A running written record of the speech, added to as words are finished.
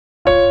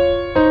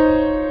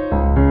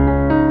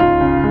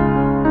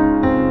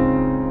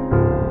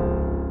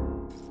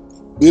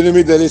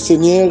Bien-aimés dans le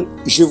Seigneur,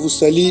 je vous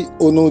salue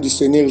au nom du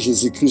Seigneur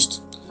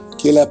Jésus-Christ.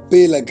 Que la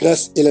paix, la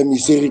grâce et la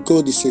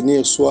miséricorde du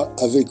Seigneur soient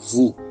avec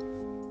vous,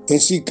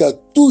 ainsi qu'à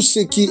tous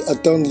ceux qui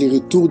attendent le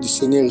retour du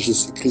Seigneur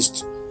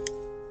Jésus-Christ.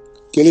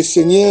 Que le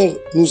Seigneur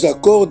nous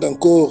accorde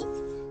encore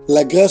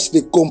la grâce de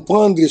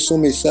comprendre son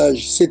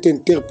message, cette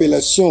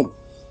interpellation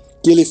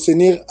que le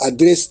Seigneur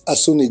adresse à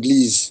son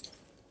Église.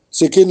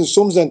 Ce que nous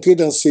sommes en train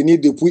d'enseigner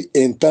depuis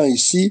un temps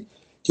ici,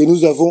 que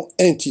nous avons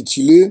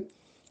intitulé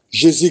 «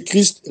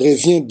 Jésus-Christ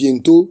revient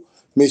bientôt,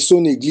 mais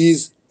son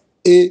Église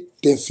est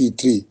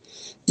infiltrée ».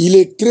 Il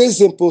est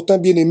très important,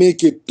 bien-aimé,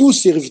 que tout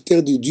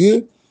serviteur de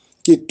Dieu,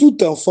 que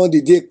tout enfant de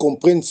Dieu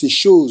comprenne ces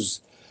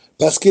choses.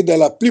 Parce que dans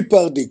la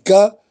plupart des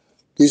cas,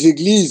 les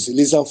églises,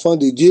 les enfants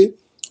de Dieu,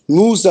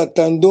 nous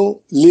attendons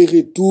le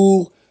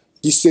retour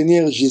du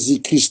Seigneur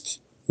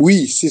Jésus-Christ.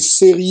 Oui, c'est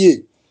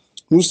sérieux.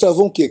 Nous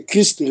savons que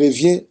Christ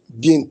revient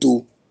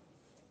bientôt.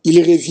 Il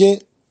revient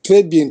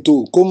très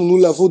bientôt. Comme nous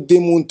l'avons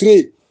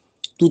démontré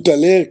tout à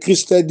l'heure,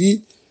 Christ a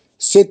dit,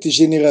 cette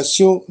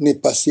génération ne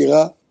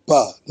passera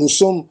pas. Nous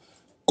sommes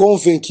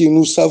convaincus,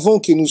 nous savons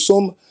que nous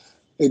sommes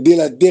de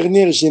la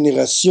dernière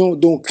génération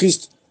dont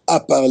Christ a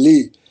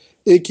parlé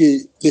et que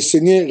le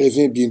Seigneur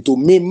revient bientôt.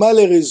 Mais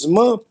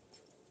malheureusement,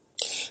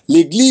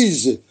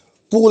 l'Église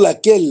pour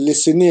laquelle le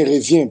Seigneur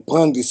revient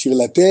prendre sur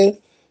la terre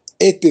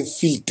est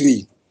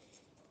infiltrée.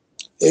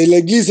 Et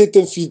l'Église est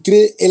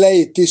infiltrée, elle a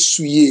été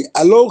souillée.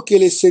 Alors que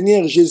le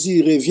Seigneur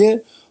Jésus revient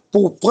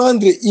pour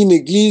prendre une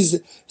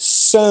Église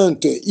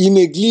sainte, une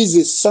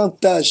Église sans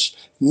tache,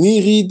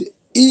 ni ride,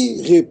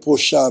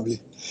 irréprochable.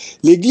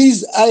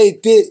 L'Église a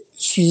été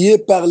souillée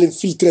par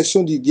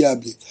l'infiltration du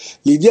diable.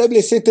 Le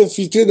diable s'est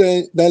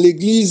infiltré dans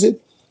l'Église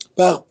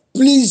par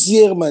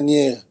plusieurs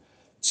manières.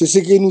 C'est ce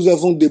que nous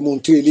avons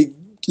démontré.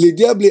 Le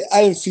diable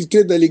a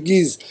infiltré dans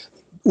l'Église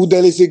ou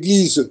dans les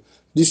églises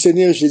du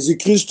Seigneur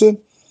Jésus-Christ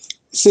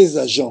ses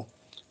agents.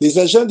 Les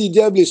agents du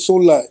diable sont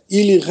là.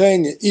 Ils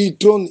règnent, ils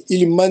trônent,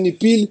 ils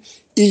manipulent,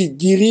 ils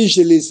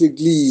dirigent les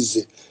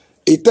églises.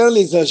 Étant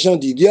les agents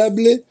du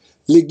diable,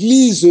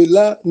 l'église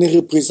là ne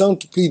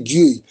représente plus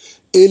Dieu.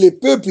 Et les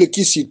peuples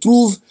qui s'y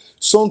trouvent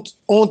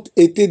ont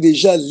été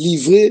déjà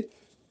livrés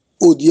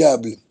au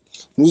diable.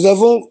 Nous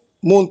avons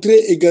montré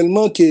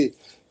également que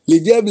le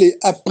diable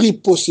a pris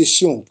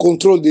possession,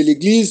 contrôle de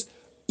l'église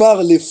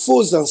par les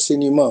faux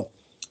enseignements,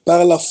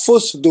 par la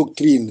fausse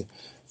doctrine.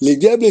 Le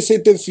diable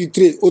s'est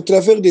infiltré au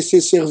travers de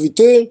ses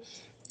serviteurs,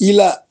 il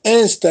a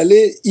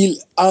installé, il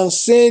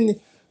enseigne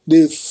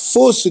de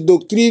fausses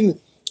doctrines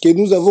que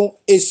nous avons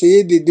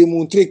essayé de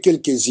démontrer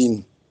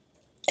quelques-unes.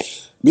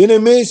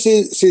 Bien-aimés,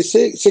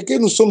 ce que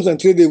nous sommes en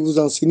train de vous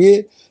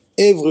enseigner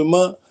est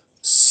vraiment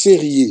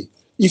sérieux.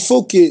 Il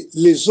faut que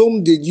les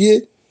hommes de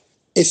Dieu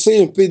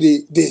essayent un peu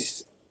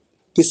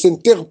de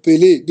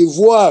s'interpeller, de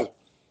voir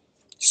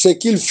ce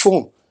qu'ils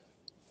font,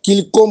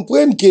 qu'ils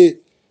comprennent que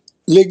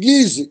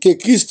l'Église que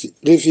Christ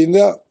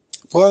reviendra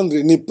prendre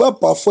n'est pas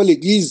parfois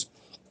l'Église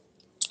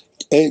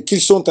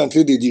qu'ils sont en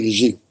train de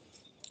diriger.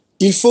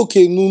 Il faut que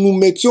nous nous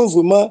mettions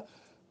vraiment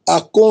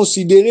à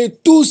considérer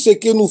tout ce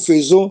que nous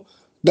faisons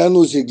dans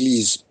nos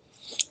églises.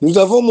 Nous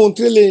avons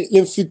montré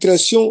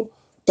l'infiltration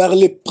par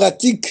les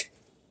pratiques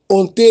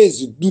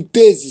honteuses,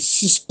 douteuses,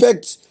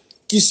 suspectes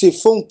qui se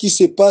font, qui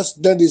se passent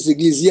dans des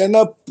églises. Il y en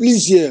a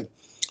plusieurs.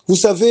 Vous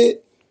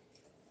savez,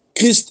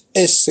 Christ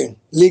est saint.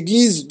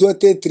 L'Église doit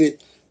être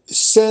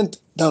sainte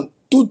dans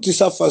toute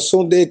sa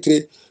façon d'être,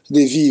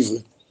 de vivre.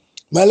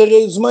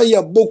 Malheureusement, il y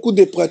a beaucoup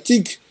de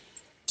pratiques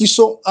qui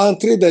sont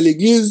entrées dans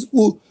l'Église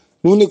où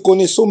nous ne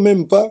connaissons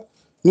même pas,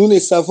 nous ne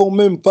savons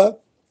même pas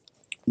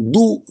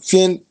d'où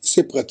viennent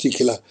ces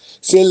pratiques-là.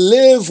 C'est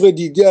l'œuvre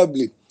du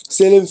diable,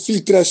 c'est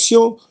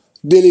l'infiltration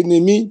de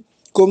l'ennemi,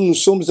 comme nous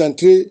sommes en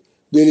train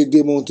de le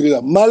démontrer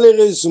là.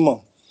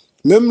 Malheureusement,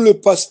 même le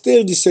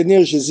pasteur du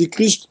Seigneur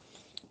Jésus-Christ,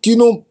 qui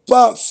n'ont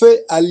pas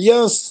fait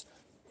alliance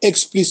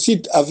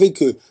explicite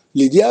avec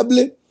les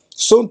diables,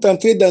 sont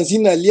entrés dans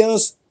une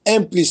alliance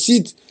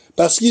implicite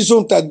parce qu'ils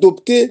ont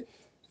adopté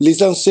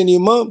les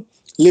enseignements,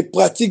 les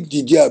pratiques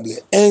du diable.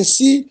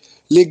 Ainsi,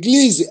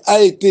 l'Église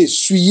a été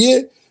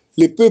souillée,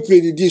 le peuple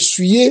de Dieu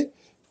souillé,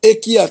 et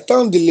qui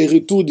attendent le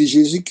retour de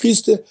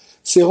Jésus-Christ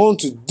seront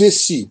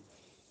déçus.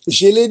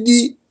 Je l'ai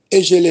dit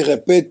et je le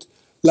répète,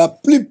 la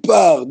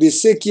plupart de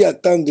ceux qui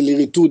attendent le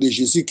retour de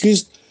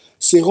Jésus-Christ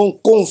seront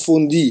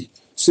confondus,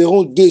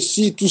 seront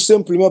déçus tout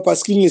simplement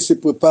parce qu'ils ne se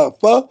préparent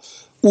pas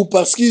ou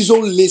parce qu'ils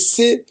ont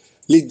laissé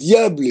les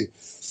diables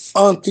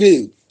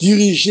entrer,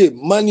 diriger,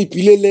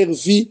 manipuler leur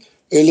vie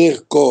et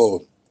leur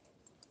corps.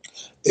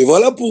 Et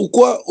voilà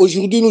pourquoi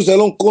aujourd'hui nous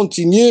allons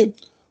continuer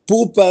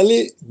pour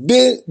parler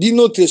d'une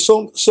autre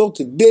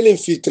sorte de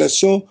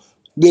l'infiltration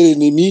de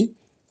l'ennemi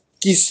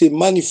qui se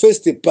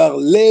manifeste par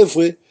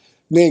l'œuvre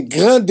d'un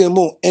grand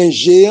démon, un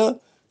géant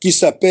qui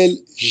s'appelle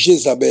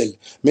Jézabel.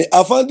 Mais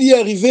avant d'y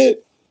arriver,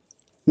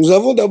 nous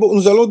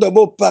allons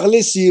d'abord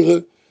parler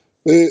sur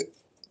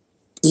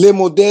les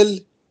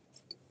modèles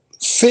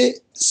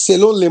faits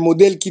selon les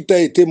modèles qui t'a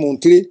été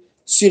montré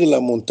sur la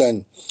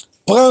montagne.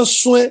 Prends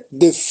soin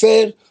de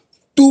faire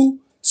tout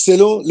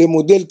selon le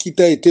modèle qui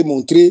t'a été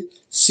montré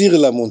sur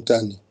la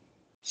montagne.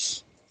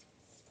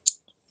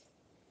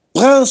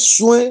 Prends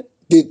soin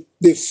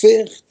de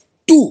faire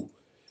tout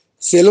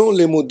selon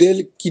le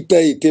modèle qui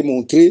t'a été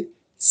montré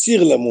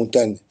sur la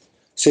montagne.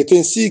 C'est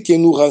ainsi que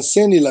nous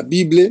renseigne la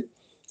Bible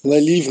dans le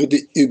livre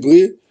des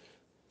Hébreux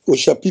au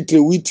chapitre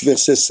 8,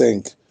 verset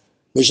 5.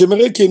 Mais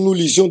j'aimerais que nous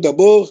lisions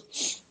d'abord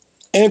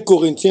 1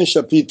 Corinthiens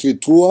chapitre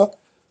 3,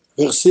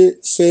 verset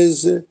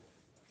 16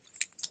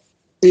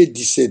 et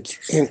 17.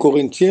 1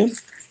 Corinthiens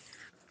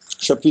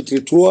chapitre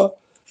 3,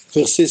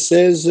 verset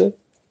 16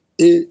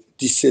 et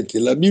 17. Et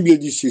la Bible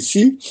dit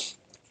ceci,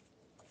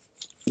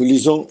 nous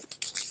lisons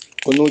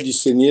au nom du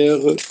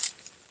Seigneur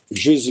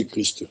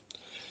Jésus-Christ.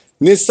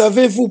 Ne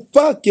savez-vous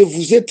pas que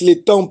vous êtes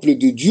les temples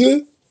de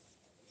Dieu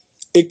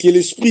et que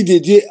l'Esprit de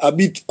Dieu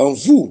habite en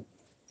vous?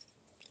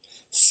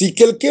 Si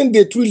quelqu'un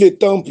détruit le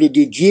temple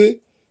de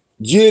Dieu,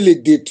 Dieu le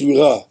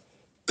détruira,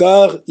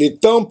 car le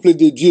temple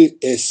de Dieu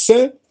est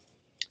saint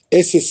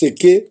et c'est ce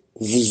que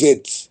vous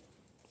êtes.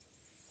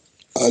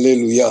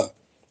 Alléluia.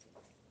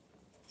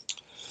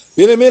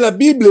 Bien aimé, la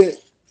Bible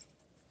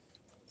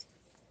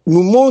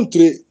nous montre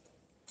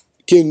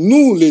que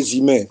nous, les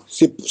humains,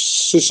 ce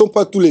ne sont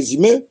pas tous les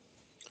humains,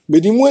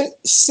 mais du moins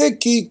ceux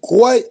qui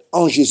croient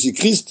en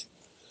Jésus-Christ,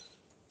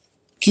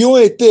 qui ont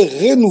été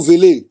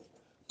renouvelés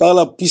par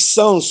la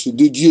puissance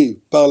de Dieu,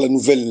 par la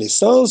nouvelle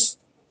naissance,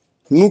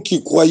 nous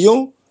qui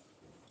croyons,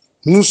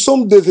 nous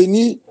sommes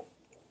devenus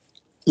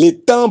les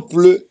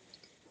temples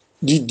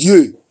du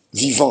Dieu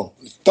vivant.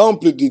 Le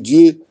temple de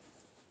Dieu,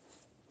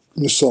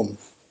 nous sommes.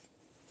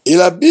 Et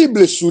la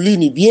Bible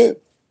souligne bien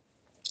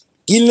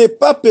qu'il n'est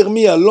pas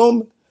permis à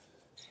l'homme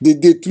de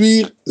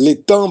détruire les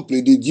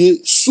temples de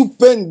Dieu sous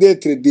peine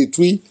d'être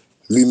détruit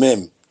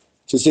lui-même.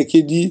 C'est ce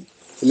qui dit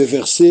le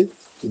verset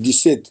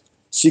 17.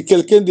 Si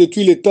quelqu'un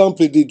détruit les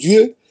temples de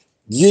Dieu,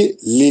 Dieu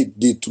les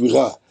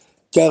détruira,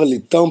 car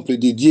le temple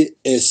de Dieu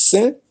est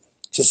saint,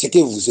 c'est ce que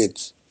vous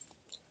êtes.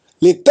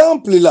 Les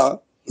temples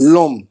là,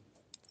 l'homme,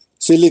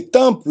 c'est les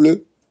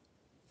temples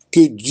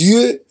que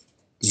Dieu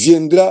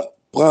viendra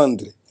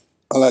prendre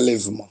en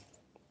l'enlèvement.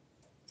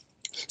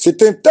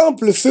 C'est un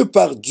temple fait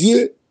par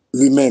Dieu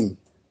lui-même.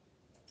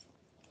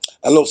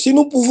 Alors si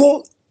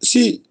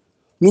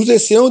nous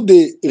essayons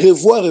de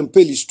revoir un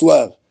peu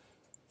l'histoire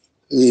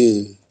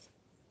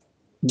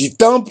du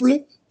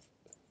temple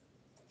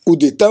ou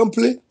des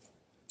temples,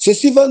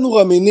 ceci va nous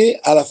ramener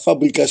à la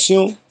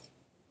fabrication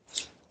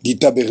du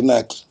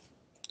tabernacle.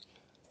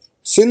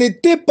 Ce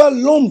n'était pas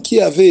l'homme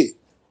qui avait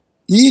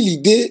eu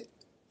l'idée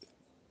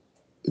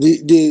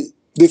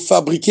de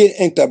fabriquer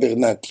un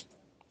tabernacle.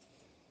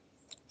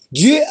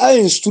 Dieu a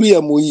instruit à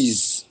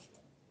Moïse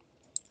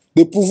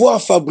de pouvoir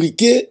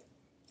fabriquer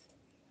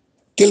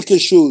quelque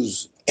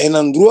chose, un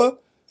endroit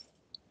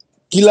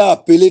qu'il a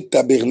appelé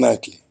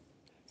tabernacle.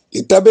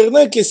 Le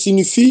tabernacle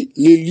signifie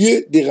le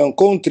lieu de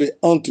rencontre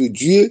entre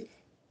Dieu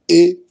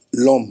et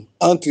l'homme,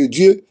 entre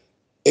Dieu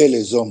et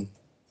les hommes.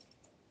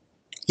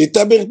 Le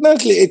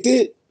tabernacle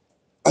était,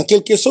 en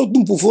quelque sorte,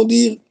 nous pouvons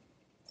dire,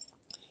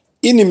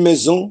 une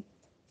maison,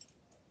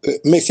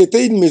 mais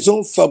c'était une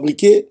maison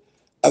fabriquée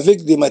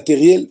avec des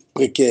matériels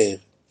précaires.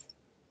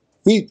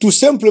 Oui, tout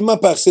simplement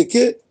parce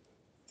que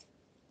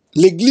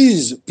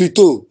l'Église,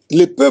 plutôt,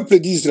 le peuple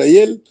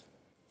d'Israël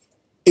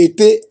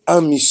était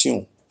en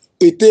mission,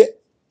 était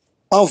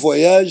en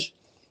voyage,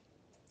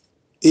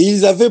 et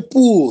ils avaient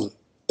pour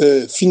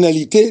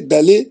finalité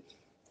d'aller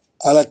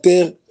à la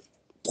terre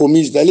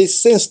promise, d'aller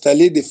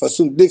s'installer de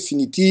façon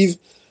définitive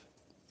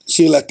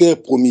sur la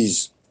terre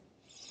promise.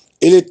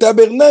 Et le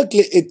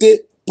tabernacle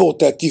était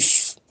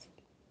portatif.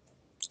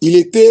 Il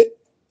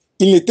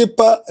n'était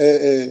pas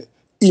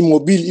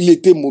immobile, il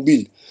était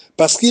mobile.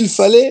 Parce qu'il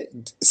fallait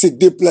se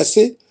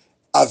déplacer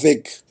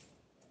avec.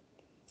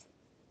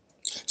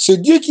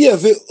 C'est Dieu qui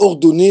avait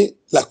ordonné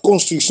la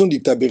construction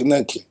du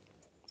tabernacle.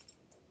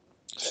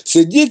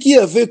 C'est Dieu qui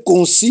avait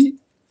conçu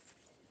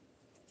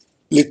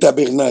le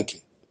tabernacle,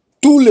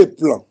 tous les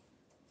plans.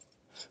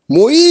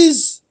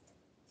 Moïse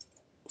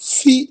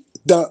fit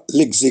dans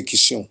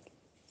l'exécution.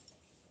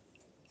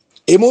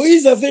 Et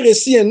Moïse avait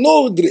reçu un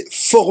ordre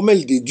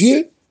formel de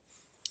Dieu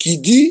qui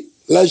dit,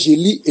 là je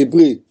lis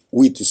Hébreux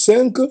 8,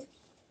 5,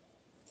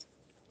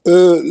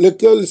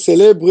 lequel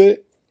célèbre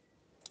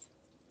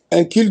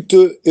un culte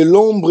et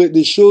l'ombre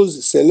des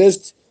choses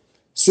célestes,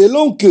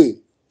 selon que,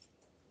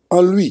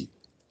 en lui,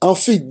 en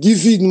fut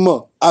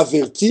divinement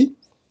averti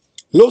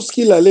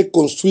lorsqu'il allait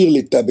construire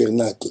le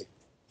tabernacle.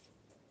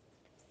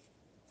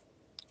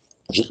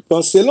 Je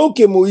pense, selon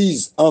que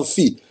Moïse en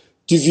fit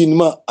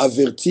divinement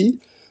averti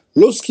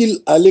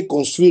lorsqu'il allait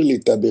construire le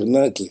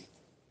tabernacle,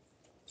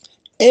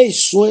 aie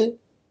soin,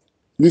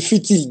 lui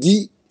fut-il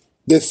dit,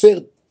 de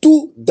faire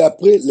tout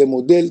d'après le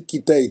modèle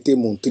qui t'a été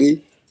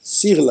montré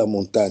sur la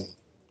montagne.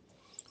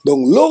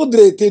 Donc l'ordre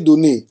a été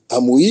donné à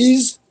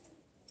Moïse,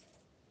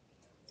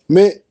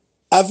 mais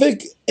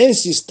avec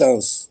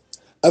insistance,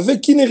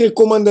 avec une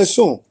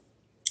recommandation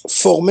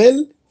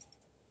formelle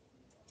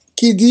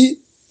qui dit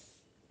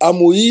à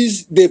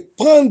Moïse de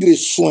prendre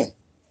soin,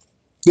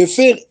 de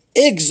faire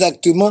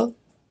exactement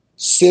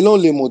selon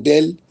les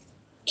modèles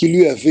qui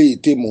lui avaient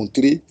été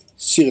montrés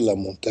sur la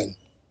montagne.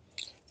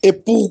 Et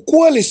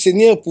pourquoi le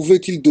Seigneur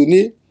pouvait-il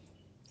donner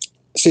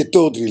cet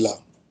ordre-là?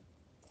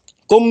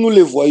 Comme nous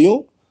le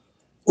voyons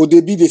au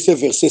début de ce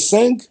verset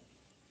 5,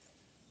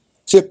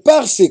 c'est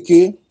parce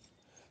que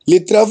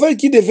le travail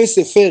qui devait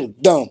se faire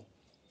dans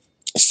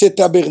ce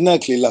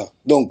tabernacle-là,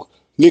 donc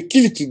le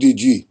culte de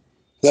Dieu,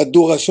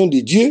 l'adoration de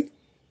Dieu,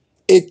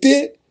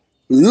 était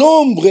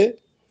l'ombre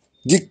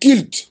du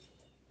culte,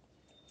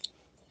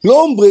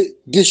 l'ombre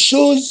des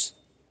choses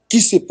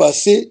qui se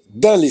passaient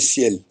dans le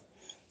ciel.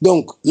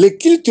 Donc, le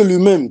culte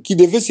lui-même qui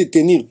devait se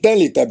tenir dans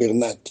les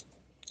tabernacles,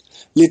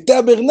 le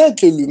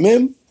tabernacle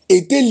lui-même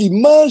était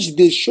l'image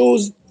des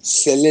choses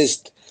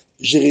célestes.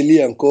 Je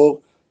relis encore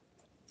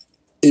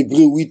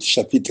Hébreux 8,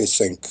 chapitre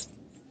 5.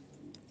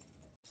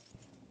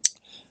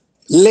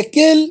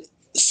 Lesquels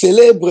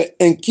célèbrent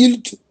un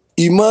culte,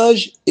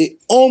 image et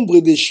ombre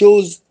des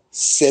choses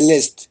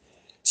célestes,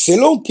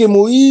 selon que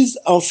Moïse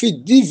en fut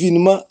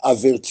divinement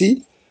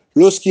averti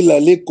lorsqu'il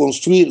allait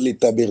construire les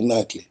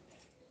tabernacles.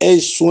 Et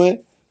soin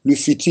lui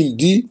fit-il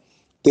dit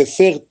de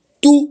faire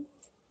tout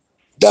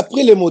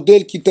d'après le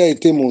modèle qui t'a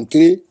été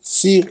montré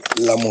sur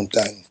la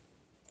montagne.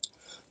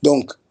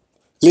 Donc,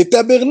 les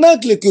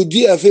tabernacles que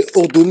Dieu avait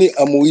ordonné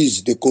à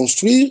Moïse de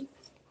construire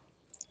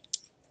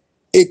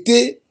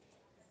étaient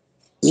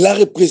la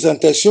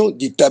représentation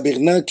du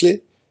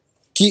tabernacle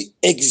qui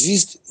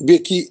existe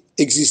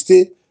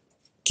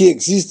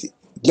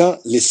dans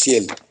le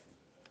ciel.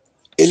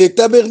 Et le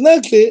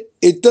tabernacle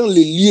étant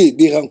le lieu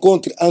de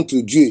rencontre entre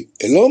Dieu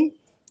et l'homme,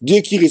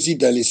 Dieu qui réside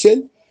dans le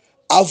ciel,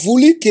 a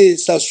voulu que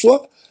ça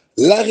soit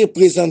la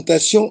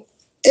représentation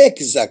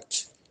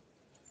exacte.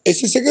 Et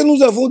c'est ce que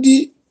nous avons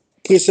dit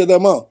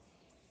précédemment,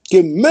 que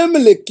même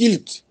le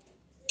culte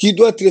qui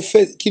doit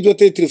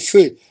être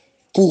fait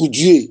pour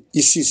Dieu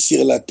ici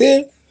sur la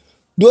terre,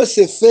 doit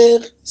se faire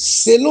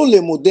selon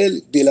les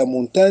modèles de la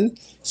montagne,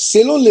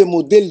 selon les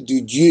modèles de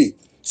Dieu,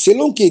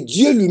 selon que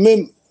Dieu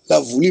lui-même l'a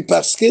voulu,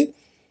 parce que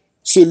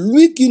c'est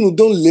lui qui nous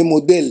donne les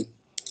modèles.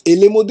 Et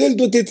les modèles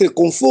doivent être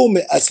conformes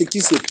à ce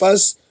qui se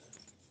passe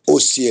au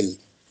ciel.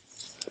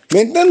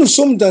 Maintenant, nous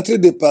sommes en train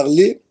de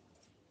parler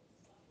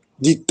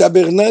du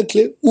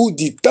tabernacle ou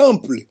du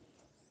temple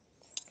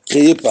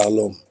créé par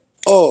l'homme.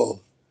 Or,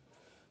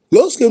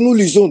 lorsque nous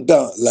lisons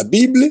dans la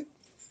Bible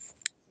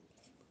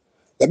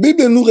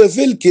nous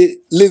révèle que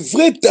le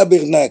vrai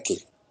tabernacle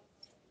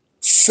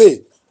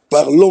fait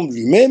par l'homme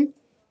lui-même,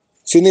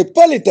 ce n'est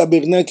pas le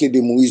tabernacle de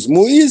Moïse.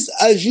 Moïse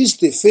a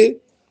juste fait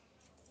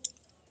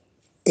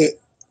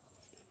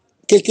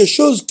quelque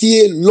chose qui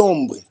est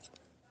l'ombre,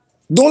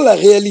 dont la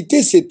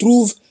réalité se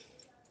trouve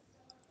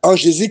en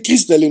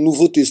Jésus-Christ dans le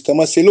Nouveau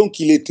Testament, selon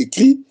qu'il est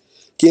écrit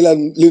que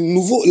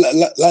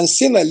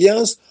l'ancienne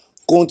alliance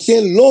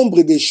contient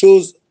l'ombre des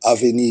choses à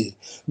venir.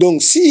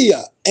 Donc, s'il y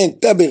a un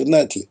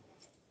tabernacle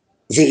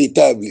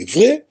véritable,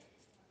 vrai,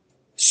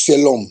 c'est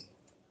l'homme.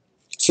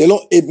 Selon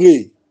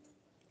Hébreux,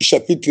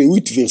 chapitre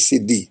 8, verset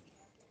 10.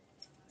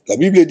 La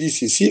Bible dit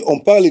ceci, on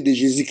parle de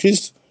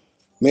Jésus-Christ,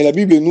 mais la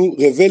Bible nous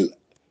révèle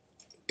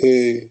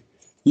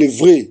le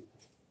vrai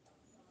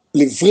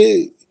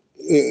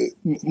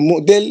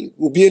modèle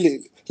ou bien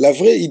la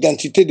vraie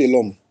identité de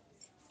l'homme.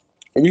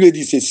 La Bible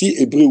dit ceci,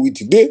 Hébreux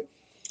 8, 2,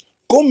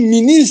 comme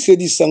ministre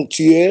du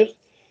sanctuaire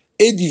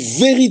et du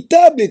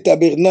véritable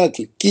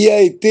tabernacle qui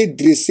a été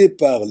dressé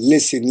par le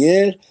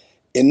Seigneur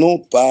et non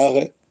par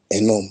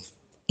un homme.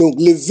 Donc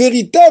le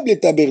véritable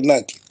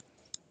tabernacle,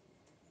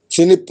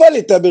 ce n'est pas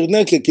le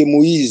tabernacle que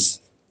Moïse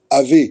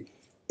avait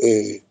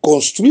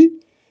construit,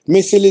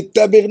 mais c'est le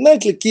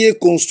tabernacle qui est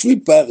construit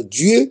par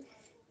Dieu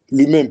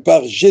lui-même,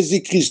 par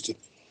Jésus-Christ.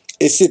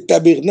 Et ce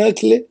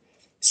tabernacle,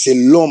 c'est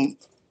l'homme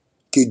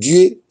que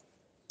Dieu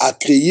a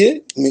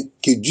créé, mais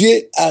que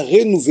Dieu a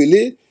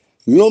renouvelé,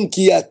 l'homme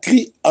qui a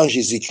cru en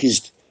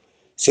Jésus-Christ.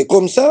 C'est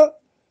comme ça,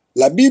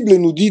 la Bible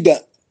nous dit dans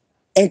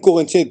 1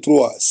 Corinthiens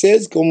 3,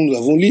 16, comme nous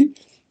l'avons lu,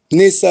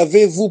 ne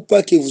savez-vous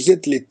pas que vous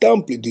êtes le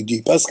temple de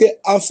Dieu? Parce que,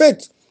 en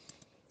fait,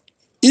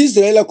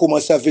 Israël a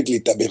commencé avec les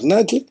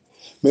tabernacles,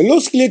 mais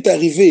lorsqu'il est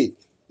arrivé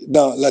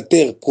dans la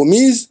terre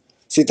promise,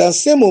 c'est en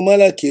ce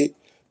moment-là que,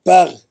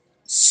 par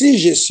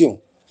suggestion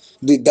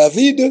de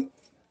David,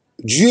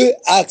 Dieu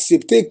a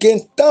accepté qu'un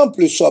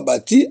temple soit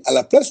bâti à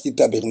la place du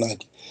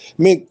tabernacle.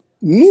 Mais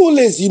nous,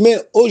 les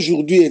humains,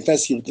 aujourd'hui étant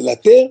sur la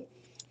terre,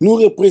 nous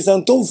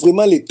représentons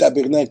vraiment les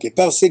tabernacles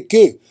parce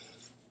que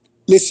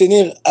le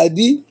Seigneur a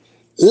dit,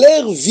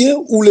 l'heure vient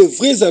où les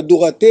vrais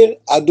adorateurs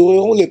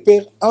adoreront le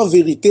Père en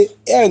vérité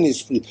et en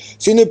esprit.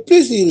 Ce n'est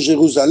plus sur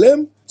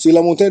Jérusalem, sur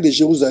la montagne de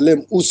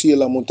Jérusalem ou sur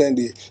la montagne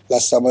de la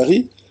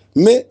Samarie,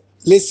 mais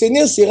le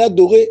Seigneur sera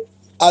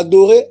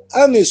adoré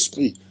en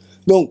esprit.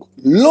 Donc,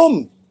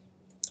 l'homme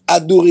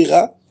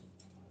adorera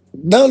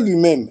dans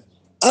lui-même,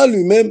 en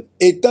lui-même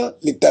étant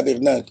le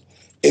tabernacle.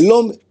 Et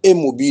l'homme est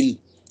mobile.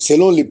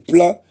 Selon le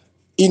plan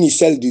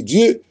initial de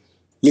Dieu,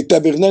 le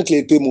tabernacle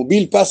était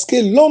mobile parce que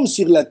l'homme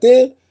sur la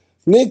terre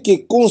n'est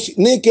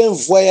qu'un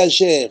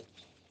voyageur.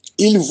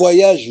 Il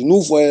voyage,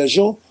 nous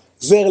voyageons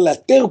vers la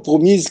terre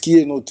promise qui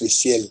est notre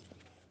ciel.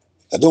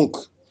 Donc,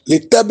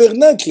 les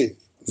tabernacles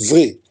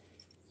vrais,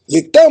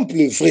 les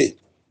temples vrais,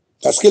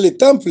 parce que les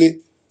temples,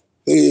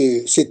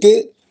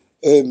 c'était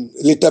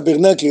les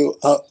tabernacles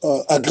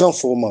à grand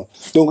format.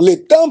 Donc,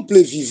 les temples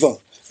vivants,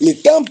 les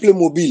temples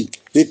mobiles,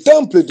 les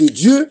temples de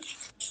Dieu,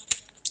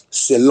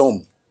 c'est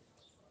l'homme.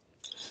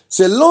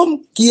 C'est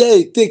l'homme qui a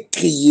été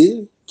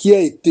créé, qui a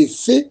été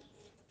fait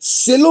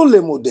selon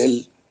les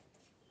modèles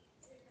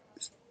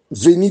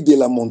venus de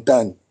la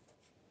montagne.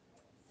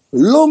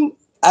 L'homme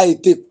a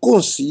été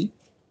conçu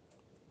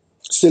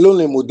selon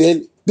les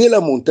modèles de la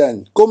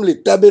montagne. Comme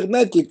les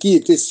tabernacles qui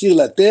étaient sur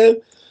la terre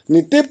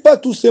n'étaient pas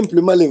tout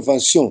simplement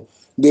l'invention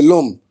de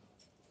l'homme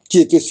qui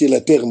était sur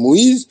la terre,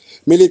 Moïse,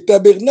 mais les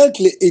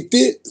tabernacles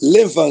étaient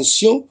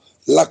l'invention,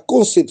 la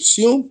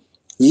conception,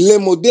 les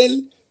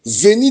modèles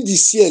venus du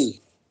ciel.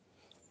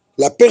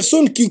 La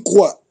personne qui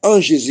croit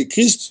en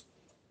Jésus-Christ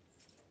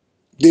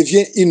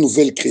devient une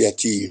nouvelle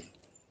créature.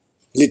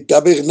 Les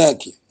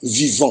tabernacles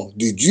vivants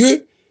de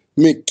Dieu,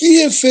 mais qui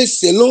est fait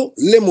selon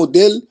les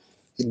modèles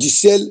du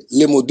ciel,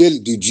 les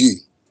modèles de Dieu.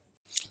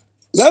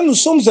 Là, nous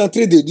sommes en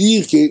train de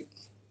dire qu'il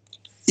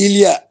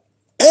y a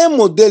un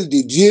modèle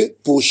de Dieu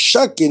pour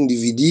chaque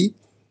individu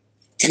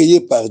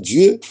créé par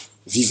Dieu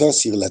vivant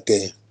sur la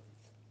terre.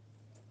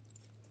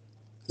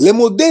 Le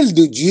modèle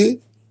de Dieu,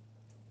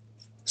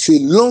 c'est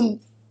l'homme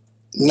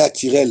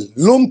naturel,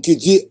 l'homme que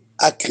Dieu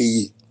a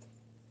créé.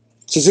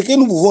 C'est ce que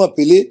nous pouvons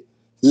appeler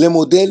les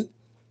modèles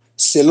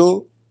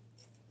selon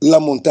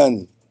la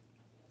montagne.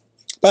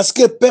 Parce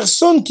que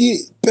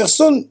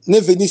personne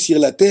n'est venu sur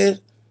la terre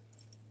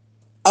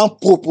en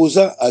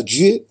proposant à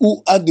Dieu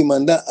ou en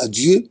demandant à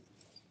Dieu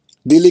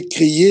de les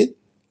créer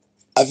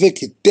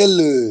avec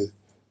tel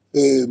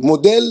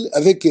modèle,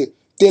 avec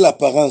telle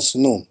apparence.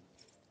 Non.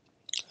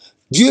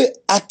 Dieu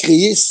a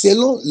créé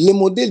selon le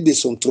modèle de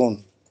son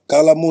trône.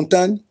 Car la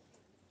montagne,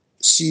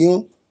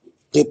 Sion,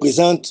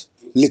 représente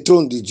le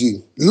trône de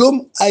Dieu.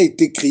 L'homme a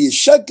été créé.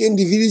 Chaque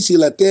individu sur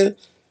la terre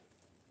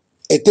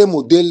est un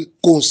modèle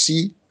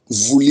concis,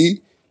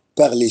 voulu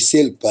par les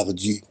ciels, par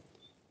Dieu.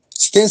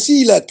 C'est ainsi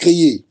qu'il a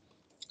créé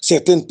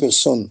certaines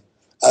personnes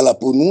à la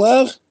peau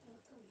noire,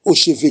 aux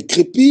cheveux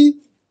crépus,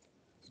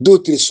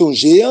 d'autres sont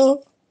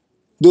géants,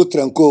 d'autres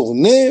encore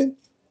nés,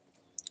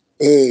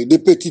 de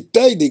petites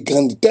tailles, de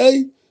grandes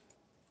tailles.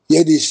 Il y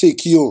a ceux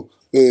qui ont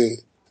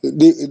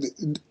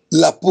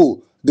la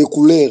peau de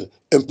couleur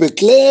un peu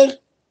claire,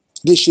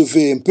 des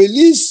cheveux un peu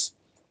lisses.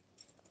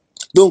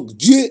 Donc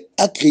Dieu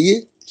a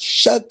créé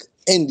chaque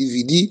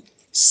individu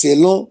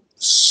selon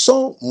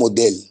son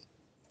modèle.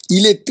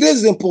 Il est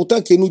très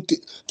important que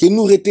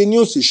nous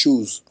retenions ces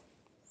choses,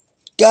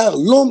 car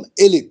l'homme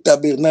est le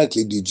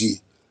tabernacle de Dieu.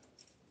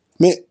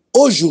 Mais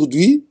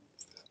aujourd'hui,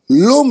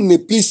 l'homme n'est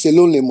plus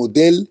selon les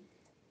modèles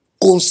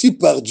conçus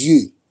par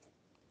Dieu.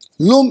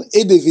 L'homme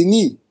est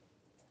devenu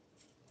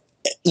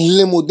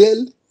le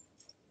modèle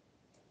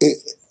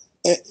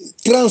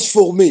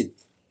transformé,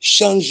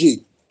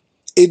 changé.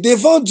 Et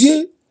devant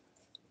Dieu,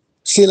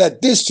 c'est la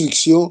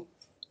destruction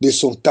de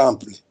son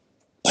temple.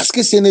 Parce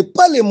que ce n'est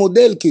pas le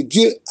modèle que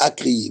Dieu a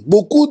créé.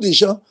 Beaucoup de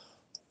gens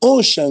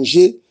ont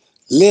changé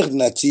leur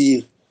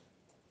nature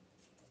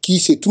qui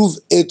se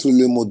trouve être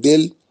le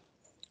modèle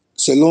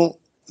selon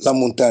la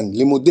montagne.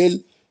 Le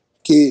modèle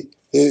qui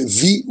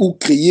vit ou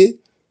créé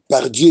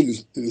par Dieu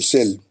le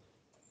seul.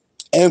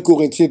 1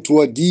 Corinthiens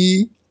 3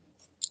 dit,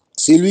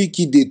 celui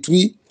qui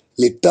détruit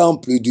les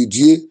temples de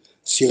Dieu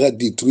sera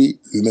détruit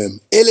lui-même.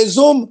 Et les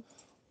hommes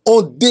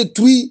ont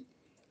détruit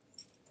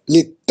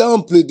les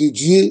temples de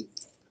Dieu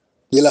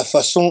de la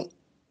façon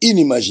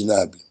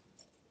inimaginable.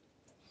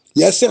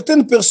 Il y a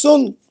certaines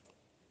personnes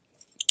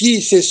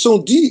qui se sont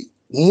dit,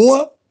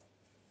 moi,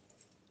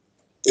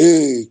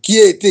 qui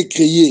ai été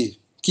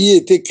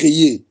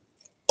créé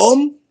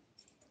homme,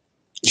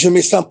 je ne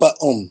me sens pas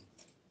homme.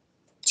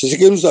 C'est ce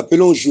que nous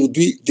appelons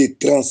aujourd'hui des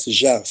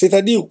transgenres.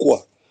 C'est-à-dire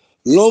quoi?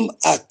 L'homme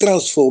a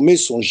transformé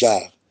son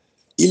genre.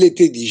 Il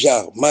était du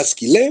genre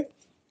masculin,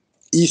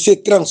 il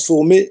s'est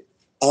transformé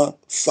en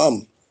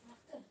femme.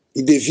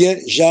 Il devient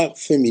genre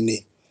féminin.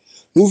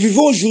 Nous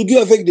vivons aujourd'hui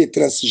avec des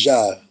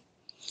transgenres,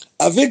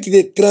 avec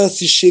des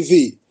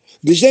transcheveux,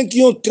 des gens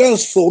qui ont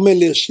transformé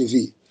leurs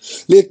cheveux,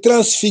 les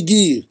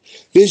transfigures,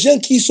 les gens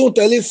qui sont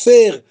allés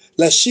faire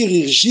la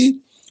chirurgie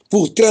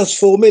pour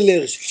transformer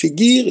leurs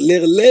figures,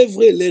 leurs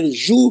lèvres, leurs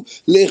joues,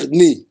 leurs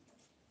nez.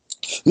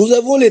 Nous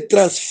avons les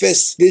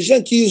transfesses, des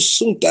gens qui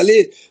sont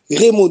allés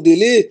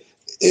remodeler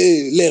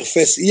leurs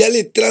fesses. Il y a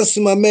les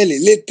transmamelles,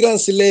 les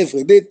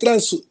translèvres, des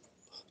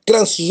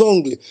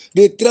transongles,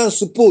 des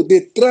transpeaux,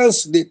 des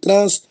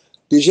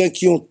gens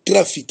qui ont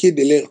trafiqué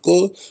de leur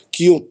corps,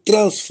 qui ont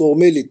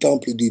transformé les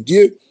temples de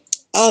Dieu.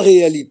 En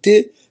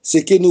réalité, ce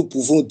que nous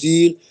pouvons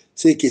dire,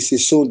 c'est que ce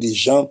sont des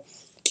gens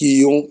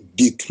qui ont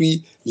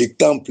détruit les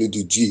temples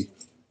de Dieu.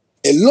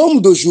 Et l'homme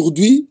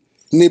d'aujourd'hui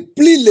n'est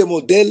plus le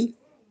modèle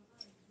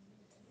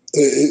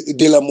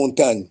de la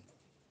montagne,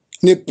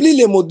 n'est plus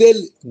le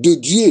modèle de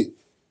Dieu.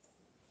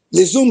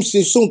 Les hommes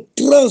se sont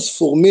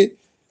transformés,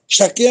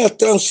 chacun a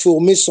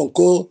transformé son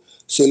corps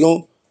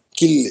selon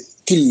qu'il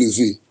le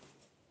veut.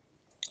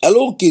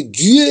 Alors que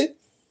Dieu,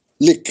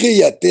 le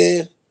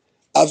Créateur,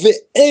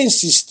 avait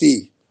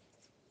insisté.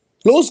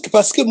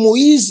 Parce que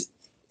Moïse,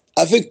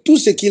 avec tout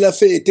ce qu'il a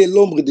fait, était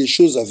l'ombre des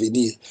choses à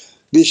venir.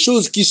 Des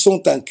choses qui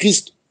sont en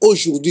Christ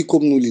aujourd'hui,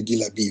 comme nous le dit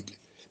la Bible.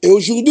 Et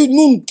aujourd'hui,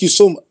 nous qui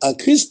sommes en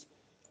Christ,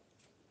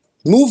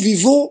 nous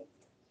vivons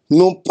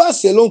non pas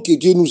selon que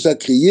Dieu nous a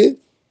créés,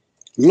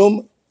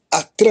 l'homme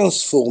a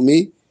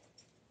transformé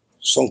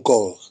son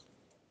corps.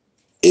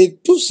 Et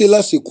tout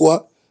cela, c'est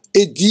quoi?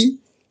 Est dit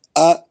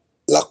à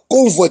la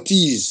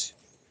convoitise.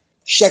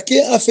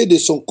 Chacun a fait de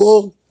son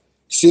corps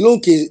selon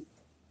que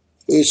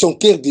son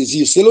cœur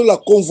désire, selon la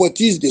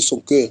convoitise de son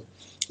cœur.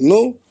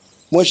 Non,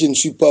 moi je ne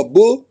suis pas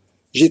beau,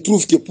 je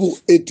trouve que pour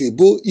être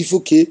beau, il faut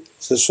que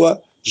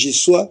je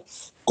sois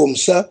comme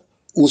ça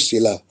ou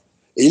cela.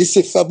 Et il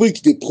se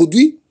fabrique des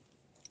produits,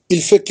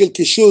 il fait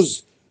quelque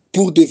chose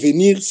pour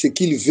devenir ce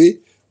qu'il veut,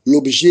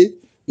 l'objet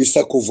de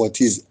sa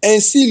convoitise.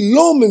 Ainsi,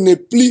 l'homme n'est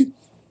plus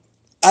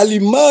à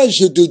l'image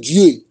de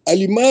Dieu, à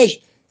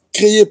l'image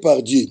créée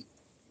par Dieu.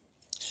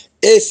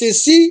 Et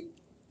ceci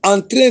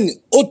entraîne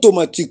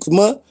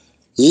automatiquement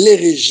le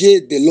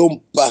rejet de l'homme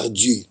par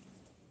Dieu.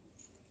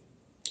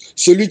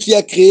 Celui qui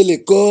a créé le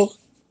corps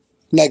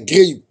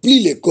n'agrée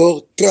plus le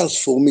corps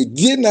transformé.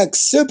 Dieu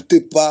n'accepte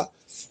pas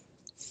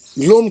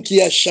l'homme qui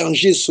a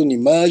changé son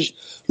image,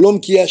 l'homme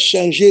qui a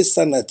changé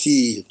sa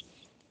nature.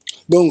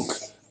 Donc,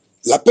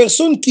 la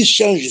personne qui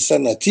change sa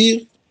nature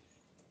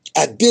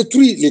a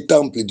détruit le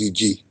temple de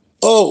Dieu.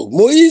 Or,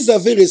 Moïse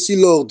avait reçu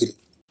l'ordre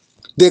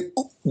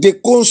de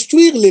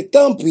construire le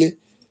temple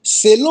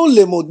selon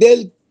le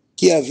modèle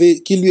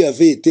qui lui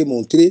avait été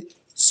montré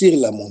sur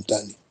la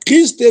montagne.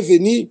 Christ est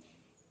venu,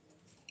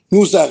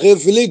 nous a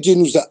révélé, Dieu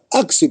nous a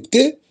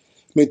acceptés,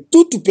 mais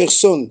toute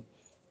personne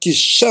qui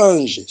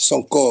change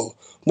son corps,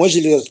 moi je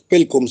les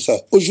appelle comme ça.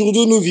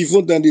 Aujourd'hui, nous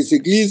vivons dans des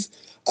églises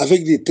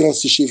avec des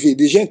transcheveux,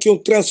 des gens qui ont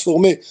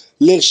transformé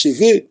leurs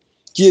cheveux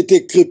qui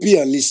étaient crépus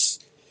en lisse,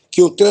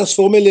 qui ont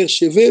transformé leurs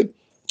cheveux,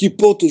 qui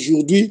portent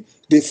aujourd'hui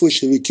des faux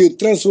cheveux, qui ont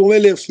transformé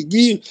leur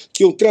figure,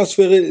 qui ont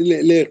transféré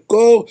leur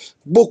corps,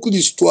 beaucoup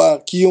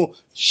d'histoires, qui ont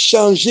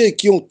changé,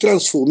 qui ont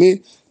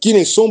transformé, qui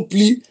ne sont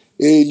plus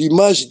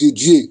l'image de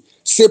Dieu.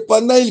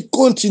 Cependant, ils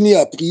continuent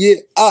à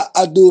prier, à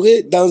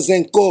adorer dans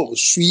un corps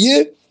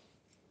souillé,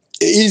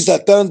 et ils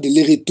attendent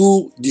le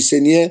retour du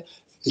Seigneur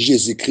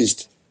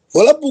Jésus-Christ.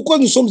 Voilà pourquoi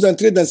nous sommes en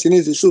train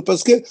d'enseigner ces choses,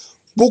 parce que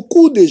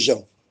beaucoup de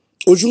gens,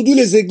 aujourd'hui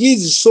les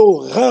églises sont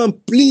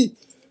remplies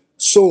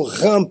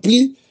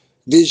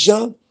de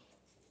gens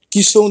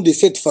qui sont de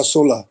cette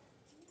façon-là.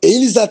 Et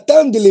ils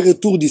attendent le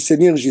retour du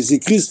Seigneur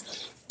Jésus-Christ.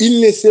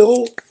 Ils ne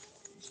seront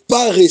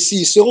pas reçus,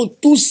 ils seront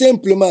tout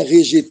simplement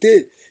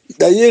rejetés.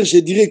 D'ailleurs, je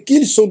dirais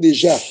qu'ils sont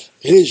déjà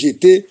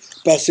rejetés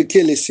parce que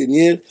le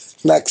Seigneur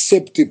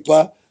n'accepte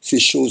pas ces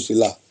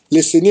choses-là.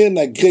 Le Seigneur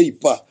n'agrée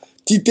pas.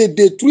 Tu t'es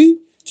détruit,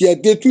 tu as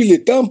détruit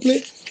le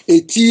temple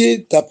et tu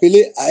es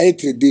appelé à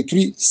être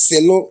détruit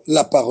selon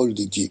la parole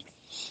de Dieu.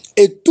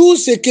 Et tout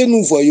ce que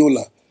nous voyons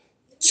là,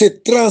 ces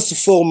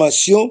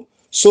transformations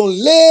sont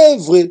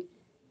l'œuvre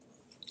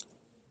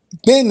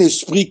d'un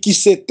esprit qui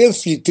s'est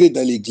infiltré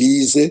dans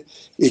l'église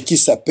et qui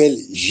s'appelle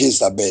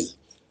Jézabel.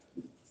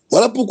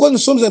 Voilà pourquoi nous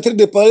sommes en train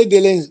de parler de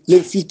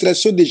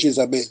l'infiltration de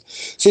Jézabel.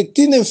 C'est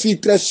une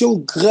infiltration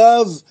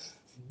grave,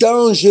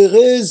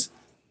 dangereuse,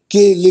 que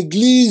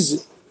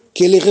l'église,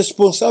 que les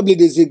responsables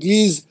des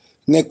églises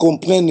ne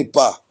comprennent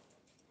pas.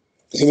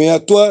 Mais à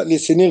toi, le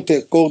Seigneur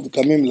t'accorde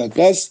quand même la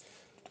grâce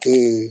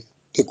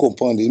de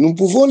comprendre. Nous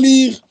pouvons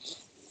lire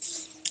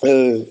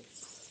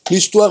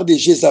l'histoire de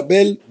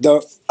Jézabel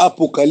dans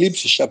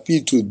Apocalypse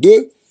chapitre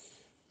 2,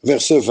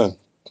 verset 20.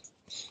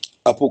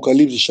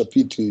 Apocalypse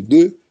chapitre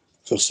 2,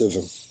 verset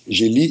 20.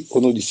 Je lis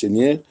au nom du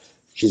Seigneur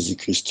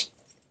Jésus-Christ.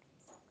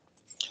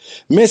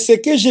 Mais ce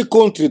que j'ai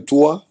contre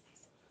toi,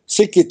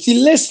 c'est que tu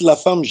laisses la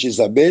femme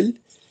Jézabel,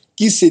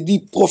 qui se dit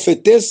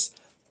prophétesse,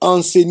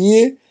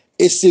 enseigner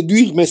et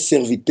séduire mes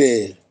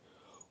serviteurs,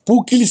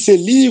 pour qu'ils se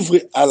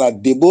livrent à la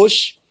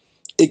débauche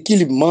et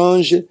qu'ils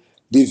mangent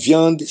des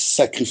viandes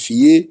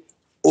sacrifiées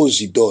aux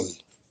idoles.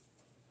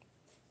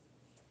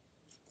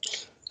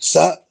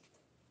 Ça,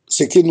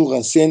 c'est ce que nous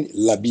renseigne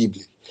la Bible.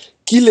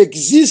 Qu'il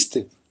existe,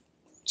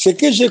 ce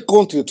que j'ai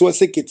contre toi,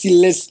 c'est que tu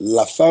laisses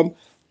la femme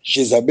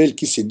Jézabel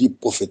qui se dit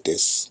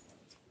prophétesse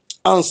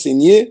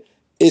enseigner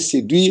et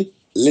séduire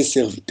les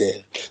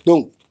serviteurs.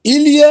 Donc,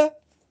 il y a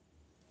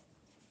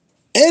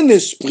un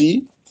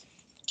esprit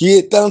qui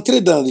est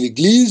entré dans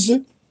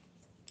l'église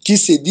qui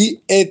se dit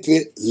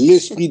être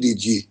l'esprit de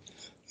Dieu,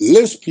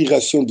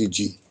 l'inspiration de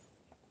Dieu.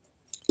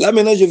 Là,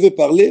 maintenant, je vais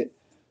parler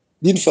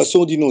d'une façon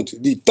ou d'une autre,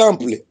 du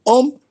temple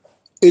homme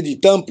et du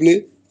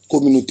temple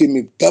communauté.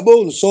 Mais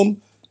d'abord, nous sommes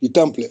du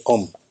temple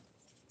homme.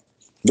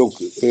 Donc,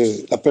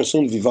 la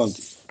personne vivante,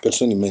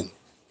 personne humaine.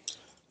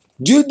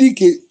 Dieu dit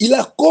qu'il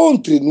a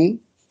contre nous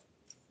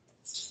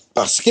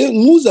parce que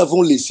nous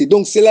avons laissé.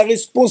 Donc, c'est la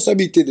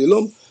responsabilité de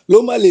l'homme.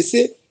 L'homme a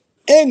laissé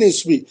un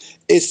esprit.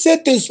 Et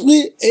cet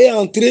esprit est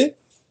entré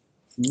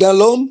dans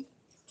l'homme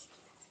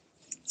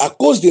à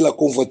cause de la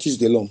convoitise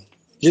de l'homme.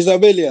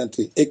 Jézabel est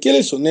entrée. Et quelle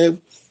est son œuvre?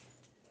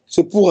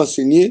 c'est pour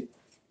enseigner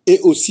et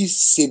aussi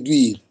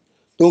séduire.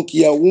 Donc,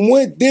 il y a au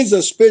moins deux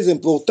aspects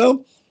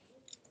importants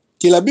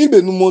que la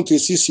Bible nous montre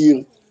ici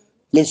sur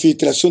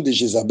l'infiltration de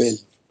Jézabel.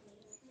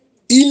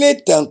 Il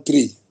est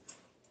entré,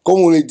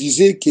 comme on le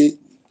disait, que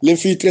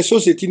l'infiltration,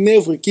 c'est une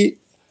œuvre qui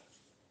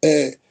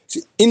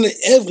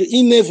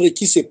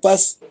se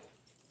passe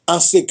en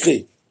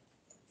secret.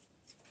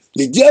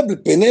 Le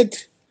diable pénètre,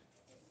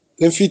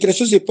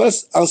 l'infiltration se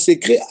passe en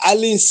secret à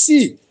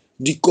l'insu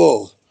du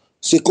corps.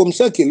 C'est comme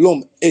ça que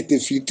l'homme est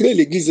infiltré,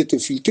 l'Église est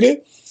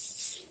infiltrée,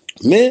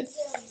 mais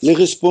les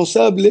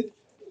responsables,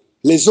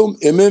 les hommes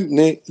eux-mêmes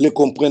ne les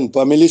comprennent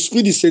pas. Mais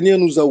l'Esprit du Seigneur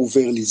nous a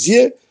ouvert les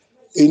yeux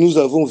et nous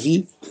avons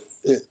vu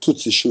toutes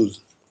ces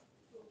choses.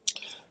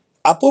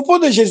 À propos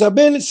de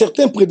Jézabel,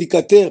 certains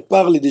prédicateurs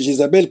parlent de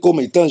Jézabel comme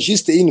étant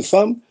juste une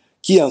femme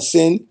qui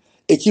enseigne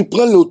et qui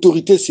prend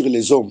l'autorité sur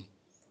les hommes.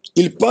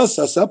 Ils pensent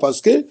à ça parce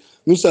que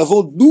nous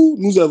savons d'où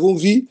nous avons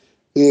vu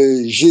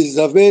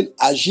Jézabel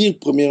agir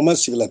premièrement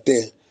sur la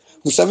terre.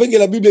 Vous savez que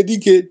la Bible dit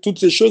que toutes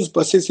ces choses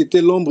passées,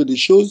 c'était l'ombre des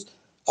choses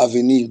à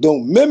venir.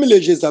 Donc, même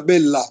les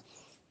Jézabel là,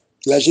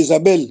 la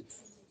Jézabel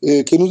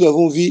que nous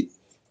avons vue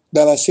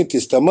dans l'Ancien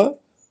Testament,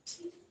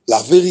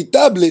 la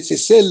véritable, c'est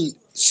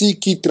celle-ci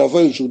qui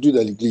travaille aujourd'hui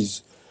dans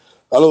l'Église.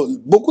 Alors,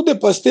 beaucoup de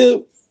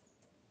pasteurs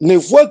ne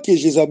voient que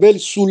Jézabel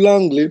sous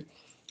l'angle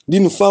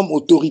d'une femme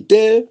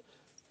autoritaire,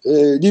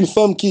 d'une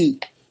femme qui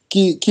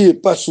n'est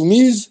pas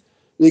soumise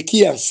et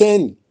qui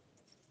enseigne.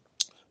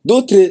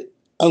 D'autres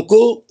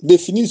encore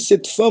définissent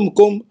cette femme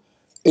comme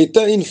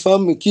étant une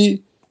femme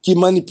qui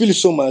manipule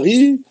son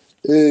mari,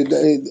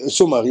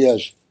 son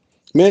mariage.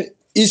 Mais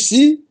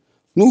ici,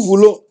 nous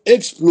voulons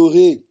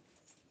explorer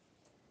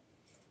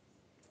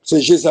ce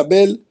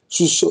Jézabel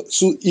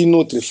sous une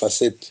autre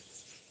facette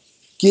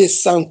qui est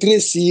centrée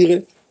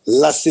sur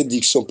la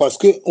séduction. Parce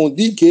qu'on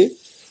dit que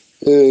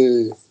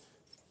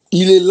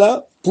il est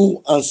là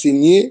pour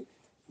enseigner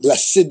la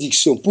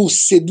séduction, pour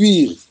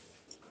séduire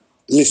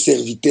les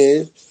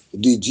serviteurs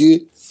de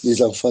Dieu,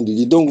 les enfants de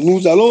Dieu. Donc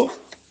nous allons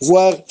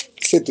voir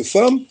cette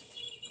femme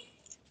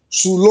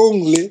sous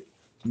l'angle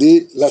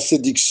de la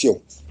séduction.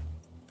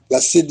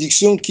 La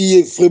séduction qui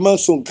est vraiment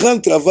son grand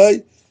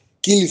travail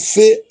qu'il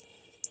fait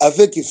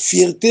avec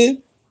fierté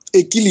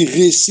et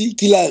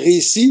qu'il a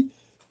réussi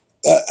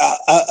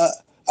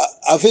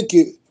avec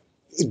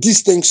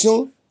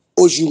distinction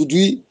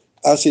aujourd'hui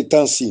en ces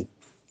temps-ci,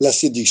 la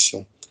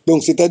séduction.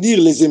 Donc, c'est-à-dire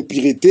les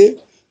impuretés,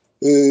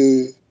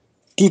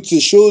 toutes ces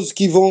choses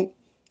qui vont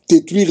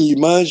détruire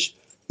l'image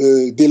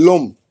de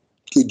l'homme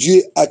que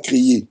Dieu a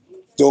créé.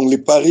 Donc, les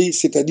paris,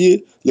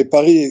 c'est-à-dire les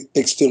paris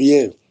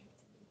extérieurs.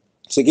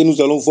 C'est que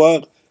nous allons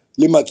voir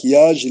les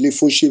maquillages, les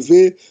faux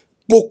cheveux,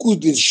 beaucoup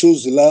de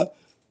choses-là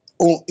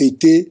ont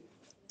été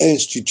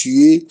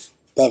instituées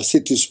par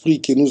cet esprit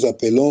que nous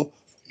appelons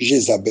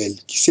Jézabel,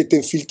 qui s'est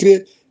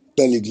infiltré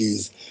dans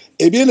l'Église.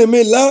 Et bien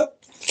aimé, là,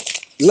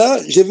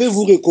 je vais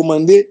vous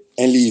recommander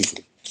un livre.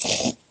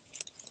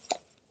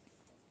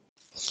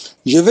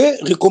 Je vais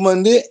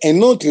recommander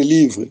un autre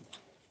livre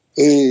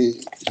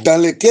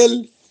dans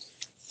lequel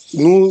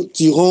nous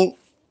tirons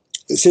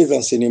ces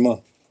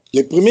enseignements.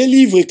 Le premier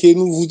livre que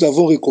nous vous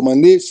avons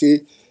recommandé,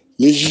 c'est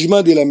Les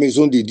jugements de la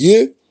maison de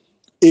Dieu,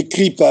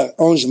 écrit par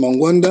Ange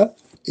Manguanda,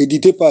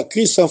 édité par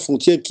Christ sans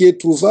frontières, qui est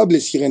trouvable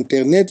sur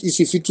Internet. Il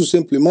suffit tout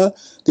simplement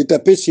de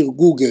taper sur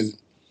Google.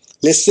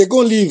 Le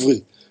second livre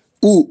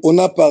où on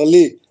a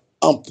parlé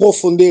en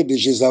profondeur de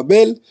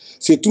Jézabel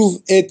se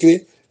trouve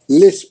être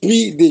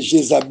L'esprit de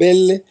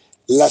Jézabel,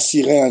 la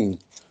sirène,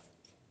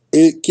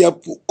 et qui a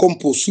comme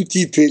pour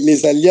sous-titre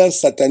Les alliances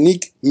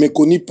sataniques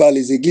méconnues par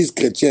les églises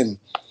chrétiennes.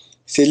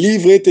 Ce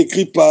livre est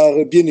écrit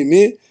par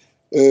bien-aimé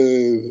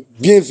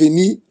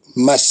Bienvenue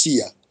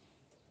Massia.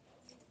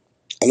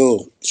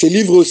 Alors, ce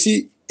livre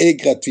aussi est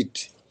gratuit.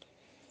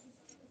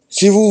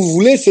 Si vous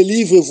voulez ce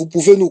livre, vous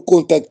pouvez nous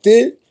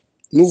contacter.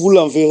 Nous vous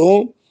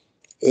l'enverrons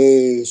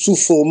sous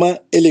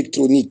format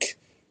électronique.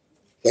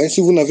 Hein,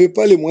 si vous n'avez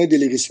pas les moyens de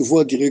les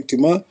recevoir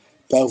directement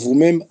par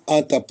vous-même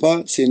en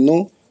tapant ces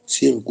noms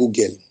sur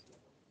Google.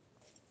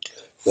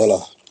 Voilà.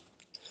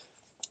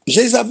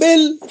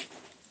 Jézabel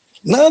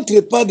n'entre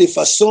pas de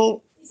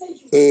façon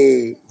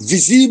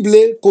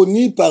visible,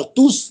 connue par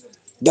tous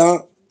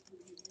dans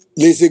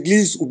les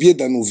églises ou bien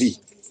dans nos vies,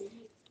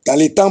 dans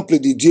les temples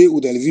de Dieu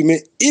ou dans les vies,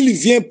 mais il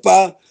vient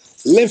par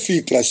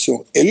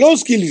l'infiltration. Et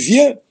lorsqu'il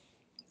vient,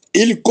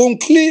 il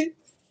conclut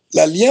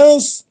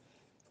l'alliance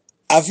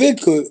avec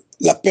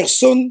la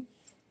personne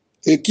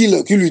qui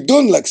lui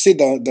donne l'accès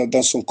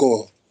dans son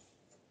corps.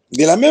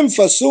 De la même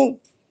façon,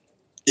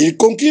 il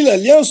conclut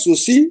l'alliance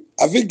aussi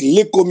avec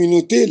les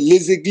communautés,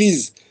 les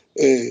églises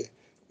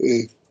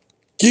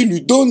qui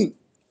lui donnent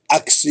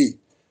accès.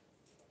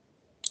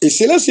 Et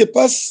cela se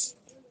passe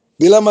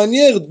de la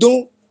manière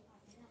dont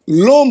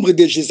l'ombre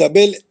de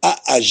Jézabel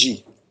a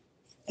agi.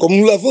 Comme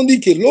nous l'avons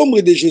dit que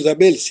l'ombre de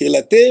Jézabel sur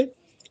la terre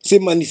s'est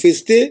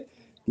manifestée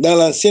dans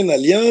l'ancienne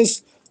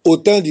alliance au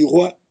temps du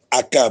roi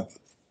Akab.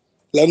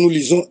 Là, nous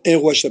lisons 1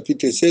 Roi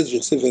chapitre 16,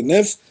 verset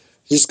 29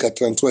 jusqu'à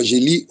 33. Je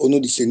lis au nom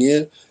du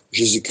Seigneur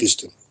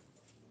Jésus-Christ.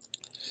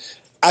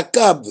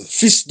 Akab,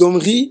 fils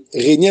d'Omri,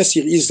 régna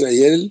sur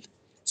Israël,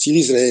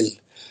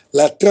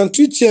 la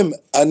 38e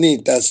année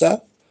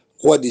d'Asa,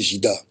 roi de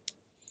Juda.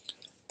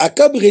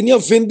 Akab régna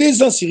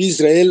 22 ans sur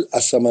Israël à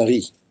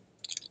Samarie.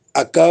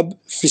 Akab,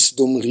 fils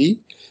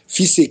d'Omri,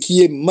 fit ce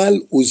qui est mal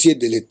aux yeux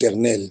de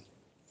l'Éternel,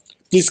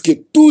 puisque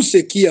tout ce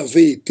qui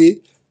avait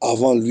été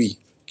avant lui.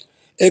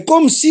 Et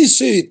comme si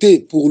ce était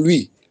pour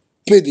lui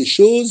peu de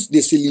choses de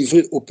se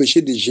livrer au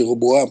péché de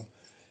Jéroboam,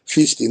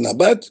 fils de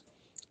Nabat,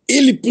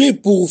 il prit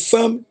pour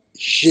femme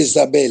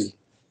Jézabel.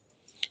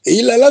 Et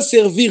il alla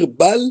servir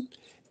Baal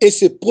et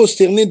se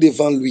prosterner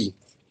devant lui.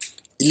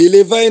 Il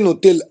éleva un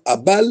autel à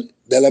Baal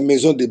dans la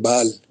maison de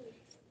Baal,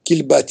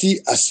 qu'il bâtit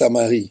à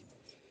Samarie.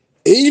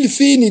 Et il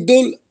fit une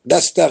idole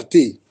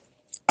d'Astarté.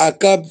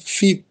 Akab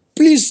fit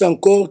plus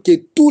encore que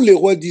tous les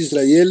rois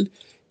d'Israël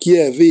qui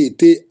avaient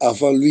été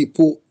avant lui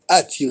pour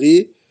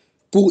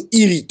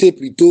irriter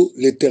plutôt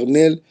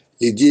l'Éternel,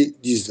 le Dieu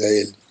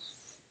d'Israël.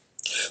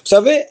 Vous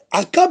savez,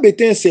 Akab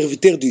était un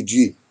serviteur de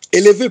Dieu,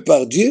 élevé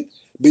par Dieu,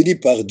 béni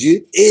par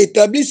Dieu et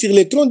établi sur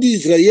le trône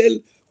d'Israël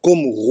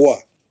comme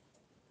roi.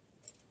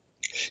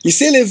 Il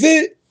s'est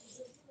levé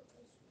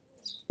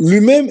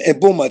lui-même un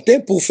bon matin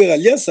pour faire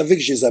alliance avec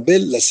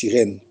Jézabel, la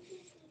sirène.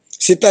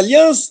 Cette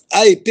alliance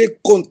a été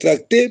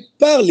contractée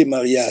par les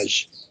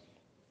mariages,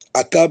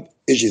 Akab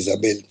et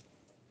Jézabel.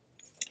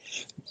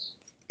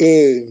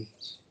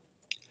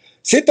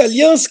 Cette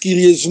alliance,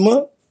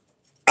 curieusement,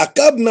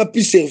 Akab n'a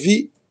pu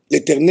servir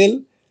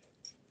l'Éternel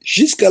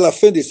jusqu'à la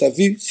fin de sa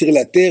vie sur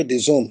la terre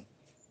des hommes,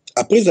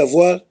 après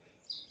avoir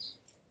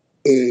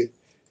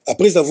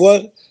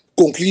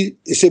conclu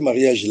ce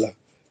mariage-là.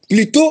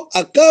 Plutôt,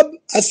 Akab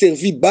a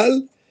servi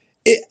Baal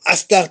et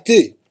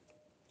Astarté.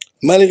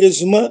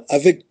 Malheureusement,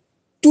 avec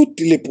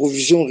toutes les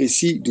provisions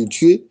reçues de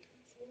Dieu,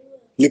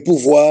 le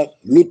pouvoir,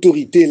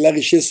 l'autorité, la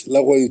richesse, la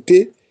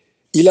royauté,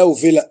 il a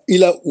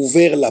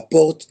ouvert la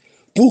porte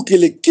pour que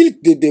le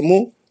culte des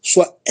démons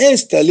soit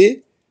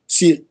installé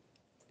sur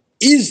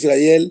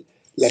Israël,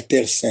 la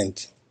terre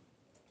sainte.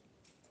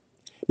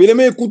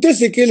 Mais écoutez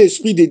ce que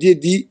l'Esprit de Dieu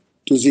dit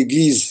aux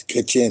églises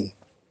chrétiennes.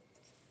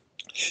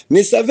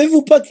 Ne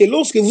savez-vous pas que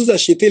lorsque vous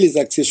achetez les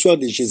accessoires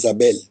de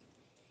Jézabel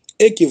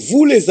et que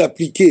vous les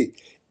appliquez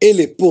et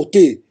les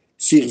portez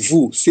sur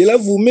vous, cela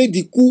vous met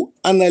du coup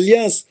en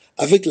alliance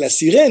avec la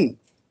sirène?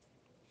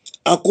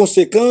 En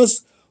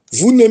conséquence,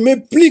 vous n'aimez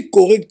plus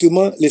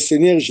correctement le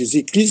Seigneur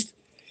Jésus-Christ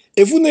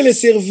et vous ne le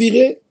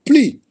servirez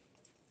plus.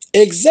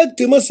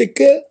 Exactement ce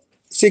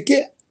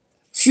que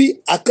fit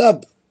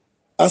Akab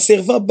en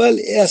servant Baal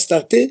et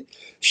Astarté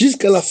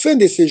jusqu'à la fin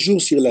de ses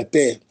jours sur la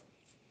terre.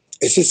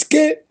 Et c'est ce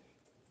que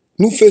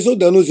nous faisons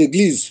dans nos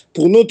églises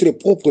pour notre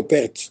propre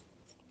perte.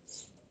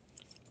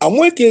 À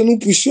moins que nous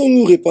puissions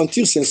nous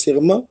repentir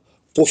sincèrement,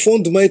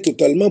 profondément et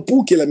totalement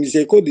pour que la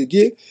miséricorde de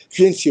Dieu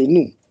vienne sur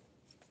nous.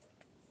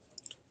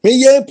 Mais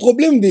il y a un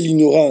problème de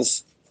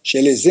l'ignorance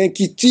chez les uns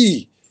qui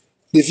tirent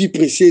des vies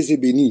précieuses et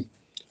bénies,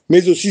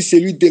 mais aussi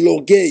celui de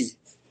l'orgueil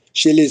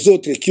chez les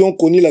autres qui ont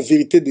connu la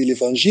vérité de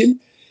l'Évangile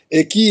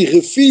et qui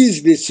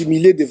refusent de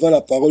s'humilier devant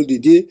la parole de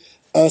Dieu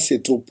en se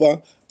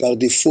trompant par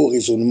des faux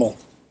raisonnements.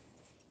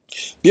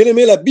 Bien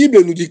aimé, la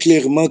Bible nous dit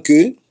clairement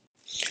que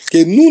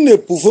nous ne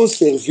pouvons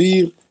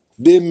servir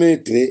deux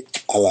maîtres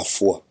à la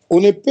fois.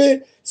 On ne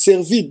peut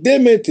servir deux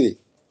maîtres,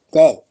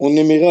 car on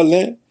aimera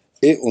l'un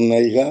et on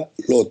haïra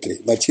l'autre.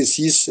 Matthieu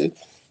 6,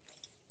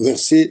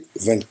 verset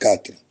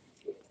 24.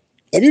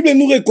 La Bible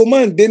nous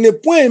recommande de ne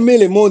point aimer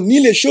le monde, ni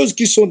les choses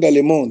qui sont dans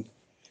le monde.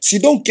 Si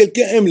donc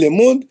quelqu'un aime le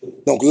monde,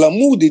 donc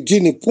l'amour de Dieu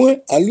n'est point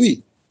à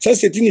lui. Ça,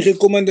 c'est une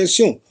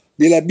recommandation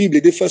de la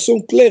Bible de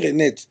façon claire et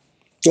nette.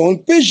 Donc, on ne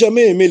peut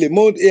jamais aimer le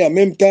monde et en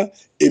même temps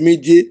aimer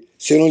Dieu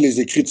selon les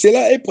Écritures.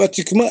 Cela est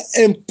pratiquement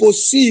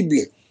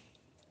impossible.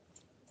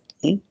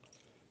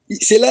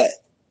 Cela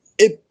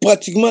est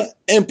pratiquement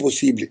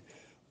impossible.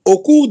 Au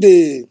cours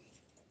des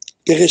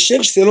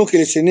recherches, selon que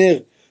le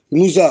Seigneur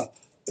nous a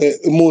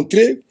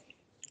montré,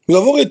 nous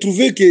avons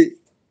retrouvé qu'il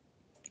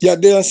y a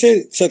des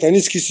anciens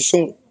satanistes qui se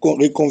sont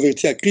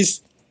reconvertis à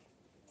Christ,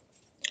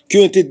 qui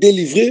ont été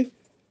délivrés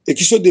et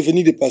qui sont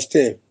devenus des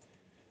pasteurs.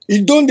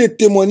 Ils donnent des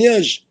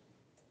témoignages,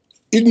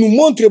 ils nous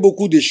montrent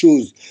beaucoup de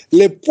choses.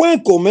 Le point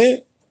commun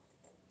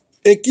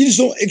est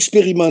qu'ils ont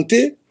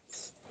expérimenté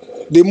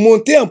de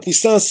monter en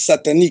puissance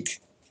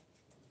satanique.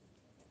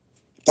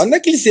 Pendant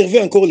qu'ils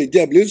servaient encore les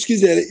diables,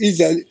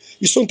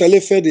 ils sont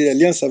allés faire des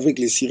alliances avec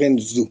les sirènes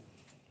du zoo.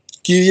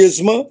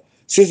 Curieusement,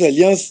 ces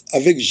alliances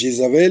avec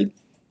Jézabel,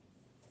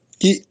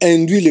 qui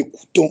induit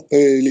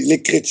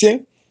les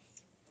chrétiens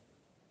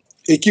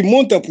et qui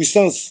montent en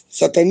puissance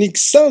satanique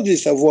sans le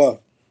savoir.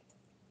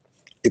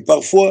 Et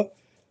parfois,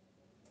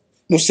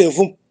 nous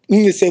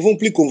ne servons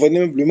plus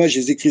convenablement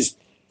Jésus-Christ.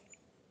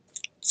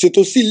 C'est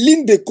aussi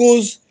l'une des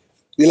causes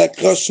de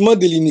l'accroissement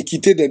de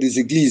l'iniquité dans des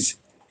églises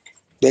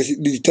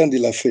du temps de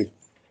la fin.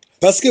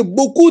 Parce que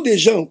beaucoup de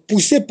gens,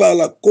 poussés par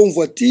la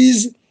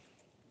convoitise,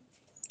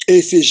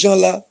 et ces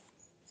gens-là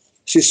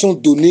se sont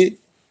donnés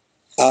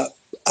à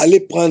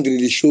aller prendre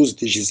les choses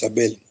de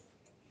Jézabel.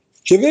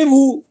 Je vais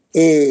vous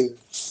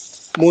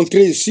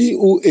montrer ici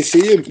ou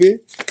essayer un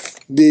peu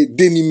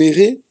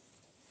d'énumérer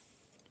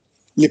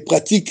les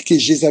pratiques que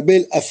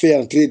Jézabel a fait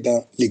entrer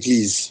dans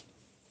l'Église.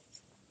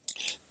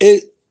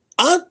 Et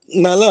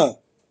en allant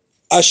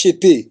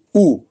acheter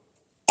ou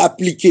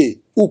appliquer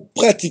ou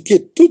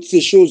pratiquer toutes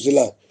ces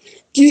choses-là,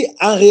 qui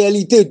en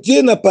réalité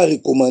Dieu n'a pas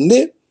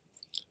recommandé,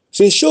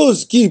 ces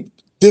choses qui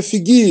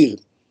défigurent,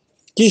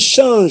 qui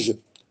changent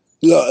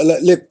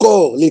les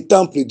corps, les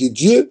temples de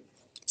Dieu,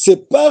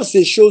 c'est par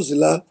ces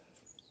choses-là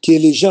que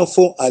les gens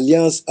font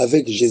alliance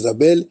avec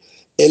Jézabel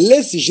et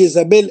laissent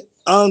Jézabel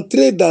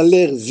entrer dans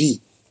leur vie.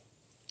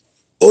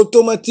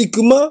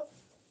 Automatiquement,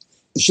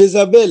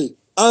 Jézabel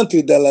entre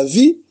dans la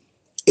vie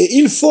et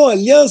ils font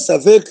alliance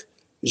avec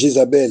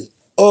Jézabel.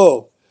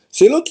 Or,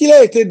 selon qu'il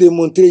a été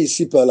démontré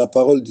ici par la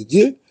parole de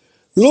Dieu,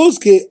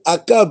 lorsque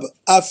Akab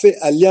a fait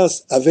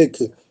alliance avec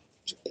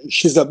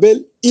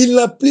Jézabel, il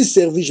n'a plus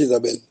servi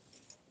Jézabel.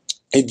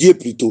 Et Dieu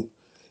plutôt.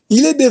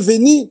 Il est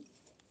devenu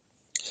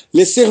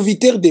le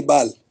serviteur de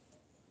Baal.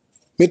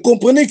 Mais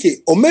comprenez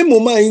qu'au même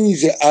moment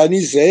en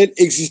Israël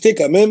existait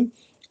quand même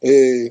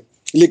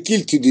le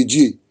culte de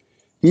Dieu.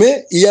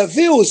 Mais il y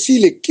avait aussi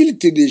le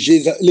culte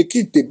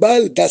de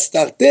Baal,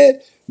 d'Astarté,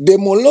 de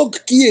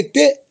Moloch qui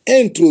était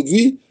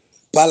introduit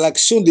par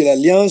l'action de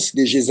l'alliance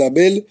de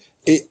Jézabel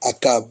et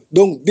Akab.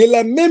 Donc de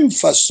la même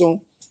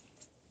façon,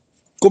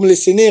 comme le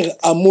Seigneur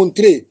a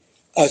montré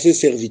à ses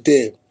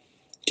serviteurs,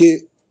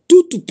 que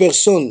toute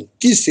personne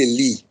qui se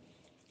lie,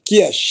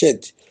 qui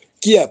achète,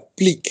 qui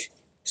applique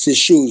ces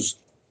choses,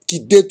 qui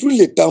détruit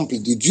le temple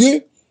de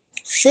Dieu,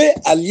 fait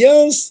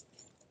alliance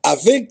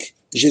avec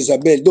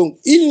Jézabel. Donc,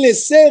 il ne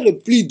sert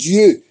plus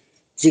Dieu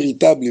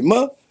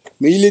véritablement,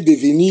 mais il est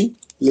devenu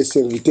le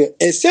serviteur.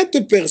 Et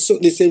cette personne,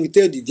 le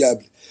serviteur du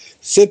diable,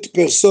 cette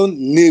personne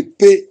ne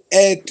peut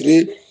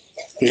être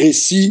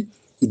reçue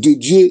de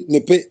Dieu, ne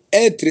peut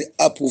être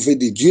approuvée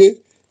de Dieu.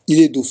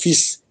 Il est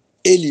d'office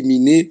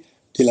éliminé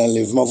de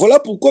l'enlèvement. Voilà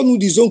pourquoi nous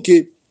disons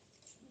que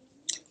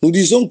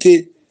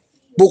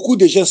beaucoup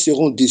de gens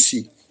seront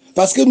déçus.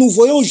 Parce que nous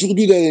voyons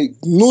aujourd'hui dans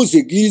nos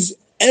églises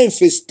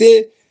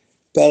infestées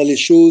par les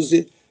choses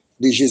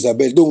de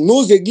Jézabel. Donc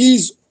nos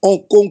églises ont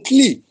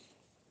conclu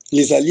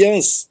les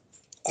alliances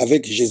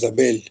avec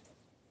Jézabel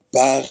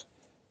par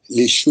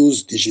les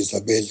choses de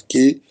Jézabel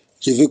que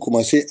je vais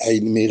commencer à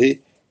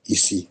énumérer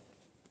ici.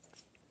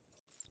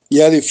 Il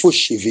y a les faux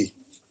cheveux.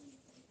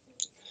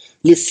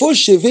 Le faux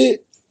cheveux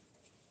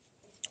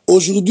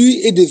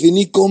aujourd'hui est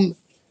devenu comme,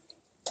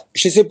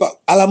 je ne sais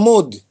pas, à la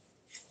mode.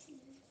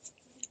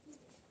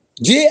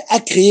 Dieu a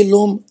créé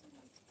l'homme.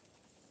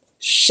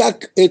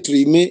 Chaque être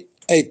humain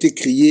a été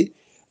créé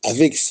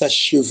avec sa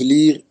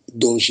chevelure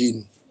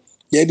d'origine.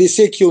 Il y a de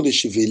ceux qui ont des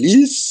cheveux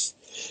lisses,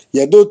 il y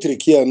a d'autres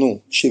qui en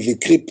ont cheveux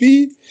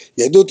crépus,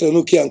 il y a d'autres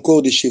qui ont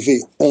encore des cheveux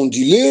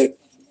onduleux.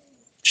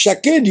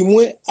 Chacun, du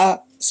moins,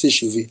 a ses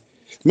cheveux.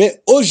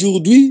 Mais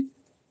aujourd'hui,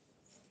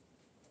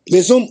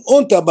 les hommes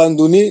ont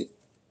abandonné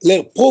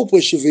leur propre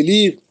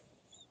chevelure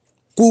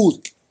pour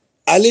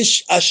aller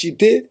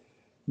acheter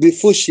des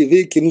faux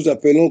cheveux que nous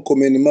appelons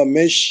communément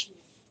mèches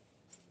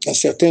dans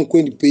certains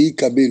coins du pays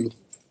Kabelo.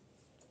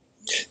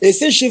 Et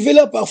ces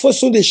cheveux-là, parfois,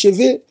 sont des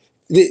cheveux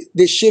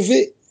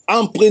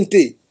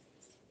empruntés.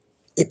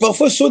 Et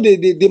parfois, sont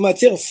des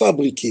matières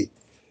fabriquées.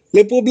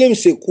 Le problème,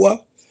 c'est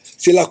quoi?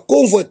 C'est la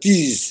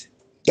convoitise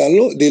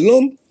de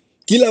l'homme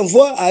qui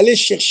l'envoie à aller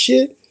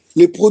chercher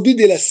les produits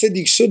de la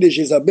séduction de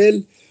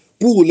Jézabel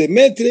pour les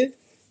mettre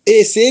et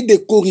essayer de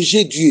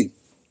corriger Dieu.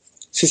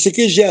 C'est ce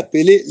que j'ai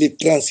appelé les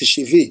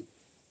transcheveux.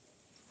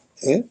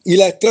 Hein?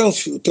 Il a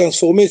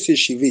transformé ses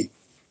cheveux.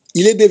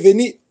 Il est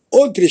devenu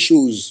autre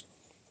chose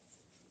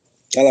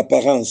à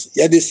l'apparence. Il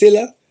y a de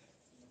ceux-là,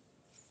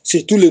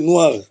 surtout les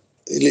Noirs,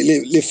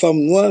 les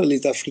femmes noires,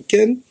 les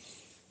Africaines,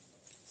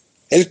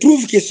 elles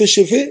trouvent que ce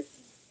cheveu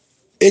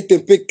est un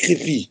peu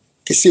crépi,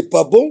 que c'est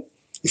pas bon.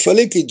 Il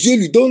fallait que Dieu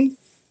lui donne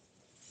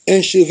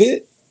un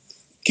cheveu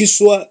qui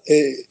soit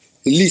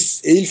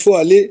lisse. Et il faut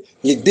aller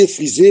les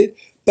défriser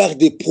par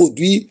des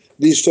produits,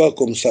 des histoires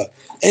comme ça.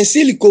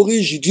 Ainsi, il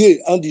corrige Dieu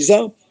en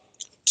disant,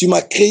 tu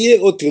m'as créé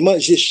autrement,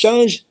 je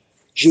change,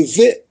 je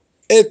vais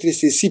être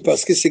ceci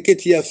parce que ce que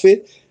tu as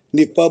fait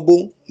n'est pas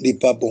bon, n'est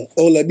pas bon.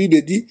 Or, la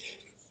Bible dit,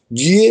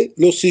 Dieu,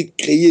 lorsqu'il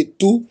créait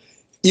tout,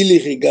 il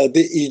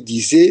regardait, il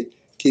disait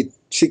que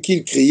ce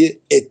qu'il créait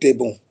était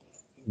bon.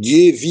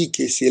 Dieu vit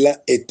que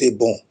cela était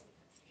bon.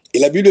 Et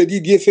la Bible dit,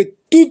 Dieu fait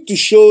toutes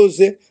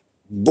choses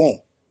bon.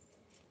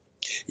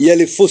 Il y a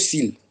les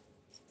fossiles.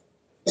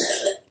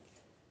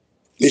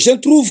 Les gens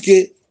trouvent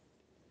que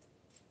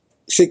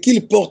ce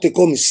qu'ils portent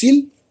comme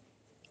cils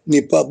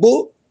n'est pas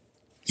beau.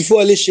 Il faut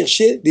aller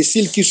chercher des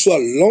cils qui soient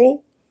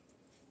longs,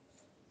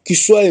 qui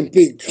soient un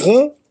peu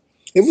grands.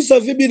 Et vous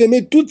savez bien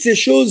aimé, toutes ces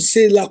choses,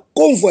 c'est la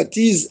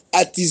convoitise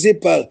attisée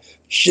par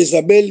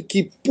Jézabel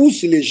qui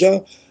pousse les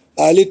gens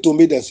à aller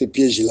tomber dans ces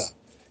pièges-là.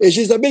 Et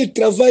Jézabel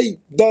travaille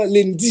dans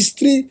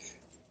l'industrie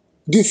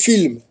du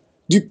film,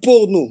 du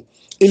porno.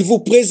 Il vous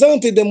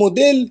présente des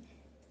modèles,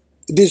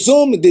 des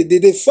hommes,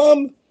 des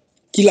femmes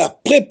qu'il a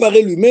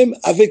préparés lui-même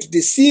avec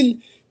des cils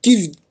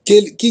qui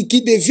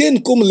qui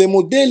deviennent comme les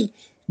modèles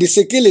de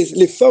ce que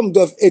les femmes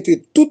doivent être.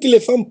 Toutes les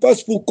femmes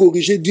passent pour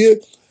corriger Dieu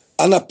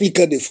en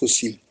appliquant des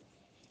fossiles.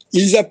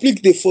 Ils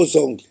appliquent des faux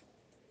ongles,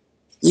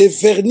 les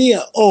vernis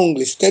à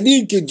ongles,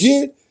 c'est-à-dire que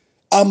Dieu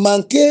a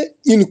manqué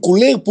une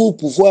couleur pour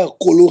pouvoir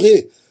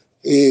colorer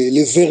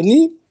les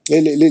vernis,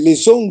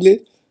 les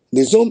ongles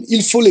des hommes.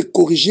 Il faut les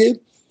corriger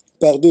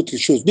par d'autres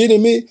choses. Bien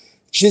aimé,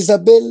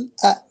 Jézabel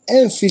a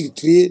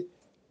infiltré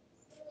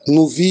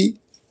nos vies,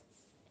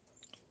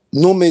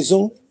 nos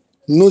maisons,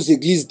 nos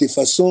églises de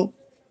façon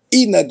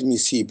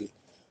inadmissible.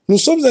 Nous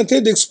sommes en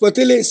train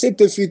d'exploiter cette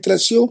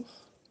infiltration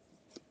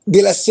de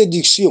la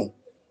séduction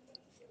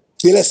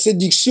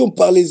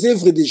par les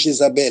œuvres de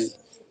Jézabel,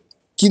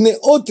 qui n'est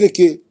autre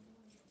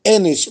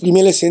qu'un esprit.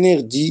 Mais le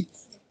Seigneur dit,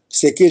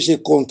 c'est que j'ai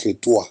contre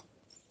toi,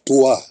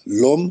 toi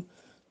l'homme,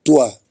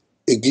 toi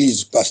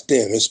église,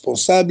 pasteur,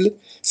 responsable,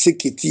 c'est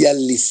que tu as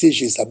laissé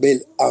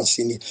Jézabel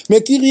enseigner.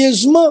 Mais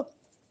curieusement,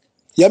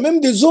 il y a même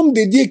des hommes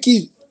de Dieu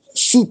qui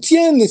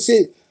soutiennent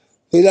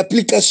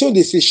l'application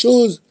de ces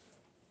choses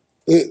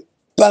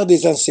par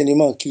des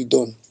enseignements qu'ils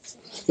donnent.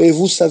 Et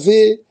vous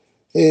savez,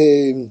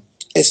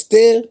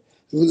 Esther,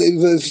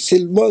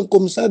 seulement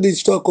comme ça, des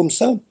histoires comme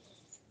ça,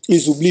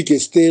 ils oublient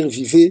qu'Esther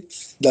vivait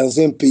dans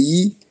un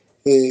pays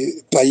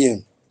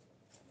païen.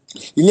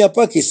 Il n'y a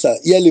pas que ça,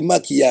 il y a le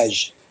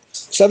maquillage.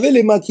 Vous savez,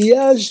 le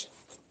maquillage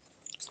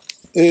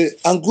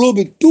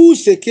englobe tout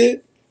ce que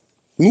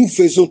nous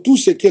faisons, tout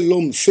ce que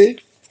l'homme fait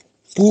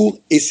pour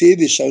essayer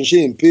de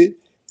changer un peu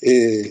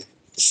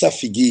sa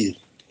figure.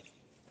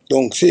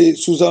 Donc, c'est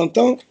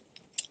sous-entend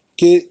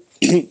que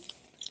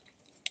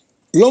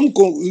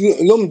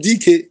l'homme dit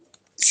que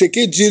ce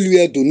que Dieu lui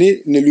a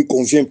donné ne lui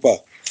convient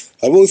pas.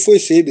 Alors, il faut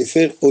essayer de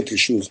faire autre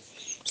chose.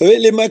 Vous savez,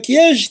 le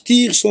maquillage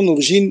tire son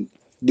origine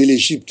de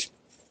l'Égypte.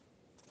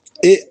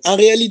 Et en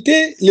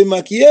réalité, le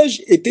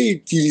maquillage était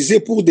utilisé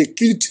pour des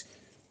cultes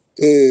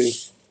de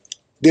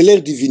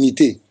leur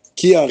divinité,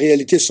 qui en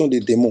réalité sont des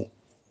démons.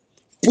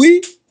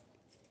 Puis,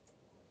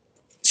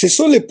 ce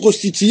sont les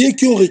prostituées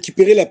qui ont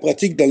récupéré la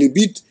pratique dans le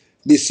but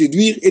de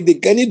séduire et de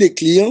gagner des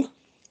clients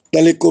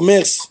dans le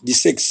commerce du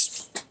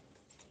sexe.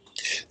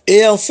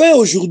 Et enfin,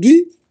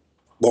 aujourd'hui,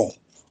 bon,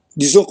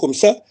 disons comme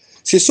ça,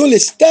 ce sont les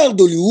stars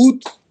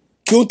d'Hollywood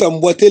qui ont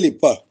emboîté les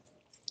pas.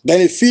 Dans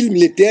les films,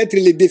 les théâtres,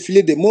 les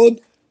défilés de mode,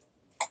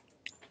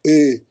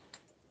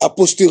 a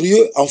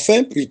posteriori,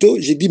 enfin, plutôt,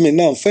 j'ai dit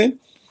maintenant enfin,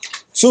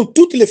 sont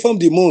toutes les femmes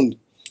du monde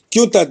qui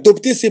ont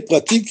adopté ces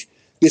pratiques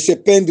de se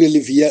peindre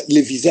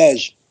les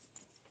visages.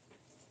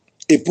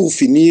 Et pour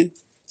finir,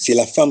 c'est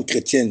la femme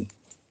chrétienne,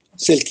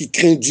 celle qui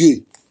craint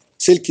Dieu,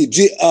 celle que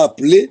Dieu a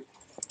appelée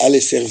à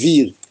les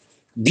servir.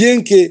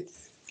 Bien que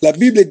la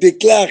Bible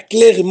déclare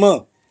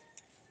clairement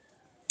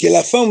que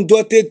la femme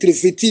doit être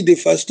vêtue de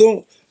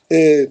façon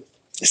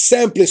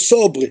simple,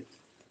 sobre,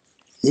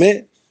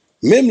 mais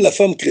même la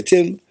femme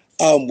chrétienne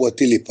a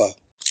emboîté les pas.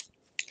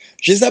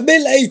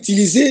 Jézabel a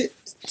utilisé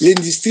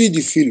l'industrie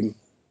du film.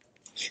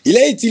 Il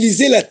a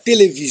utilisé la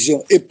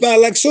télévision. Et par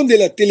l'action de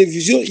la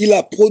télévision, il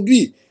a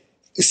produit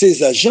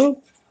ces agents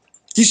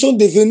qui sont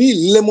devenus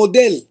les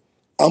modèles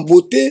en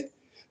beauté,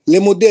 les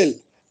modèles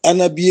en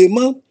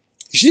habillement,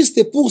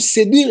 juste pour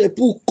séduire et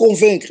pour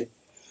convaincre.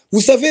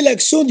 Vous savez,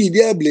 l'action du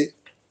diable,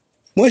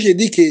 moi j'ai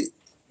dit que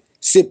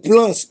ses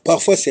plans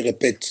parfois se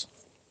répètent.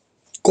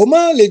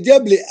 Comment le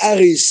diable a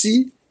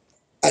réussi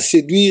à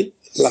séduire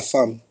la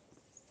femme?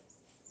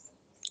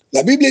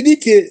 La Bible dit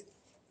que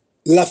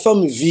la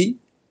femme vit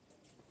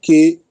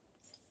que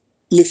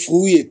les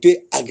fruits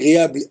étaient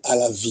agréables à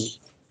la vie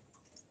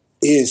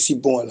et ainsi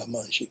bons à la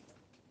manger.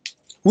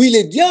 Oui,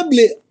 le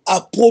diable a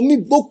promis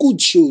beaucoup de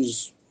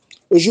choses.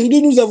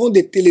 Aujourd'hui, nous avons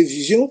des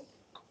télévisions,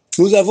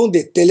 nous avons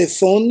des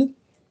téléphones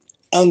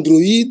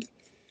Android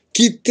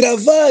qui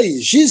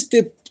travaillent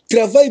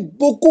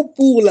beaucoup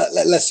pour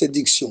la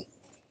séduction.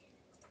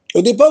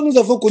 Au départ, nous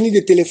avons connu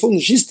des téléphones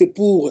juste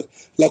pour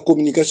la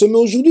communication, mais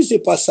aujourd'hui, ce n'est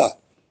pas ça.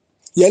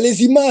 Il y a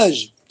les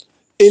images.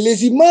 Et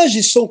les images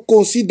ils sont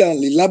conçues dans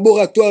les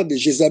laboratoires de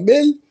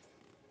Jézabel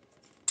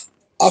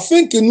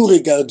afin que nous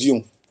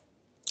regardions.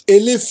 Et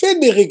le fait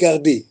de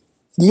regarder,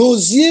 nos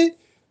yeux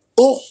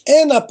ont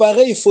un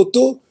appareil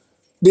photo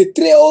de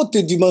très haute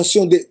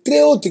dimension, de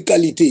très haute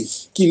qualité,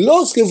 qui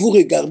lorsque vous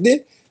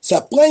regardez, ça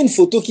prend une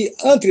photo qui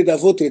entre dans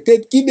votre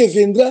tête, qui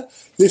deviendra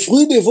le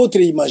fruit de votre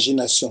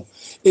imagination.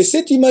 Et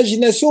cette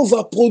imagination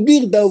va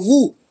produire dans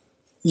vous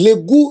le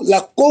goût,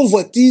 la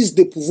convoitise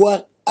de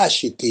pouvoir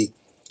acheter.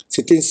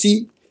 C'est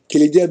ainsi que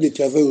le diable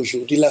travaille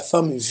aujourd'hui. La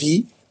femme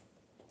vit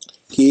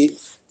que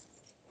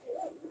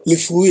le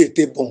fruit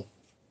était bon,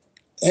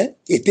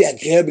 était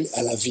agréable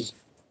à la vie.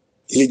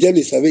 Et le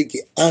diable savait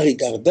qu'en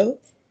regardant,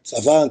 ça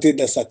va entrer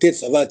dans sa tête,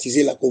 ça va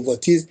attiser la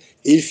convoitise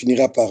et il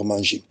finira par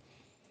manger.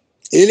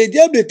 Et le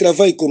diable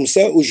travaille comme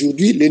ça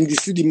aujourd'hui,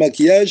 l'industrie du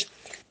maquillage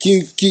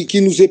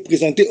qui nous est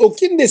présentée.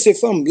 Aucune de ces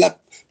femmes-là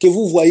que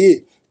vous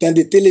voyez dans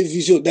des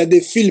télévisions, dans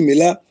des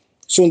films-là,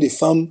 sont des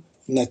femmes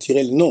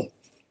naturelles. Non.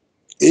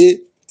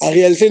 Et en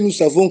réalité, nous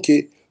savons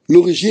que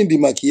l'origine du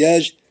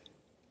maquillage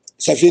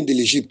ça vient de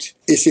l'Égypte.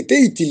 Et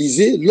c'était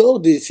utilisé lors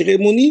des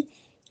cérémonies,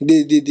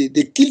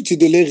 des cultes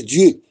de leur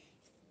dieu.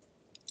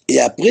 Et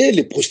après,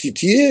 les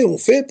prostituées ont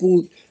fait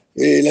pour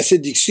la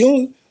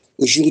séduction.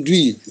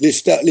 Aujourd'hui, les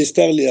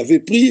stars l'avaient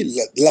pris,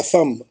 la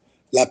femme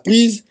l'a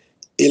prise,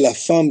 et la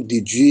femme de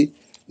Dieu,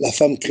 la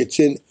femme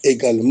chrétienne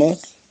également,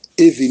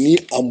 est venue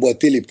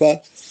emboîter les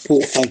pas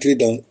pour entrer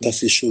dans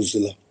ces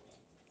choses-là.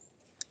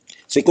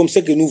 C'est comme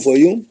ça que nous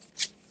voyons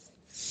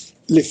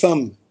les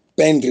femmes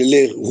peindre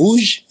l'air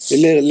rouge et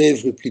leurs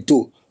lèvres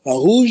plutôt en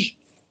rouge.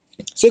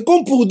 C'est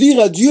comme pour dire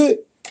à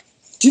Dieu,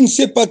 tu ne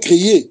sais pas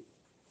créer.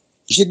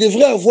 Je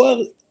devrais avoir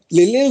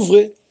les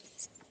lèvres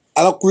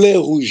à la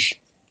couleur rouge.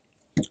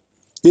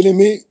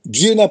 Bien-aimé,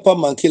 Dieu n'a pas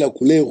manqué la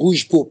couleur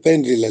rouge pour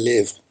peindre la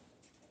lèvre.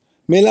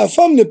 Mais la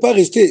femme n'est pas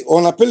restée,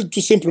 on appelle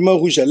tout simplement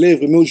rouge à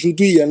lèvres, mais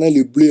aujourd'hui il y en a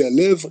le bleu à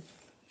lèvres,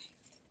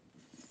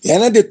 il y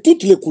en a de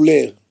toutes les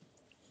couleurs.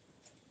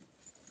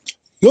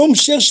 L'homme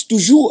cherche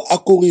toujours à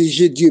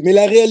corriger Dieu, mais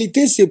la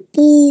réalité c'est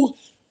pour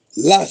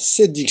la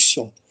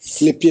séduction,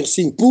 les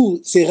piercings, pour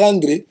se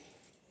rendre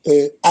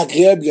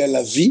agréable à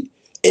la vie,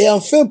 et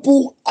enfin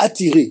pour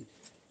attirer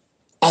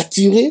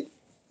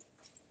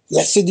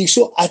la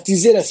séduction,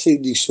 attiser la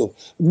séduction.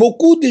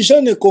 Beaucoup de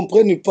gens ne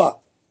comprennent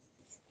pas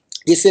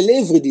que c'est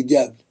l'œuvre du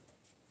diable.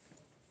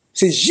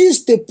 C'est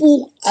juste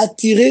pour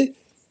attirer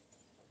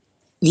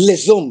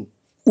les hommes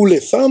ou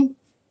les femmes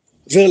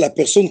vers la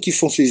personne qui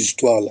font ces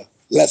histoires-là.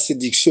 La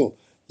séduction,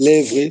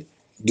 l'œuvre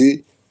de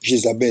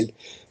Jézabel.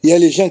 Il y a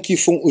les gens qui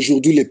font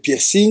aujourd'hui les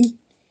piercings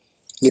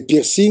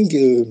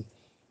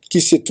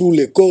qui se trouvent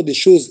le corps des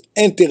choses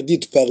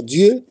interdites par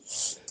Dieu,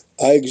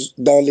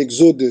 dans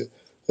l'Exode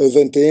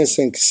 21,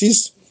 5,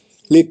 6,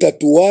 les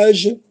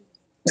tatouages.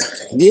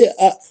 Dieu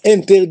a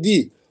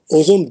interdit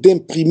aux hommes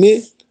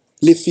d'imprimer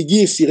les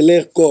figures sur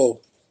leur corps,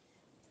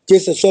 que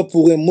ce soit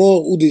pour un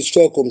mort ou des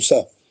histoires comme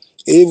ça.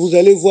 Et vous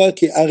allez voir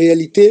qu'en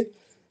réalité,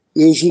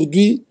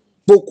 aujourd'hui,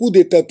 beaucoup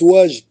de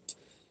tatouages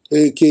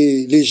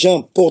que les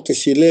gens portent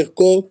sur leur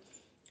corps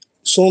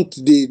sont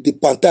des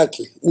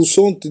pentacles ou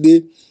sont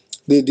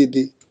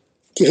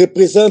qui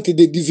représentent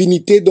des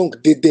divinités,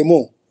 donc des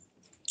démons.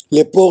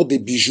 Les ports des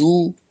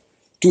bijoux,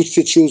 toutes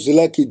ces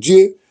choses-là que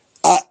Dieu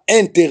a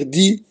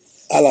interdit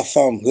à la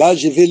femme. Là,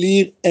 je vais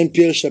lire 1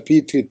 Pierre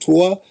chapitre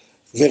 3,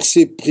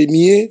 verset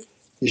 1er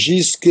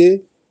jusqu'à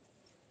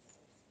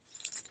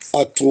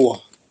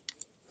 3.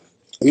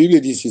 La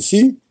Bible dit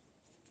ceci,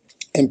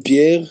 1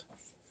 Pierre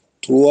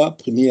 3,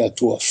 1er à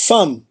 3.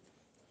 Femmes,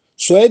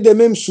 soyez de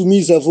même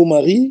soumises à vos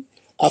maris,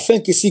 afin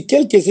que si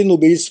quelques-uns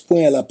n'obéissent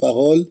point à la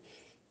parole,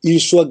 ils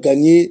soient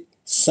gagnés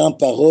sans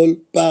parole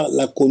par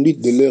la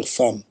conduite de leurs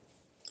femmes,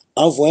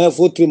 en voyant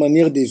votre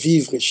manière de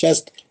vivre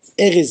chaste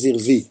et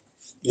réservée.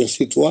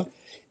 Verset 3.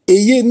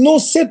 Ayez non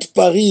cette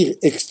parure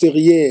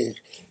extérieure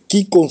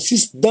qui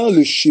consiste dans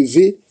le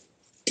chevet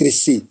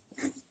tressé,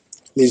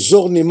 les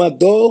ornements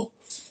d'or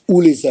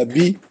ou les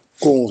habits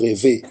qu'on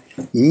rêvait,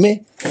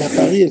 mais la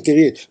parure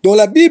intérieure. Donc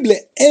la Bible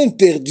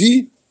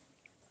interdit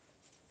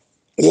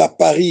la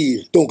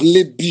parure, donc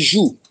les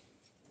bijoux,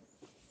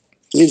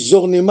 les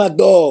ornements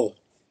d'or.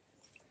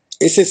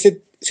 Et c'est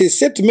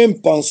cette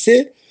même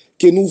pensée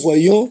que nous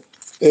voyons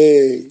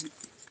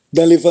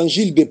dans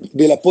l'évangile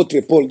de l'apôtre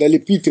Paul, dans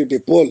l'épître de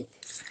Paul,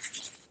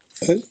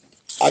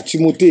 à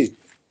Timothée.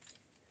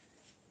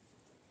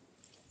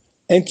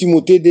 1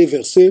 Timothée 2,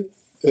 verset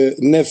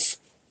 9.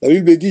 La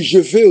Bible dit, je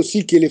veux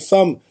aussi que les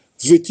femmes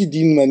vêtues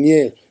d'une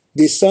manière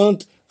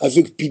décente,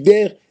 avec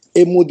pudeur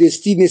et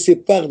modestie, ne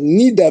séparent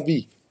ni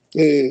d'habits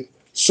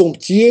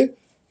somptueux,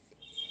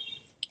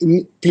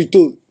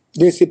 plutôt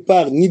ne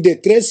séparent ni de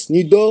tresses,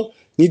 ni d'or,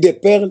 ni de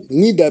perles,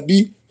 ni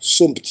d'habits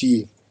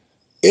somptueux.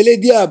 Et les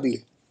diables,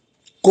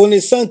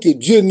 connaissant que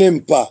Dieu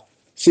n'aime pas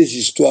ces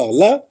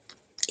histoires-là,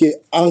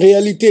 qu'en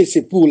réalité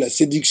c'est pour la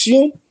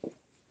séduction,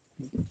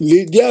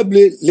 les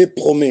diables les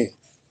promet.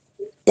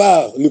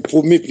 Par le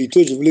promet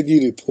plutôt, je voulais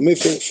dire le promet,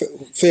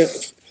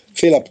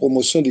 fait la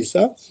promotion de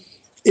ça,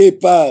 et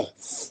par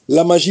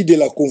la magie de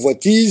la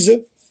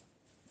convoitise,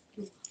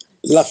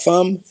 la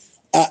femme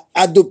a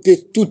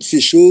adopté toutes ces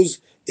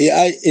choses et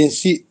a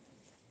ainsi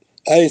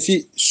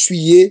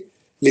souillé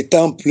les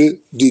temples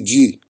de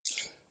Dieu.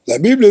 La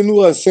Bible nous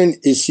renseigne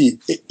ici,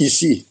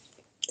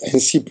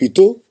 ainsi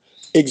plutôt,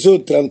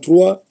 Exode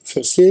 33,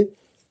 versets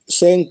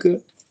 5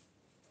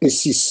 et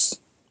 6.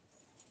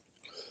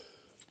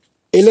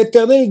 Et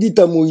l'Éternel dit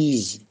à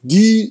Moïse,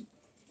 dit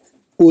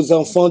aux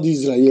enfants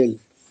d'Israël,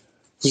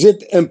 vous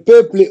êtes un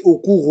peuple au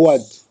cou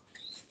roide.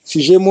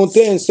 Si j'ai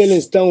monté un seul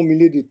instant au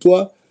milieu de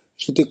toi,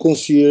 je te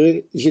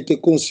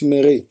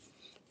consumerai.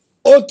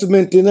 Ôte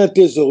maintenant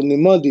tes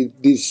ornements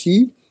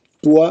d'ici,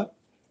 toi,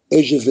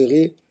 et je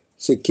verrai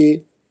ce que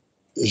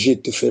je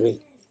te ferai.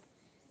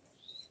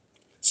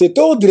 Cet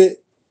ordre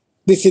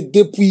de se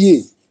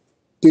dépouiller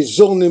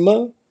des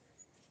ornements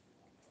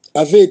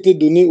avait été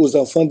donné aux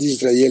enfants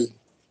d'Israël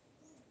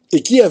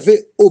et qui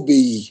avaient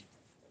obéi.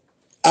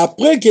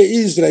 Après que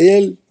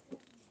Israël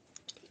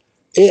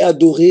ait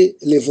adoré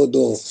les veaux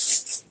d'or.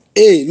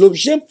 Et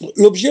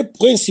l'objet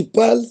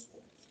principal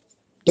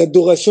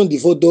d'adoration du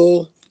veau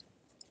d'or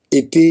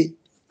étaient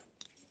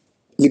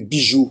les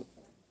bijoux,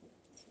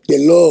 de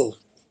l'or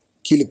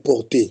qu'ils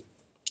portaient.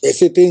 Et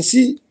c'est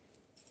ainsi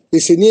le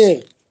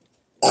Seigneur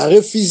a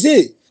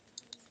refusé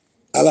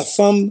à la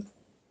femme,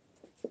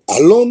 à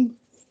l'homme,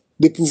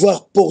 de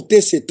pouvoir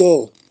porter cet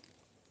or.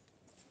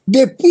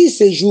 Depuis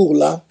ces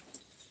jours-là,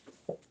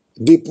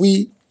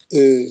 depuis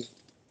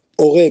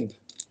Horeb,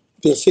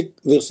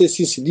 verset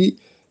 6 dit,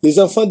 les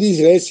enfants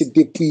d'Israël se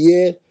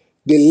dépouillèrent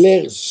de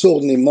leurs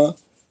ornements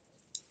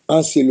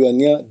en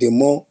s'éloignant des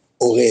monts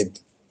Horeb,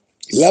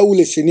 là où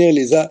le Seigneur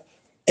les a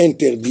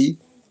interdits,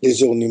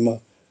 les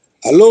ornements.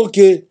 Alors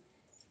que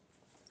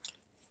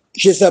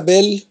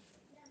Jézabel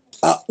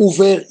a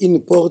ouvert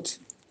une porte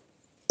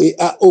et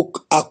a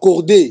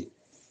accordé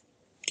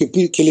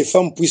que les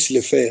femmes puissent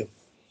le faire.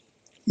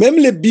 Même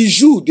les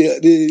bijoux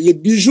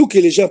que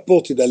les gens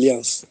portent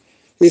d'alliance.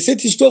 Et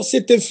cette histoire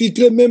s'est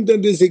infiltrée même dans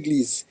des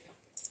églises.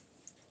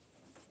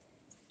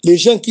 Les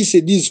gens qui se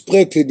disent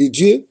prêtres de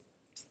Dieu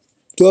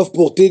doivent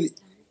porter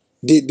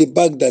des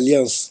bagues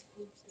d'alliance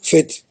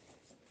faites.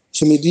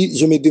 Je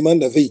me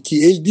demande avec qui.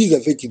 Et ils disent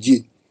avec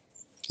Dieu.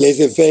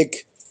 Les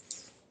évêques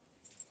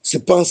se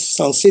pensent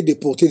censés de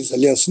porter des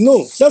alliances.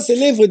 Non, ça c'est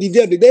l'œuvre du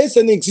diable. D'ailleurs,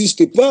 ça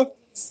n'existe pas.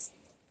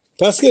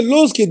 Parce que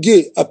lorsque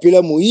Dieu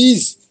appela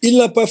Moïse, il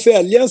n'a pas fait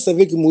alliance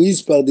avec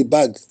Moïse par des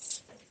bagues.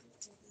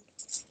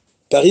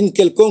 Par une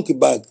quelconque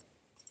bague.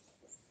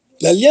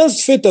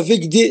 L'alliance faite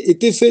avec Dieu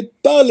était faite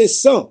par le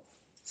sang.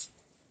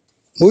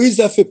 Moïse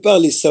a fait par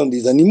le sang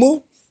des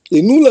animaux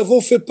et nous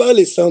l'avons fait par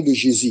le sang de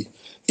Jésus.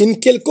 Une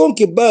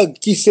quelconque bague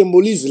qui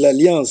symbolise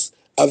l'alliance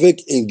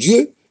avec un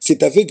Dieu,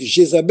 c'est avec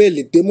Jézabel,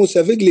 les démons, c'est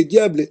avec les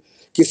diables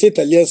que cette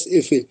alliance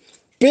est faite.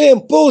 Peu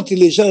importe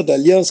les genres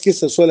d'alliance, que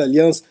ce soit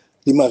l'alliance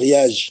du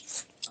mariage.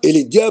 Et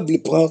le diable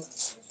prend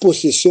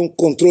possession,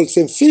 contrôle,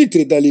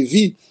 s'infiltre dans les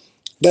vies,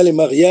 dans les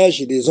mariages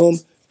des hommes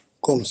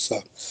comme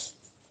ça.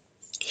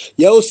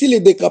 Il y a aussi le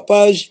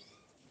décapage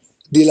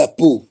de la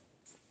peau.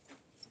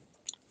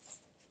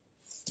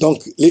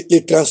 Donc,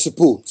 les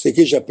transpos, c'est ce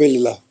que j'appelle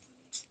là.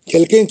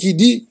 Quelqu'un qui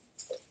dit,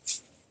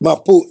 ma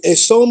peau est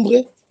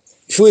sombre,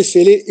 il faut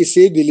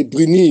essayer de les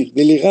brunir,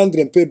 de les rendre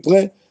un peu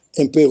bruns,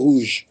 un peu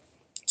rouges.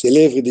 C'est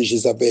l'œuvre de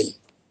Jézabel.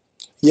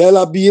 Il y a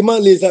l'habillement,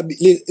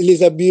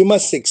 les habillements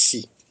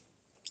sexy.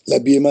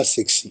 L'habillement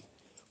sexy.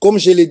 Comme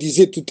je le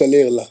disais tout à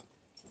l'heure là,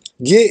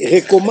 Dieu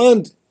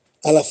recommande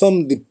à la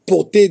femme de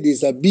porter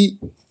des habits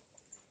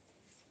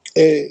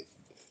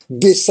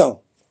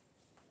décents.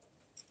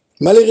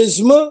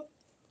 Malheureusement,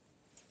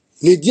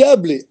 le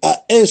diable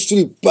a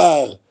instruit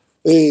par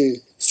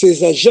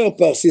ses agents,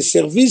 par ses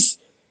services,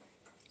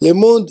 le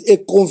monde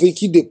est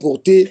convaincu de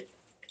porter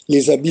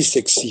les habits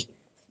sexy.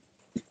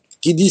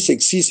 Qui dit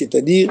sexy,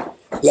 c'est-à-dire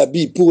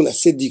l'habit pour la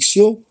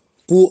séduction,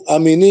 pour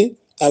amener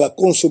à la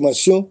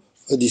consommation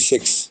du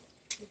sexe.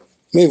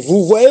 Mais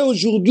vous voyez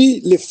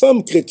aujourd'hui les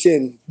femmes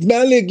chrétiennes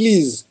dans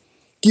l'église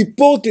qui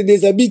portent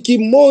des habits qui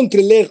montrent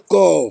leur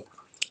corps,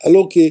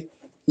 alors que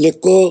le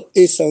corps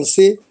est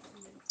censé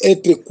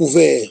être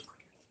couvert.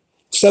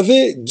 Vous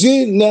savez,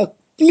 Dieu n'a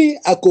plus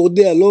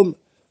accordé à l'homme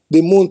de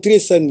montrer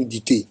sa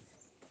nudité.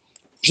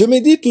 Je me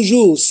dis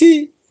toujours,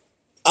 si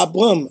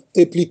Abraham,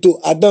 et plutôt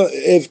Adam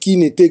et Ève qui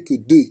n'étaient que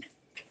deux,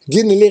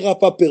 Dieu ne leur a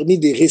pas permis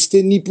de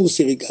rester ni pour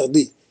se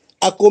regarder.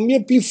 À combien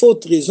plus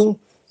forte raison,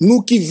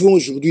 nous qui vivons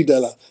aujourd'hui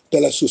dans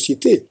la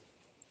société.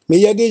 Mais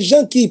il y a des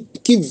gens qui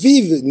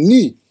vivent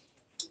nus.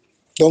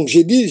 Donc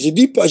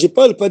je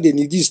parle pas des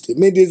nudistes,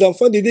 mais des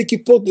enfants de Dieu qui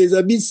portent des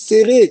habits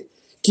serrés,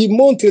 qui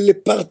montrent les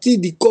parties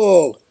du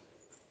corps.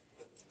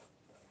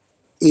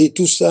 Et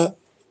tout ça,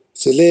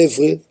 c'est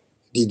l'œuvre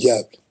du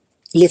diable.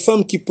 Les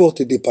femmes qui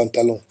portent des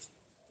pantalons.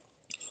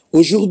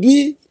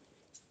 Aujourd'hui,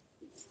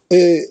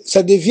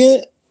 ça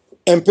devient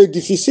un peu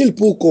difficile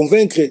pour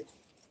convaincre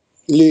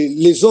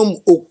les hommes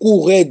au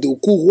cou raide, au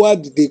cou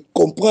roide, de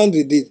comprendre,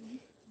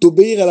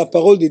 d'obéir à la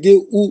parole de Dieu,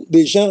 ou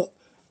des gens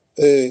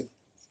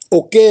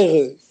au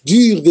cœur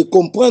dur de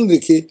comprendre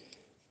que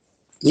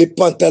les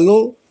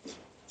pantalons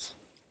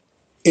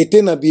est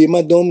un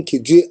habillement d'homme que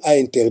Dieu a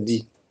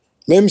interdit.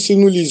 Même si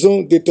nous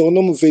lisons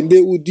Deutéronome 22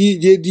 où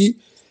Dieu dit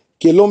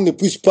que l'homme ne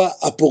puisse pas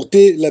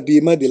apporter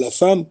l'habillement de la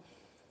femme,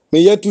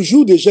 mais il y a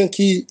toujours des gens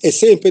qui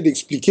essaient un peu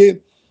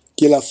d'expliquer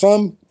que la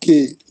femme,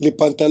 que les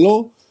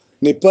pantalons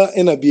n'est pas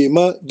un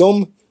habillement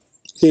d'homme.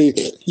 Il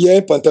y a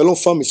un pantalon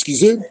femme,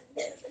 excusez,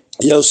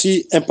 il y a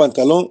aussi un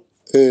pantalon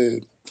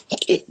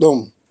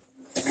d'homme.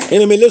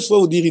 Et mais laisse-moi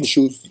vous dire une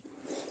chose.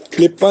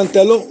 Le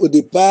pantalon au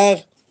départ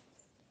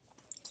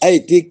a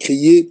été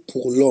créé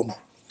pour l'homme.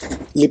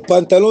 Le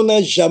pantalon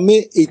n'a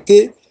jamais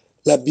été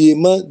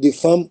l'habillement des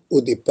femmes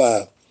au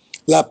départ.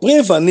 La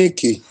preuve en est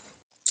que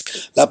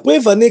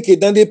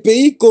dans des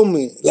pays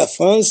comme la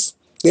France,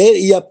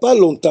 il n'y a pas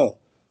longtemps,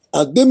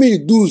 en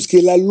 2012, que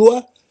la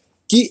loi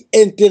qui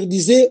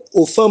interdisait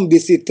aux femmes de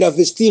se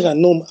travestir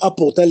en homme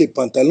apportant les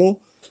pantalons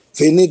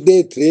venait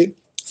d'être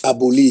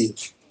abolie.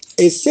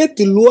 Et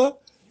cette loi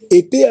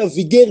était en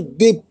vigueur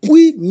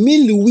depuis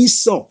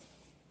 1800,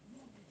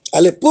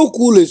 à l'époque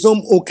où les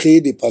hommes ont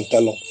créé des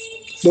pantalons.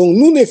 Donc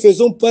nous ne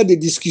faisons pas de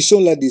discussion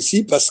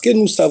là-dessus parce que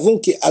nous savons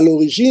qu'à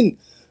l'origine,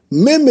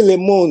 même le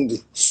monde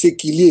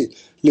séculier,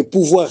 le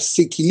pouvoir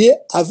séculier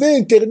avait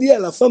interdit à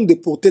la femme de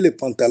porter les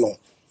pantalons.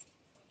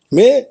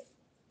 Mais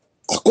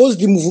à cause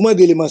du mouvement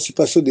de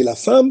l'émancipation de la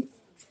femme,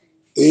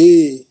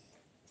 et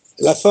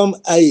la femme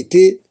a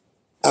été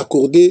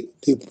accordée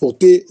de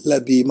porter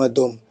l'habillement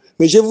d'homme.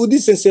 Mais je vous dis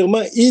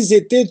sincèrement, ils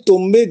étaient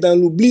tombés dans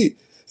l'oubli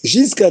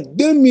jusqu'à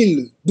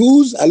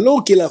 2012,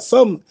 alors que la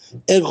femme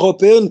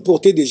européenne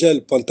portait déjà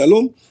le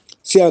pantalon.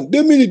 C'est en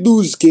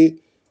 2012 que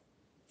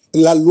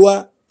la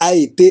loi a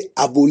été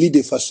abolie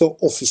de façon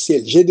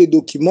officielle. J'ai des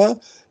documents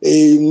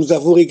et nous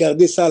avons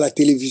regardé ça à la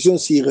télévision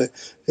sur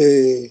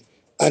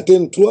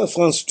Antenne 3,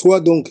 France 3,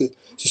 donc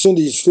ce sont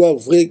des histoires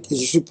vraies que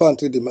je ne suis pas en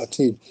train de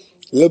maintenir.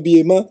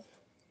 L'habillement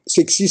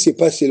sexy, ce n'est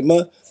pas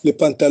seulement les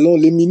pantalons,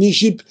 les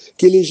mini-jupes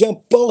que les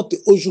gens portent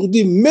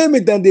aujourd'hui, même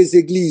dans des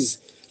églises.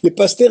 Les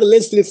pasteurs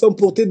laissent les femmes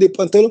porter des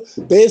pantalons.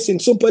 Mais ce ne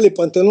sont pas les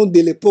pantalons de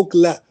l'époque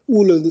là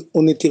où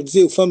on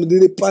interdisait aux femmes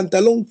des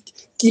pantalons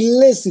qui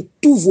laissent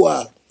tout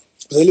voir.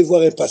 Vous allez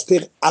voir un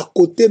pasteur à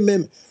côté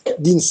même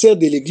d'une sœur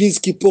de l'église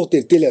qui porte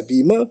un tel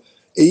habillement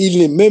et il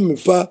n'est même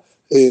pas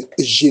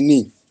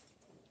gêné.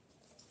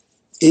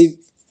 Et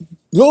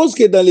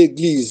lorsque dans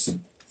l'église,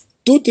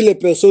 toutes les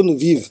personnes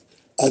vivent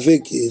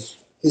avec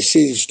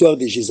ces histoires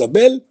de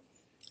Jézabel,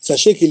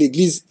 sachez que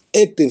l'église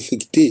est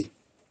infectée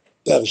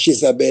par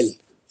Jézabel.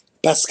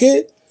 Parce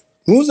que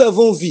nous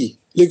avons vu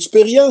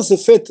l'expérience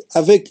faite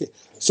avec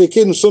ce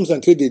que nous sommes en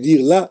train de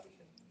dire là.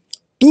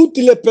 Toutes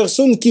les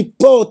personnes qui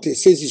portent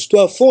ces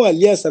histoires font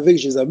alliance avec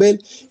Jézabel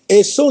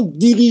et sont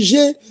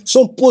dirigées,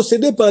 sont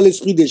possédées par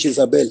l'esprit de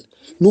Jézabel.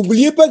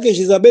 N'oubliez pas que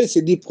Jézabel se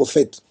dit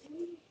prophète.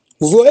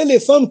 Vous voyez les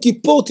femmes qui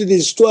portent des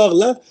histoires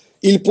là,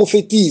 ils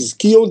prophétisent,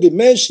 qui ont des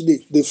mèches,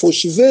 des faux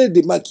cheveux,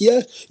 des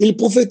maquillages, ils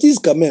prophétisent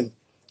quand même.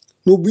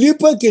 N'oubliez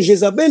pas que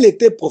Jézabel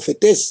était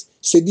prophétesse,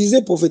 se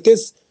disait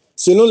prophétesse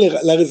selon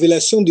la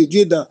révélation de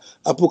Dieu dans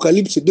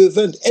Apocalypse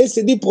 2:20. Elle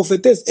se dit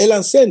prophétesse, elle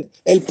enseigne,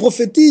 elle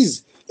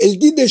prophétise, elle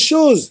dit des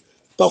choses,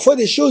 parfois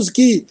des choses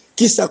qui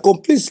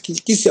s'accomplissent,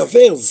 qui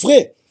s'avèrent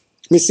vraies,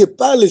 mais ce n'est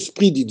pas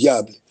l'esprit du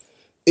diable.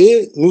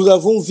 Et nous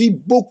avons vu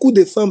beaucoup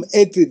de femmes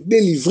être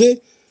délivrées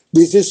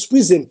des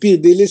esprits impurs,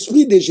 de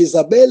l'esprit de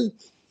Jézabel,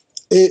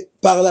 et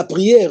par la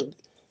prière.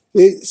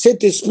 Et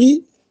cet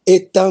esprit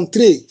est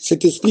entré,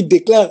 cet esprit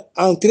déclare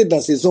entrer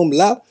dans ces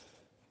hommes-là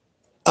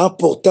en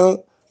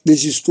portant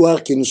des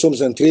histoires que nous sommes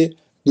en train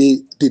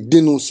de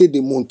dénoncer,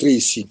 de montrer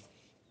ici.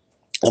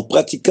 En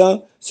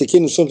pratiquant ce que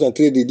nous sommes en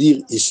train de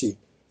dire ici.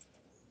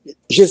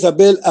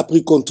 Jézabel a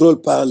pris contrôle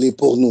par les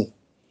pornos.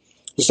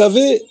 Vous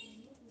savez,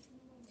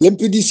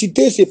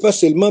 l'impudicité, ce n'est pas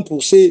seulement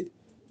pour ceux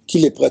qui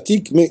les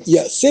pratiquent, mais il y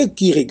a ceux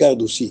qui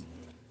regardent aussi.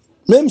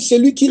 Même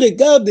celui qui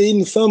regarde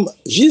une femme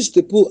juste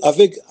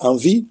avec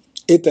envie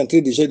est en train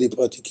déjà de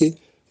pratiquer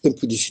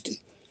l'impudicité.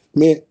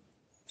 Mais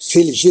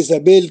c'est le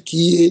Jézabel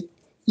qui est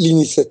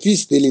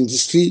l'initiatrice de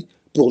l'industrie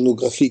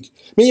pornographique.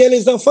 Mais il y a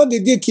les enfants de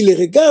Dieu qui les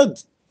regardent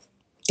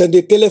dans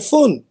des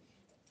téléphones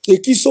et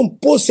qui sont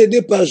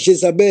possédés par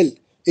Jézabel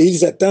et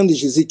ils attendent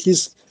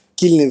Jésus-Christ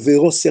qu'ils ne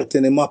verront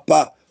certainement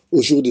pas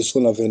au jour de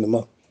son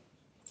avènement.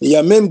 Il y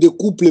a même des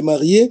couples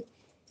mariés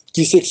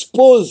qui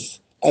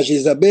s'exposent à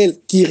Jézabel,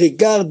 qui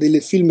regardent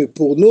les films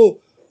porno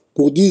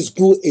pour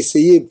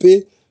essayer un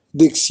peu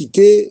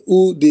d'exciter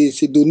ou de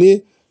se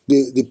donner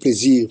de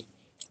plaisir.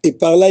 Et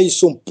par là, ils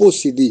sont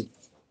possédés.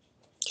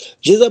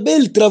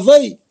 Jézabel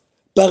travaille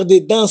par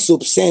des danses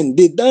obscènes,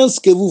 des danses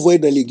que vous voyez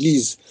dans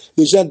l'église.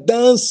 Les gens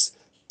dansent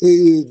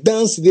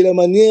de la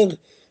manière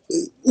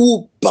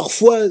où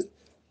parfois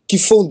qui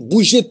font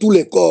bouger tous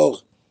les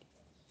corps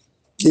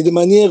et de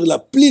manière la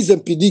plus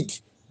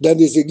impudique dans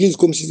des églises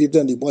comme si c'était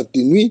dans des boîtes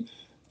de nuit,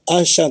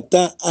 en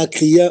chantant, en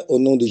criant au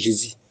nom de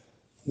Jésus.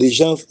 Des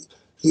gens,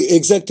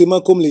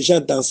 exactement comme les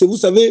gens dansaient. Vous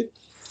savez,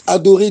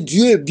 adorer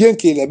Dieu, bien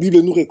que la Bible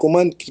nous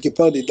recommande quelque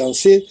part de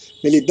danser,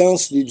 mais les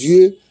danses de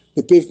Dieu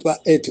ne peuvent pas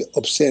être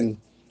obscènes.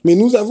 Mais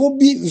nous avons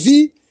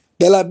vu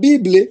dans la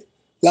Bible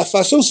la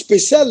façon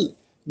spéciale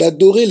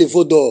d'adorer les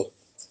veaux d'or.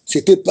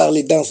 C'était par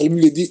les danses. La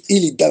Bible dit,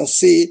 il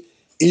dansait,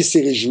 il se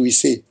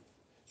réjouissait.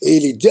 Et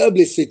le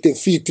diable s'est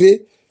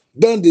infiltré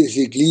dans des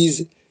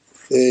églises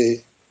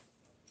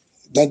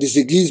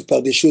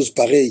par des choses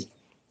pareilles.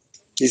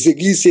 Les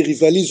églises se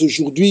rivalisent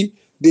aujourd'hui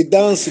des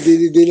danses,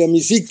 de la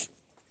musique.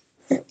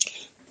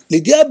 Le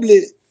diable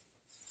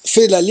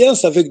fait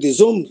l'alliance avec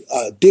des hommes,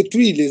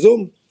 détruit les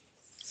hommes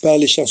par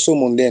les chansons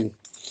mondaines.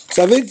 Vous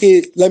savez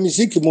que la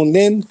musique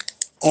mondaine,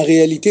 en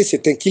réalité,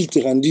 c'est un culte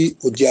rendu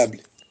au diable.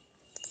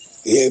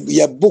 Et il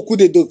y a beaucoup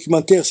de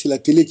documentaires sur la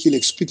télé qui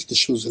expliquent ces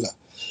choses-là.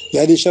 Il y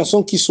a des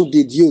chansons qui sont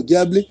dédiées au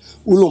diable,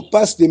 où l'on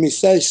passe des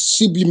messages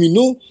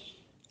subliminaux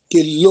que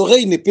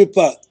l'oreille ne peut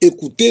pas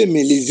écouter,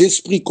 mais les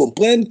esprits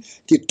comprennent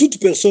que toute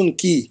personne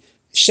qui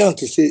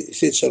chante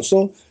cette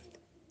chanson,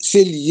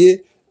 c'est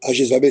lié à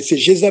Jézabel. C'est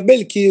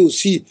Jézabel qui est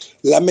aussi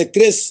la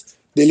maîtresse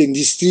de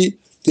l'industrie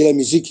de la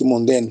musique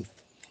mondaine.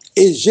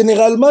 Et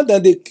généralement,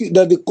 dans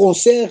des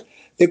concerts,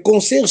 les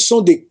concerts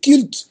sont des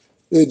cultes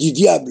du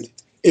diable.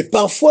 Et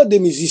parfois, des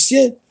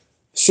musiciens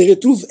se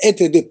retrouvent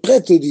être des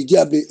prêtres du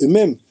diable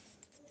eux-mêmes.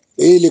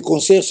 Et les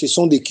concerts, ce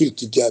sont des cultes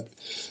du diable.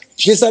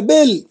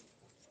 Jézabel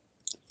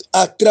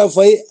a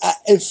travaillé à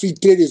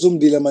infiltrer les hommes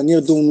de la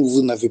manière dont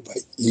vous n'avez pas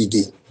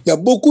l'idée. Il y a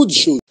beaucoup de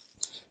choses.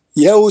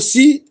 Il y a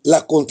aussi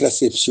la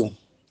contraception.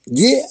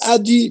 Dieu a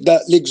dit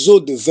dans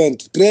l'Exode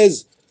 23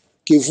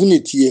 que vous ne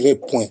tirerez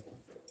point.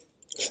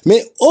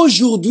 Mais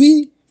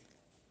aujourd'hui,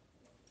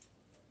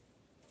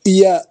 il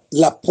y a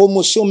la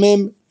promotion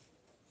même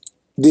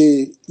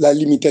de la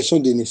limitation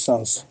des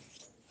naissances.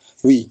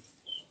 Oui.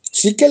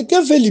 Si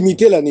quelqu'un veut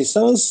limiter la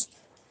naissance,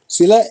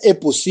 cela est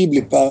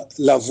possible par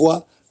la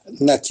voie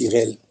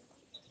naturelle.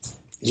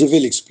 Je vais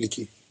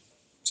l'expliquer.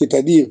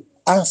 C'est-à-dire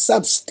en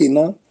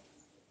s'abstenant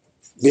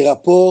des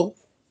rapports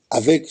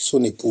avec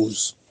son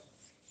épouse.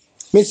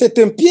 Mais c'est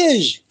un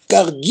piège,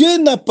 car Dieu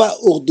n'a pas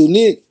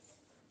ordonné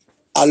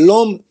à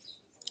l'homme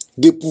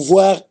de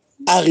pouvoir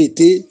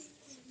arrêter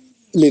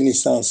les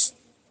naissances.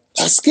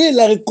 Parce que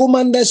la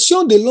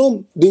recommandation de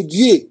l'homme, de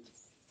Dieu,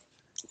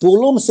 pour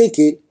l'homme, c'est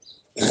que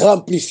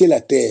remplissez la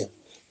terre.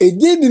 Et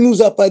Dieu ne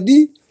nous a pas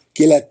dit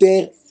que la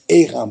terre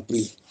est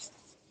remplie.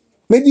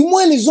 Mais du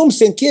moins, les hommes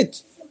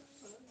s'inquiètent.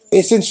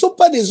 Et ce ne sont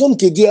pas des hommes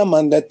que Dieu a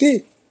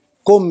mandatés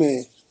comme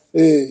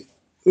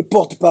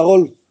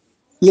porte-parole.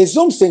 Les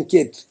hommes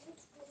s'inquiètent.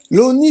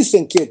 L'ONU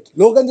s'inquiète.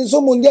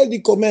 L'Organisation mondiale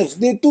du commerce,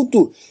 de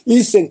tout.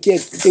 Ils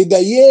s'inquiètent. Et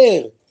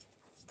d'ailleurs,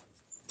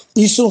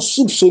 ils sont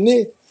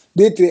soupçonnés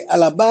d'être à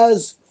la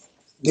base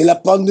de la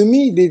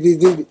pandémie,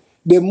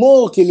 des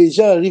morts que les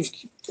gens arrivent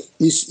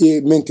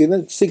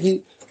maintenant,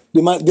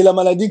 de la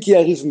maladie qui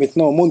arrive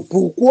maintenant au monde.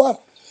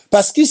 Pourquoi?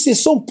 Parce qu'ils se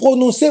sont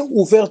prononcés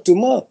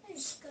ouvertement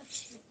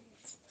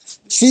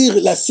sur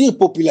la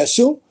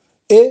surpopulation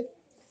et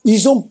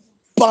ils ont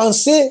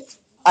pensé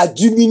à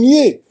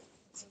diminuer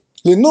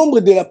le nombre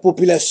de la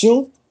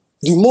population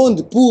du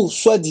monde pour,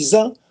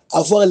 soi-disant,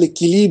 avoir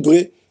l'équilibre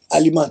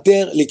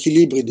alimentaire,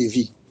 l'équilibre de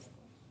vie.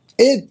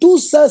 Et tout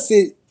ça,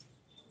 c'est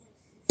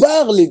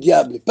par le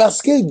diable,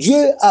 parce que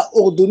Dieu a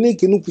ordonné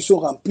que nous puissions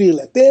remplir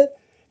la terre,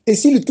 et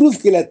s'il trouve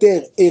que la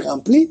terre est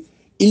remplie,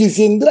 il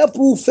viendra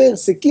pour faire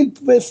ce qu'il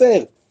pouvait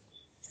faire.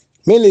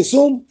 Mais les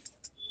hommes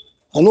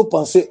en ont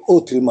pensé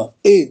autrement.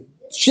 Et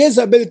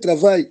Jézabel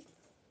travaille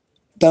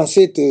dans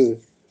cette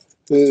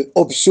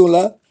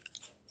option-là.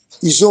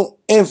 Ils ont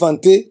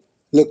inventé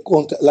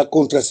la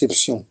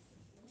contraception.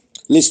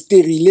 Les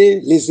stérilés,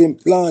 les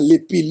implants, les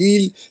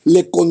pilules,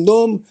 les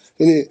condoms,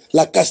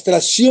 la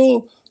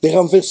castration, le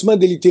renversement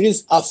de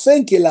l'utérus,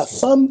 afin que la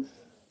femme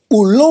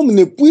ou l'homme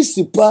ne puisse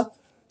pas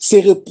se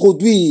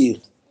reproduire.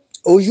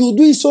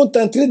 Aujourd'hui, ils sont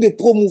en train de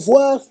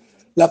promouvoir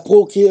la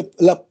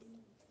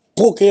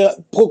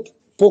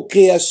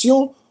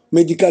procréation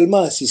médicalement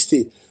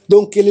assistée.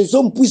 Donc, que les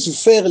hommes puissent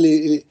faire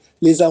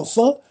les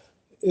enfants,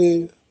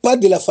 pas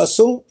de la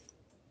façon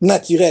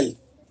naturelle,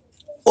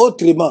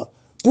 autrement,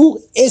 pour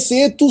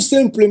essayer tout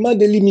simplement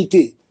de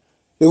limiter.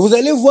 Et vous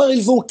allez voir,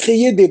 ils vont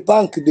créer des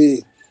banques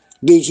de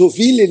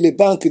ovules et des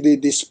banques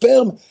de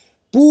sperme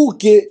pour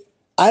que,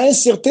 à un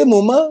certain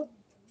moment,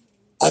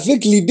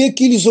 avec l'idée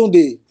qu'ils ont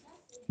de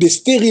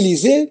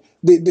stériliser,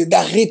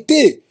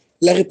 d'arrêter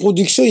la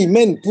reproduction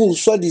humaine pour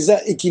soi-disant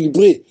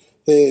équilibrer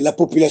la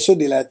population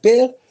de la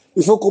Terre,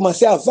 il faut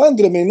commencer à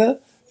vendre maintenant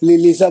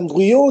les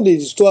embryons, les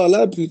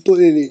histoires-là, plutôt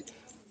les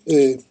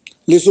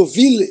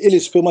ovules et les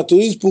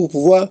spermatozoïdes pour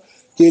pouvoir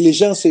que les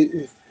gens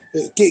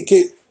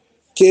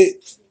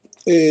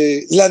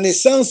la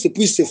naissance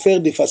puisse se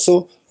faire de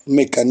façon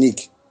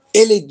mécanique.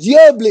 Et le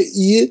diable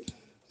y est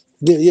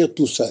derrière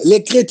tout ça.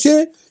 Les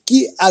chrétiens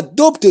qui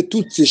adoptent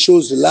toutes ces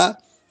choses-là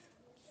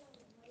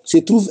se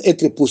trouvent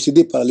être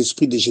possédés par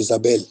l'esprit de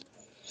Jézabel.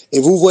 Et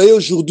vous voyez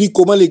aujourd'hui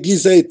comment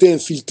l'église a été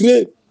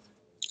infiltrée.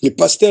 Les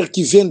pasteurs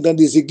qui viennent dans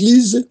des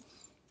églises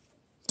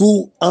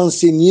pour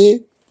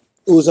enseigner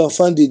aux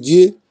enfants de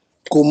Dieu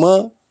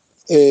comment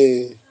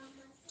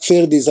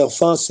faire des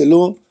enfants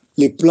selon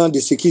les plans de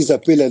ce qu'ils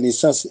appellent la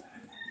naissance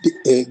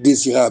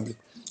désirable.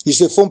 Ils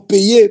se font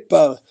payer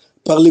par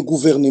le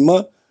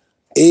gouvernement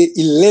et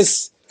ils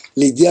laissent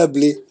les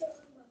diables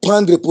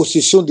prendre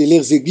possession de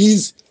leurs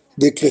églises,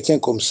 des chrétiens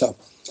comme ça.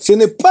 Ce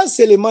n'est pas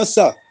seulement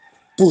ça.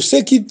 Pour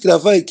ceux qui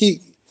travaillent,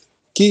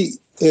 qui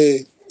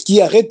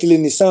arrêtent les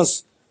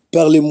naissances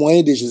par les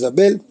moyens de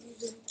Jézabel,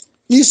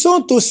 ils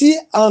sont aussi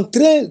en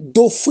train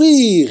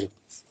d'offrir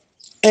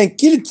un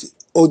culte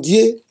au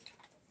dieu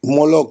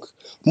Moloch.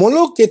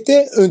 Moloch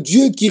était un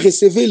dieu qui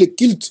recevait le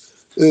culte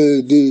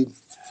des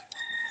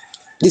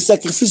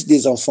sacrifices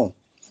des enfants.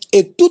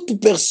 Et toute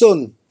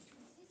personne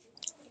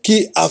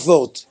qui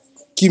avorte,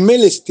 qui met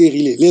les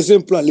stérilés, les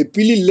implants, les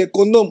pilules, les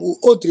condoms ou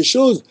autre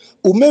chose,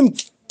 ou même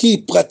qui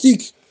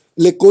pratique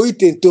les coïts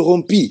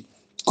interrompus,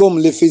 comme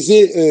le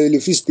faisait le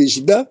fils de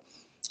Judas,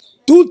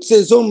 tous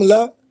ces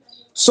hommes-là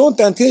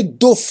sont en train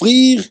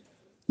d'offrir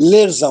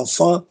leurs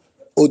enfants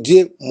au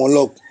dieu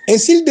Moloch.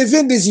 Ainsi, ils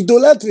deviennent des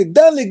idolâtres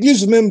dans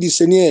l'église même du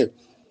Seigneur.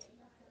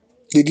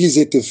 L'église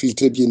est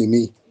infiltrée,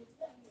 bien-aimée.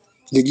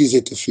 L'église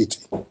est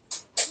infiltrée.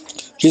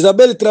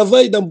 Jézabel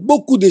travaille dans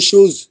beaucoup de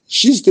choses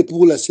juste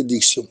pour la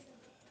séduction.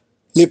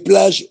 les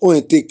plages ont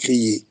été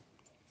créées.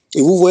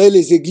 Et vous voyez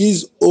les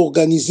églises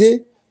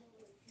organiser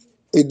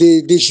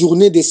des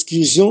journées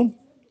d'excursion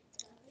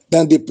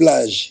dans des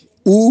plages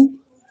où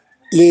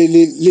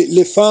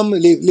les femmes,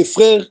 les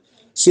frères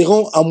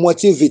seront à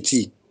moitié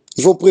vêtus.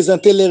 Ils vont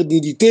présenter leur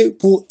nudité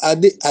pour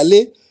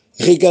aller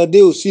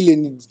regarder aussi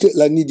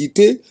la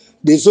nudité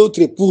des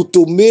autres pour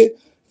tomber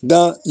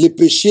dans les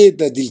péchés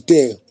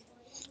d'adultère.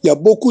 Il y a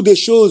beaucoup de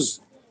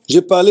choses.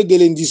 J'ai parlé de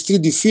l'industrie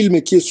du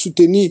film qui est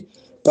soutenue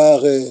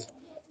par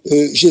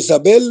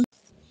Jézabel,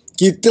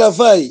 qui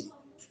travaille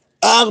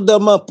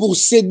ardemment pour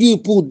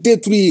séduire, pour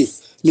détruire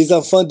les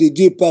enfants de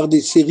Dieu par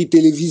des séries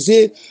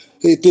télévisées,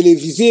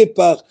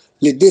 par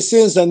les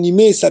dessins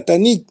animés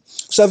sataniques.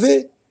 Vous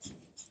savez,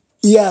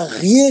 il n'y a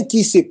rien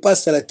qui se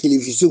passe à la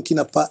télévision qui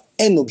n'a pas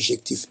un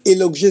objectif. Et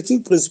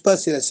l'objectif principal,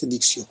 c'est la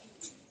séduction.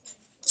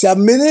 C'est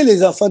amener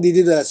les enfants de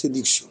Dieu dans la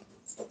séduction.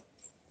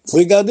 Vous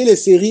regardez les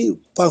séries,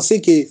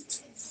 pensez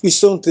qu'ils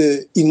sont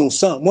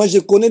innocents. Moi, je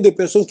connais des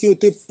personnes qui ont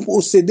été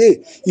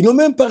possédées. Ils n'ont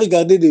même pas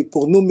regardé de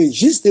porno, mais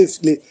juste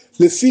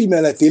le film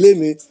à la télé,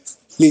 mais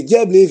le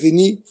diable est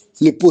venu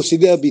les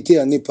posséder, habiter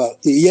en épargne.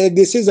 Et il y a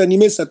des dessins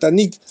animés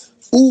sataniques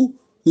où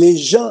les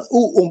gens,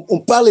 où on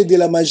parle de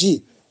la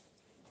magie.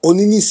 On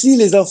initie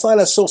les enfants à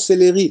la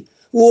sorcellerie,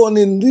 où on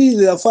induit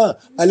les enfants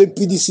à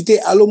l'impudicité,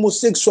 à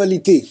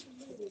l'homosexualité.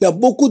 Il y a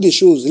beaucoup de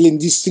choses.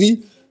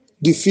 L'industrie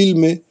du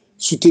film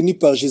soutenue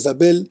par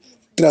Jézabel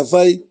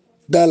travaille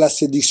dans la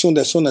séduction,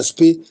 dans son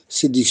aspect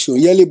séduction.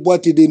 Il y a les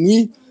boîtes de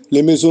nuit,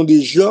 les maisons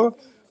des gens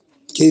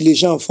que les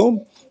gens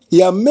font. Il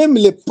y a même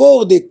le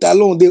port des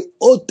talons, des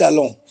hauts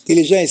talons, que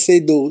les gens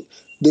essayent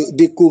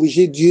de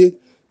corriger Dieu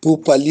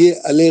pour pallier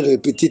à leur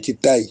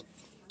petite taille.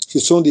 Ce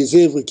sont des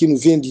œuvres qui nous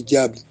viennent du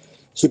diable.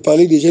 Je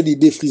parlais déjà du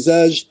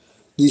défrisage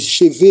des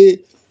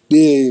cheveux,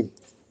 de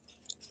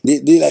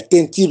la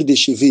teinture des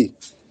cheveux.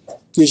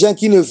 Les gens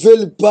qui ne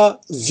veulent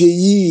pas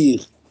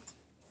vieillir,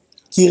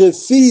 qui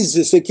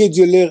refusent ce que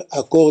Dieu leur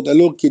accorde,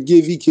 alors que Dieu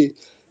vit que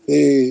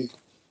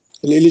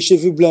les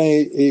cheveux blancs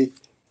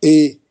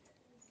est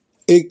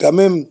quand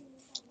même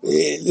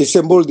le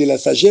symbole de la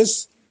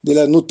sagesse, de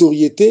la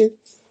notoriété,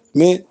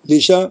 mais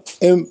les gens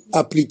aiment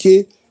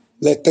appliquer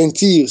la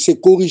teinture, c'est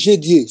corriger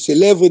Dieu, c'est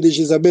l'œuvre de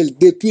Jézabel,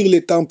 détruire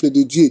les temples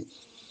de Dieu.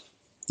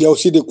 Il y a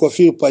aussi des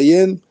coiffures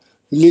païennes.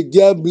 Le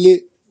diable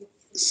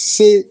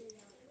s'est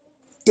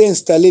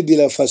installé de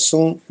la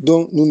façon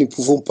dont nous ne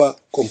pouvons pas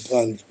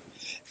comprendre.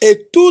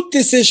 Et toutes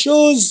ces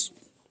choses,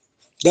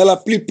 dans la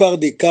plupart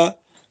des cas,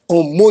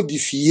 ont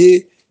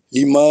modifié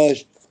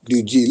l'image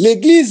de Dieu.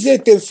 L'Église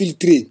est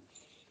infiltrée.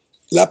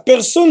 La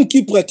personne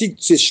qui pratique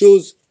ces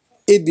choses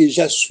est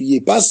déjà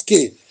souillée parce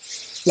que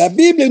la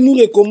Bible nous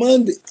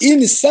recommande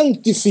une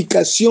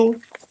sanctification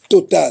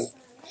totale,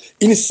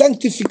 une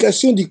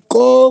sanctification du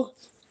corps,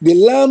 de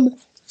l'âme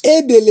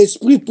et de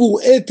l'esprit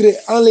pour être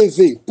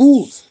enlevé,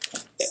 pour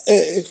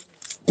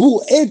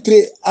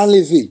être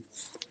enlevé.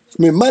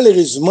 Mais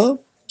malheureusement,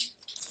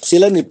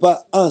 cela n'est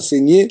pas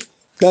enseigné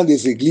dans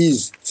des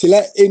églises.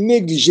 Cela est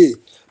négligé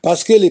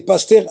parce que les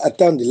pasteurs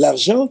attendent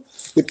l'argent,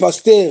 les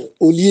pasteurs,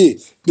 au lieu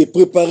de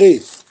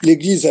préparer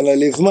l'église à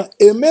l'enlèvement,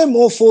 et même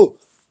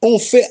on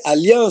fait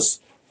alliance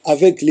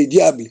avec les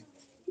diables.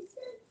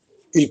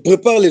 Ils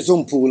préparent les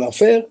hommes pour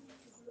l'enfer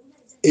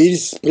et ils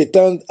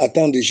prétendent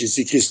attendre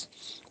Jésus-Christ.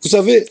 Vous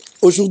savez,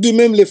 aujourd'hui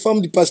même les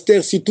femmes du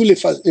pasteur, surtout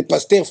les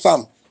pasteurs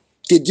femmes,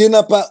 que Dieu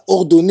n'a pas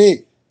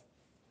ordonné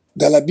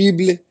dans la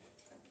Bible,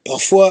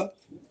 parfois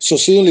ce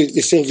sont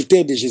les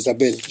serviteurs de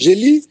Jézabel. Je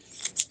lis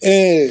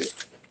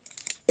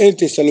 1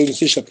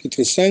 Thessaloniciens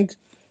chapitre 5,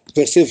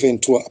 verset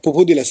 23, à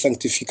propos de la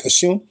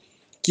sanctification,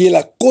 qui est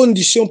la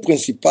condition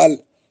principale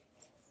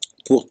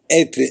pour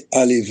être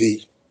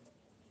enlevé.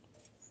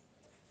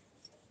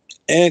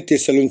 1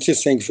 Thessaloniciens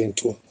 5,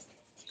 23.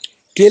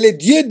 Que le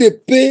Dieu de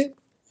paix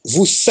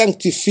vous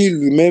sanctifie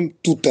lui-même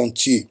tout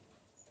entier,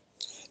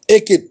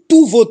 et que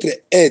tout votre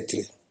être,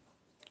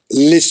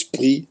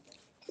 l'esprit,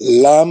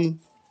 l'âme,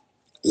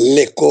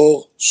 le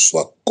corps,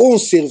 soient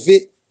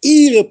conservés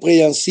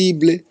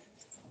irrépréhensibles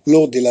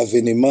lors de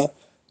l'avènement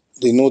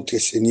de notre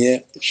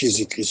Seigneur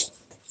Jésus-Christ.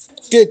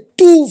 Que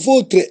tout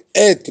votre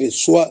être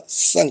soit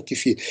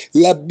sanctifié.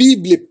 La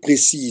Bible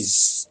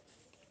précise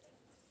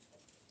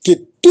que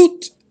tout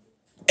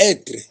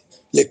être,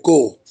 le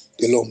corps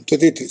de l'homme, doit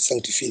être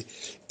sanctifié.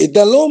 Et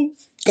dans l'homme,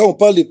 quand on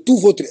parle de tout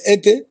votre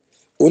être,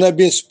 on a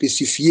bien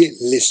spécifié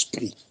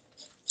l'esprit,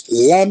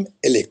 l'âme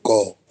et le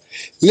corps.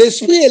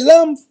 L'esprit et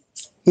l'âme,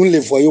 nous ne les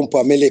voyons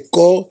pas, mais le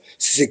corps,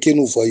 c'est ce que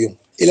nous voyons.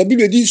 Et la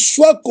Bible dit,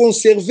 sois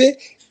conservé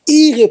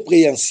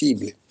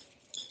irrépréhensible,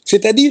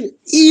 c'est-à-dire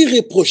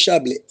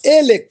irréprochable.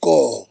 Et le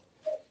corps,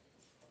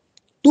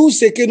 tout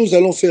ce que nous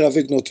allons faire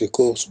avec notre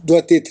corps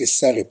doit être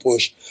sans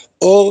reproche.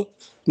 Or,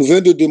 nous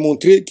venons de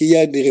démontrer qu'il y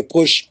a des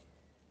reproches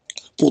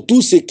pour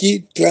tout ce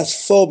qui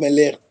transforme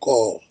leur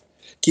corps,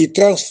 qui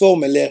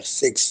transforme leur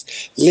sexe,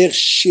 leurs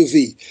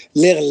cheveux,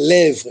 leurs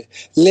lèvres,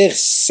 leurs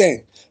seins,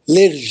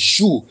 leurs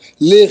joues,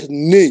 leurs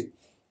nez.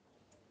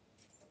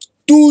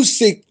 Tout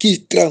ce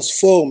qui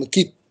transforme,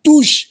 qui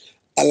touche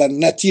à la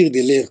nature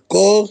de leur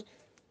corps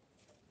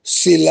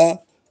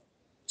ceux-là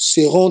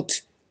seront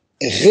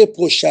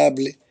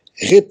réprochables,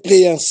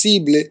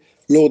 répréhensibles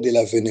lors de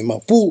l'avènement.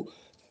 Pour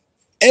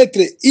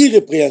être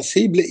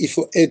irrépréhensible, il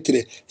faut être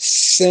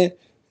saint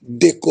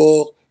de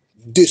corps,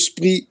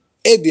 d'esprit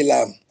et de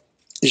l'âme.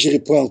 Je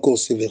reprends encore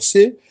ce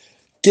verset.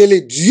 Que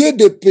le Dieu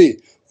de paix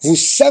vous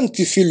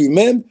sanctifie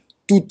lui-même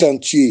tout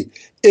entier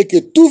et que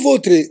tout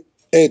votre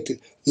être,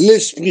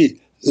 l'esprit,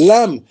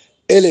 l'âme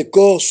et le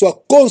corps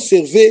soient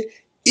conservés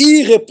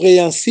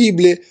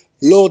irrépréhensibles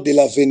lors de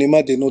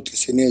l'avènement de notre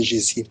Seigneur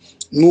Jésus.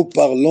 Nous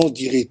parlons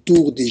du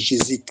retour de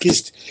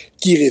Jésus-Christ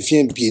qui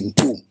revient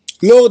bientôt.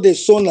 Lors de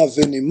son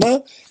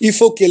avènement, il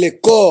faut que le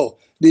corps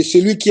de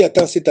celui qui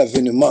attend cet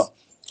avènement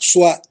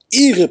soit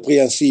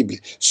irrépréhensible.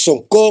 Son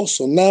corps,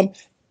 son âme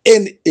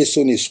et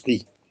son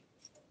esprit.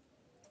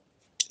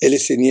 Et le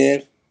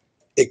Seigneur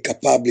est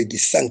capable de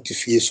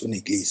sanctifier son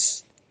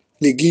Église.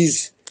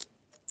 L'Église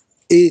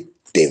est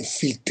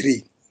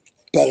infiltrée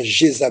par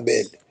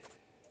Jézabel,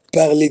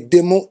 par les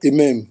démons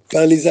eux-mêmes,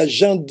 par les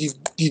agents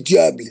du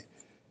diable,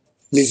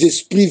 les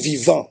esprits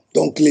vivants,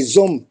 donc les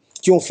hommes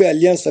qui ont fait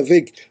alliance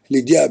avec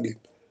le diable.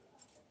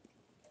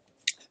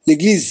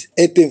 L'Église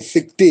est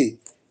infectée,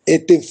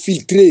 est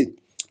infiltrée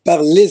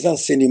par les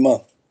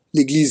enseignements.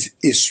 L'Église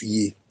est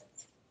souillée.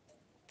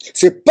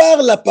 C'est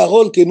par la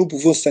parole que nous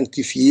pouvons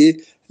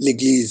sanctifier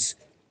l'Église,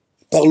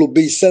 par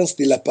l'obéissance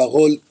de la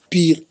parole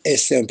pure et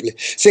simple.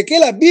 Ce que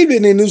la Bible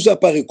ne nous a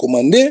pas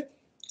recommandé,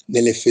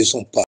 ne le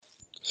faisons pas.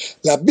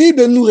 La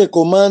Bible nous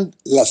recommande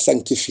la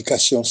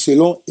sanctification,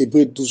 selon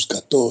Hébreux 12,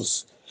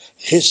 14.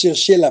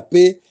 Recherchez la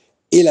paix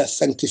et la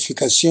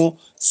sanctification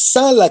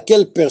sans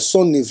laquelle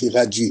personne ne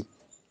verra Dieu.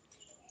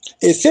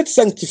 Et cette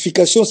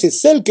sanctification, c'est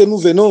celle que nous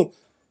venons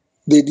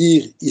de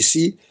dire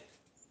ici,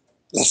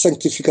 la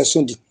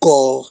sanctification du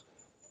corps,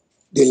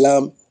 de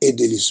l'âme et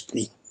de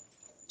l'esprit.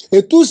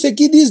 Et tous ceux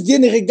qui disent Dieu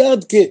ne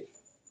regarde que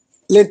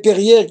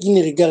l'intérieur, qui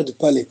ne regarde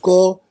pas le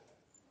corps,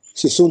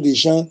 ce sont des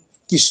gens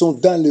qui sont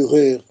dans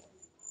l'erreur.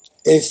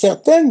 Et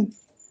certains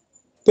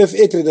peuvent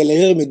être dans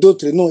l'erreur, mais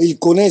d'autres non, ils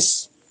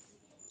connaissent.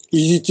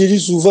 Ils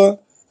utilisent souvent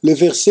le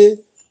verset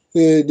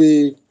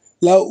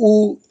là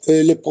où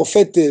le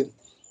prophète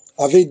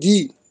avait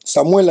dit,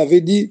 Samuel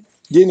avait dit,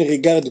 Dieu ne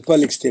regarde pas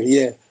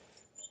l'extérieur.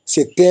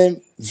 C'est un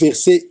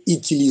verset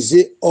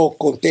utilisé hors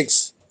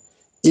contexte.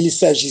 Il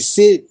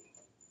s'agissait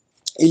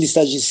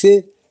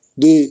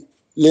de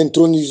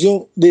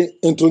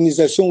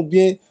l'intronisation ou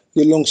bien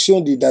de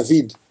l'onction de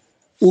David,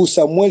 où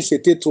Samuel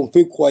s'était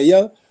trompé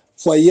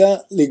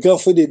voyant les grands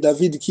feux de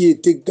David qui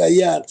étaient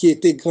gaillards, qui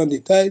étaient grands de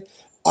taille,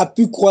 a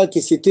pu croire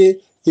que c'était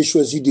le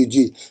choisi de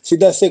Dieu. C'est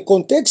dans ce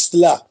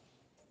contexte-là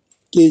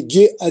que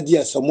Dieu a dit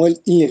à Samuel,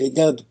 il ne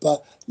regarde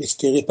pas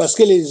l'extérieur. Parce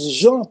que les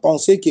gens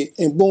pensaient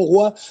qu'un bon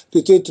roi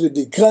peut être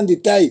de grands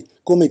détails,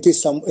 comme était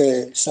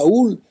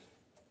Saoul,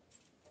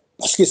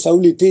 parce que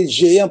Saoul était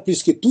géant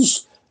plus que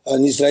tous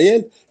en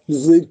Israël.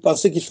 Ils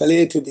pensaient qu'il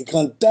fallait être de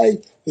grande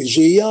taille,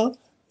 géant,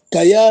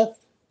 gaillard.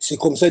 C'est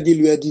comme ça Dieu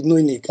lui a dit, non,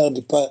 il ne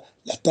regarde pas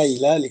la taille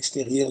là,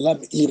 l'extérieur là,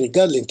 mais il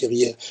regarde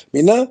l'intérieur.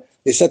 Maintenant,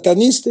 les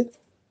satanistes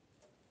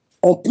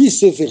ont pris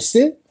ces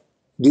versets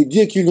de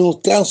Dieu qui l'ont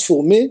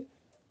transformé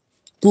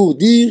pour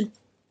dire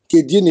que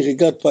Dieu ne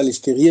regarde pas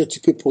l'extérieur. Tu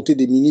peux porter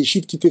des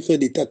mini-jupes, tu peux faire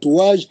des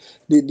tatouages,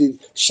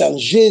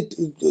 changer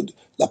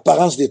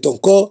l'apparence de ton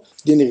corps.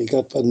 Dieu ne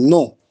regarde pas.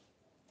 Non.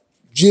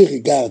 Dieu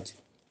regarde,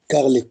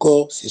 car le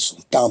corps, c'est son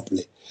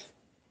temple.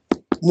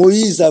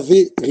 Moïse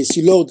avait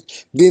reçu l'ordre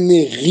de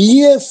ne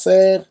rien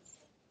faire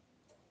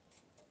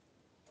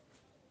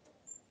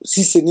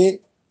si ce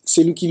n'est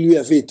celui qui lui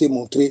avait été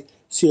montré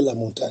sur la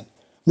montagne.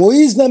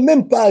 Moïse n'a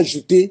même pas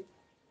ajouté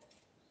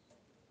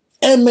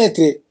 1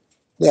 mètre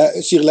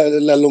sur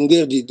la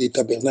longueur du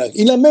tabernacle.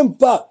 Il n'a même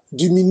pas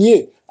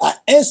diminué à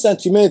 1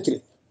 centimètre,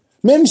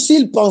 même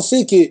s'il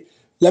pensait que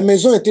la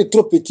maison était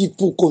trop petite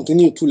pour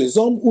contenir tous les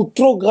hommes ou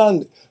trop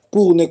grande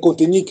pour ne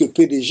contenir que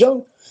peu de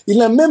gens. Il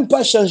n'a même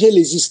pas changé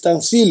les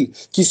ustensiles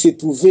qui se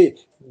trouvaient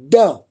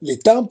dans les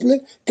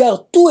temples,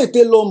 car tout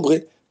était l'ombre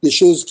des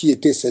choses qui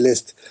étaient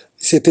célestes.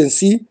 C'est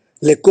ainsi,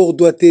 le corps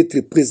doit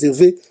être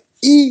préservé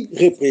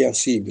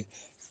irrépréhensible,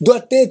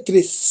 doit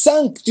être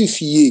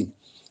sanctifié.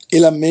 Et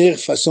la meilleure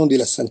façon de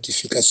la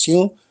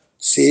sanctification,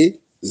 c'est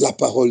la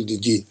parole de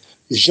Dieu.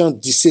 Jean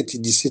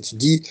 17, 17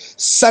 dit,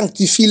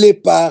 sanctifie-les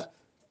par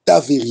ta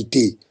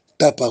vérité.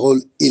 Ta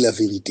parole est la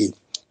vérité.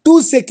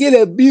 Tout ce que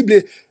la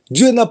Bible,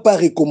 Dieu n'a pas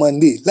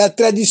recommandé. Les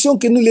traditions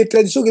que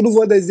nous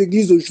voyons dans les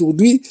églises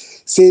aujourd'hui,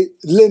 c'est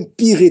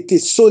l'impureté,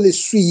 sans les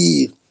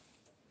suivre.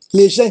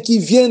 Les gens qui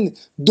viennent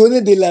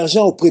donner de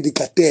l'argent au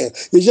prédicateur,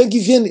 les gens qui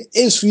viennent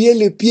essuyer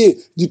les pieds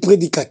du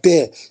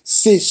prédicateur,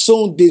 ce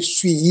sont des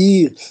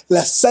suivre.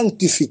 La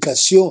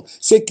sanctification,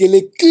 c'est que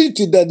le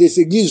culte dans des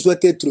églises doit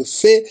être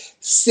fait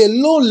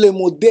selon le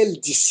modèle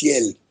du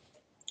ciel.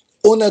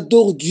 On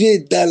adore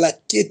Dieu dans la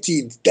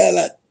quiétude,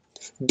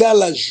 dans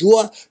la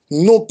joie,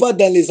 non pas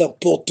dans les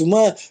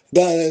emportements,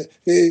 dans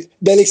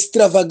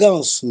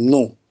l'extravagance,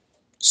 non.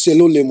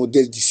 Selon le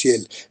modèle du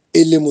ciel.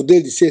 Et le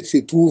modèle du ciel se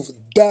trouve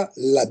dans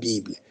la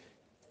Bible.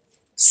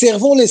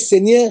 Servons le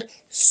Seigneur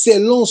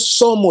selon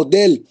son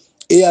modèle.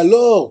 Et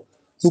alors,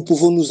 nous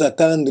pouvons nous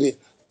attendre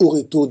au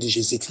retour de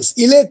Jésus-Christ.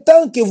 Il est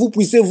temps que vous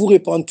puissiez vous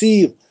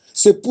repentir.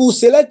 C'est pour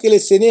cela que le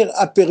Seigneur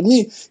a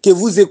permis que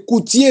vous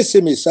écoutiez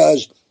ces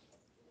messages,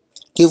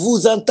 que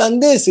vous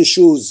entendez ces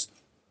choses.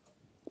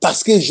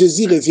 Parce que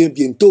Jésus revient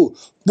bientôt.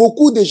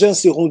 Beaucoup de gens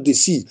seront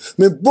déçus.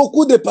 Mais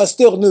beaucoup de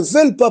pasteurs ne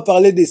veulent pas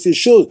parler de ces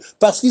choses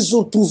parce qu'ils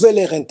ont trouvé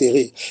leur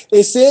intérêt.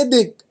 Essayez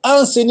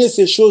d'enseigner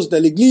ces choses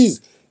dans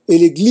l'église et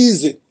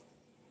l'église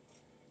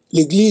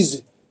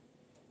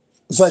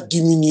va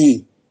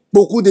diminuer.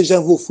 Beaucoup de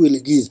gens vont fuir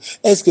l'église.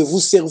 Est-ce que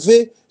vous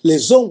servez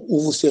les hommes ou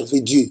vous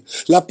servez Dieu?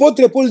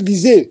 L'apôtre Paul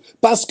disait,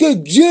 parce que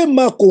Dieu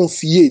m'a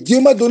confié,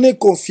 Dieu m'a donné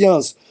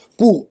confiance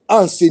pour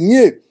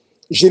enseigner.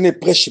 Je ne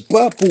prêche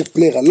pas pour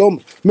plaire à l'homme,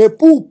 mais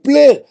pour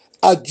plaire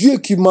à Dieu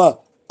qui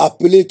m'a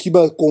appelé, qui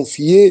m'a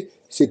confié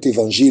cet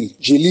évangile.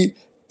 Je lis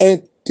 1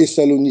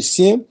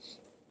 Thessaloniciens,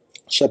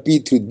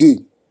 chapitre 2.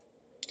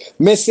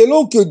 Mais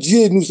selon que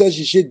Dieu nous a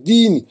jugés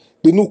dignes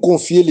de nous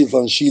confier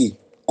l'évangile,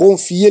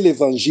 confier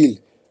l'évangile,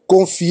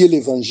 confier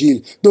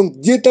l'évangile. Donc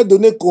Dieu t'a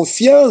donné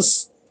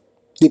confiance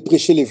de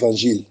prêcher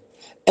l'évangile.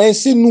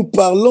 Ainsi nous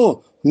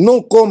parlons,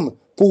 non comme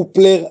pour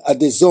plaire à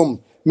des hommes,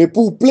 mais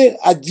pour plaire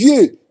à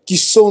Dieu qui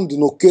sonde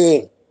nos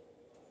cœurs.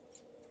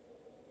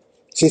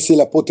 C'est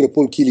l'apôtre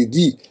Paul qui le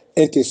dit,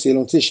 1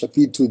 Thessaloniciens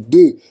chapitre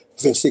 2,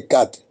 verset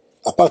 4.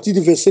 À partir du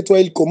verset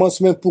 3, il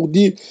commence même pour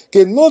dire que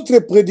notre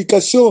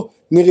prédication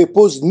ne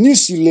repose ni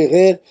sur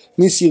l'erreur,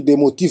 ni sur des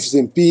motifs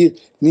impurs,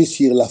 ni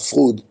sur la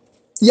fraude.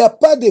 Il n'y a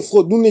pas de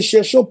fraude, nous ne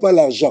cherchons pas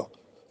l'argent.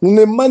 Nous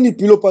ne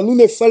manipulons pas, nous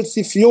ne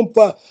falsifions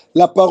pas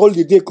la parole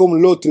de Dieu comme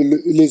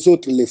les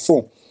autres le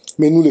font.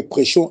 Mais nous le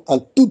prêchons en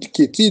toute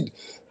quiétude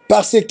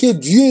parce que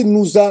Dieu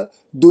nous a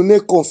donné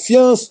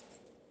confiance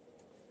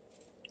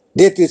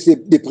d'être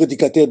des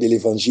prédicateurs de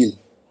l'évangile.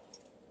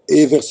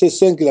 Et verset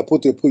 5,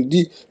 l'apôtre Paul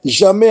dit,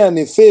 jamais en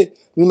effet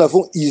nous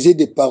n'avons usé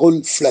des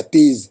paroles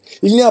flatteuses.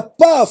 Il n'y a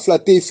pas à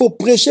flatter, il faut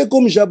prêcher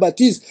comme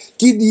Jean-Baptiste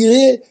qui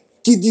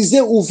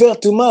disait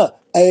ouvertement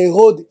à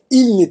Hérode,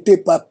 il n'était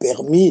pas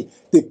permis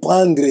de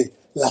prendre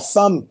la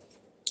femme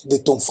de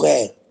ton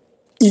frère.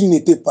 Il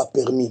n'était pas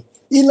permis.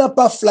 Il n'a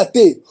pas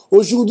flatté.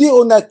 Aujourd'hui,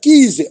 on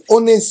accuse,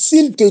 on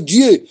insulte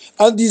Dieu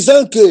en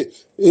disant que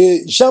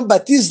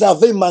Jean-Baptiste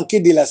avait manqué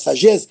de la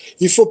sagesse.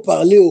 Il faut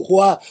parler au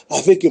roi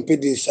avec un peu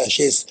de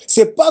sagesse.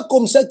 C'est pas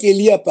comme ça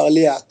qu'Élie a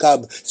parlé à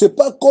Akab. C'est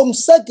pas comme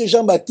ça que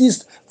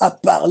Jean-Baptiste a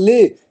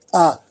parlé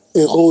à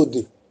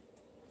Hérode.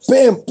 Peu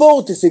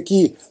importe ce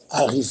qui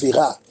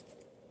arrivera.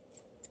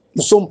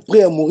 Nous sommes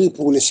prêts à mourir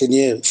pour le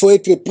Seigneur. Il faut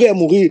être prêt à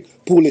mourir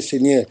pour le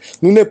Seigneur.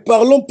 Nous ne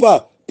parlons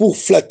pas pour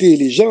flatter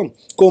les gens,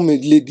 comme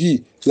le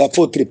dit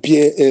l'apôtre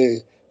Pierre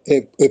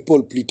et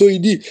Paul plutôt. Il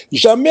dit,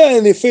 jamais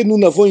en effet nous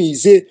n'avons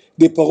usé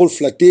des paroles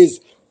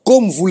flatteuses,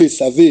 comme vous le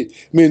savez,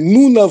 mais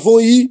nous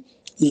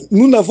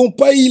n'avons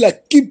pas eu la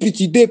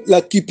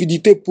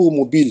cupidité pour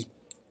mobile.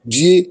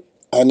 Dieu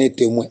en est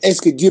témoin.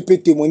 Est-ce que Dieu peut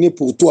témoigner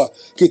pour toi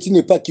que tu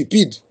n'es pas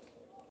cupide?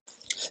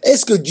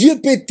 Est-ce que Dieu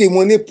peut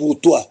témoigner pour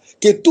toi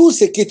que tout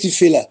ce que tu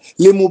fais là,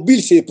 les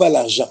mobiles, ce n'est pas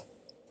l'argent?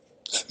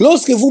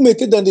 Lorsque vous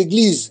mettez dans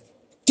l'église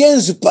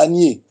 15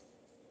 paniers,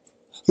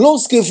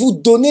 lorsque vous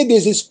donnez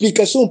des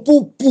explications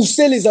pour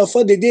pousser les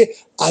enfants de Dieu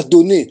à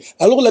donner,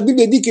 alors la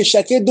Bible dit que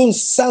chacun donne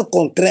sans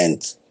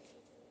contrainte.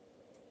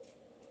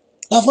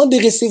 Avant de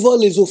recevoir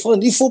les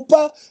offrandes, il ne faut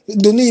pas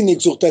donner une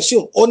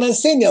exhortation. On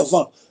enseigne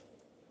avant.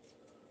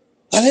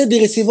 Avant de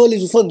recevoir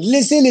les offrandes,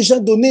 laissez les gens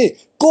donner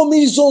comme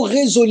ils ont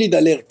résolu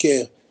dans leur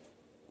cœur.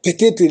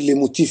 Peut-être les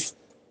motifs.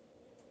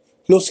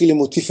 Lorsque le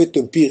motif est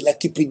un pire, la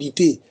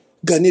cupidité,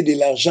 gagner de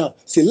l'argent,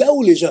 c'est là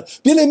où les gens...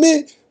 Bien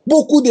aimé,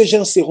 beaucoup de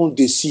gens seront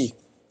déçus.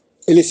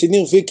 Et le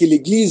Seigneur veut que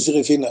l'Église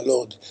revienne à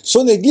l'ordre.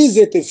 Son Église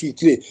est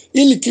infiltrée.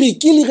 Il crie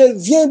qu'il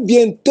revienne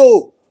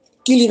bientôt.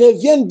 Qu'il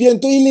revienne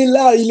bientôt. Il est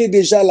là, il est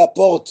déjà à la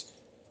porte.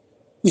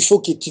 Il faut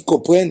que tu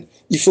comprennes.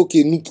 Il faut que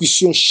nous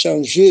puissions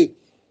changer.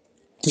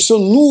 Puissions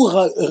nous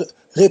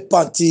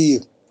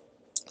repentir.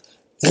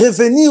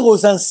 Revenir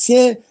aux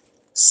anciens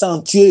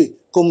sentiers,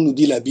 comme nous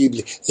dit la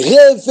Bible.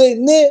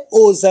 Revenez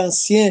aux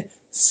anciens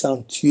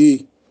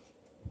sentiers.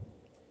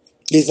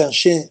 Les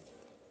anciens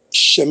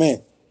chemins.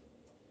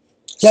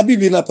 La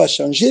Bible n'a pas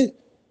changé.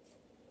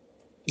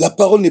 La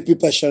parole ne peut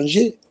pas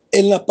changer.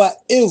 Elle n'a pas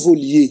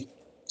évolué.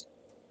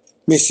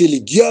 Mais c'est le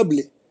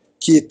diable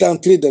qui est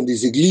entré dans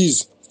des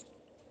églises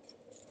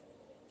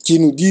qui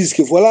nous disent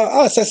que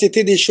voilà, ça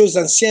c'était des choses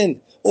anciennes.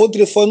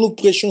 Autrefois, nous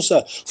prêchons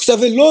ça. Vous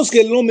savez, lorsque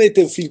l'homme est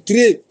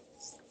infiltré,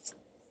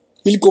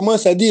 il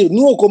commence à dire,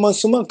 nous au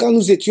commencement, quand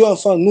nous étions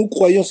enfants, nous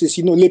croyons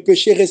ceci. Non, le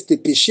péché reste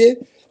péché,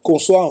 qu'on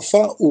soit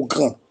enfant ou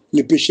grand.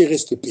 Le péché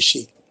reste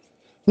péché.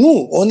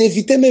 Nous, on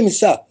évitait même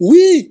ça.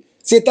 Oui,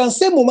 c'est en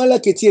ce moment-là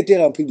que tu étais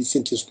rempli du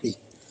Saint-Esprit.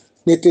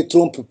 Ne te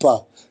trompe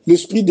pas.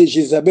 L'esprit de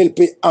Jézabel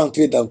peut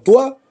entrer dans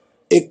toi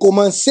et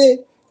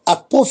commencer à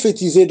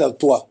prophétiser dans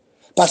toi.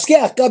 Parce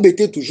qu'Akab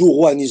était toujours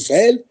roi en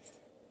Israël,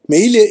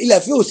 mais il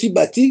avait aussi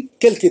bâti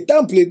quelques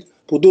temples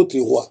pour d'autres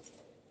rois.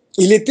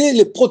 Il était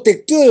le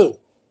protecteur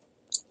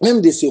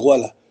même de ces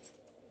rois-là.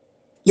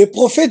 Les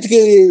prophètes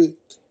que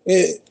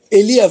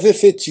Élie avait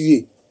fait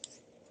tuer,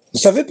 vous ne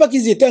savez pas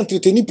qu'ils étaient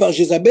entretenus par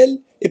Jézabel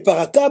et par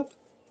Akab?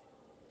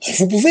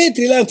 Vous pouvez être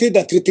là en train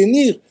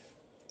d'entretenir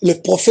le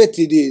prophète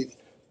de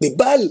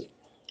Baal.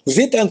 Vous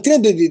êtes en train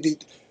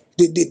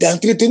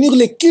d'entretenir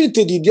le culte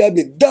du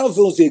diable dans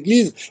vos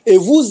églises et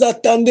vous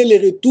attendez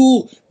le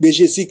retour de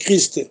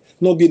Jésus-Christ.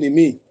 Non,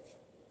 bien-aimés,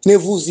 ne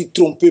vous y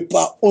trompez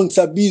pas, on ne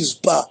s'abuse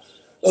pas,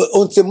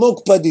 on ne se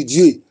moque pas de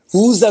Dieu.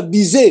 Vous vous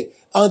abusez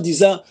en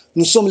disant,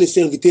 nous sommes les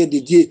serviteurs de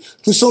Dieu,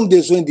 nous sommes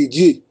besoin de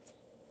Dieu.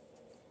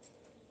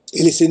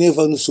 Et le Seigneur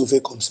va nous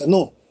sauver comme ça.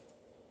 Non.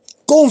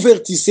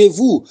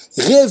 Convertissez-vous,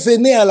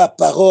 revenez à la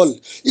parole.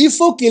 Il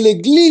faut que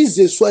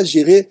l'Église soit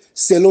gérée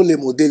selon les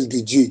modèles de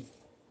Dieu.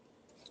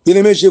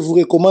 Bien-aimés, je vous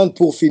recommande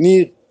pour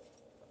finir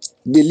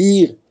de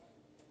lire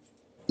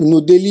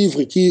nos 2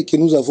 livres que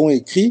nous avons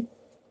écrits.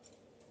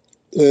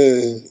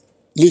 Le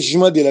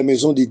jugement de la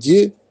maison de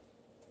Dieu,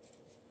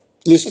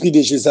 l'esprit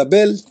de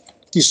Jézabel,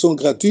 qui sont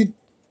gratuits,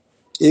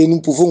 et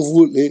nous pouvons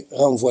vous les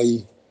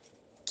renvoyer.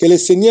 Que le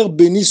Seigneur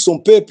bénisse son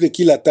peuple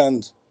qui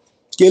l'attende.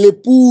 Que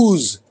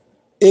l'épouse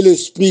et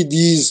l'esprit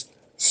disent,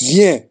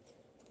 viens.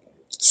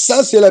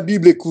 Ça, c'est la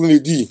Bible qui nous le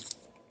dit.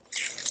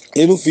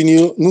 Et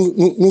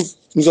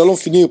nous allons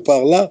finir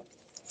par là.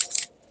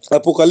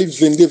 Apocalypse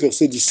 22,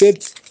 verset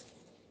 17.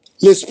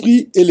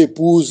 L'esprit et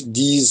l'épouse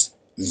disent,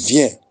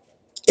 viens.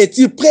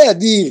 Es-tu prêt à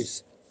dire,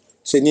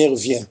 Seigneur,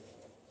 viens?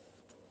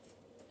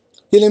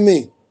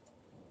 Bien-aimé,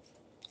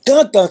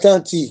 quand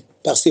t'entends-tu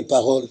par ces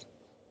paroles?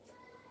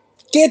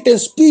 Qu'est-ce qui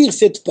t'inspire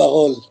cette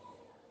parole?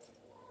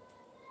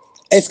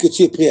 Est-ce que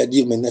tu es prêt à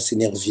dire maintenant,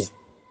 Seigneur, viens?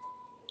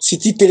 Si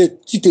tu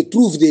te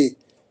trouves des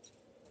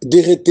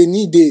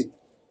retenues,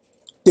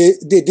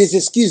 des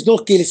excuses,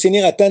 donc que le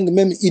Seigneur attende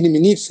même une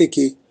minute, c'est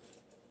que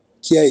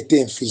tu as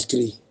été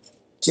infiltré.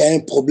 Tu as un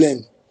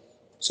problème.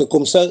 C'est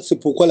comme ça, c'est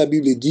pourquoi la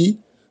Bible dit,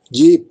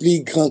 Dieu est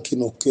plus grand que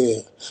nos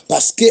cœurs.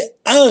 Parce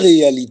qu'en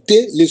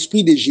réalité,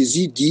 l'Esprit de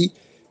Jésus dit,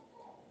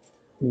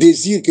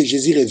 désire que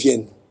Jésus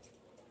revienne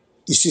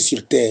ici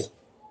sur terre,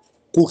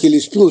 pour que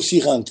l'Esprit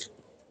aussi rentre.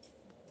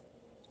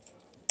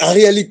 En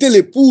réalité,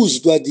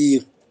 l'épouse doit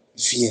dire,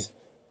 viens.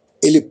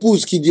 Et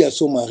l'épouse qui dit à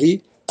son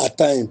mari,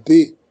 attends un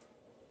peu,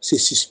 c'est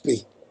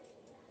suspect.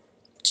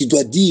 Tu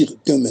dois dire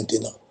dès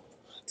maintenant.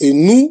 Et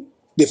nous,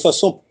 de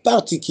façon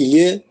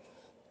particulière,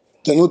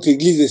 dans notre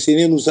église, le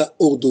Seigneur nous a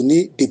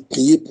ordonné de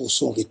prier pour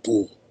son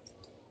retour.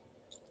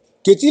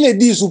 Que tu le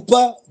dises ou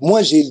pas,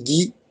 moi je le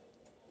dis,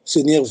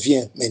 Seigneur,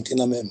 viens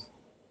maintenant même.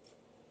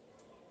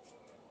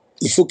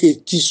 Il faut que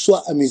tu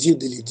sois à mesure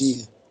de le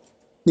dire.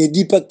 Ne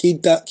dis pas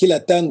qu'il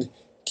attende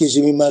que je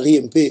me marie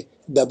un peu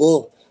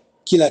d'abord,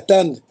 qu'il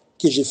attende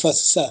que je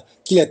fasse ça,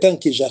 qu'il attende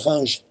que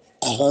j'arrange.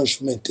 Arrange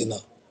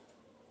maintenant.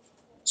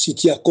 Si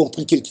tu as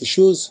compris quelque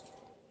chose,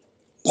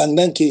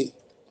 pendant que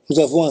nous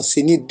avons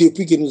enseigné,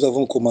 depuis que nous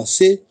avons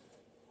commencé,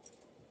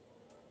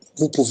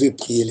 vous pouvez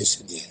prier le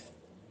Seigneur.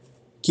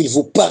 Qu'il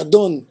vous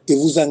pardonne et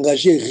vous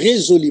engagez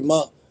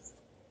résolument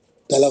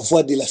dans la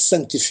voie de la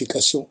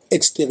sanctification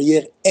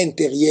extérieure,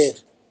 intérieure,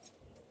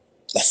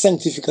 la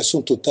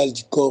sanctification totale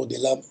du corps, de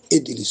l'âme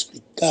et de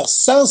l'esprit. Car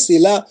sans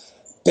cela,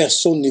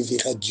 personne ne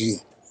verra Dieu.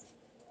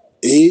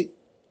 Et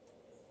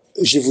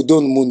je vous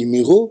donne mon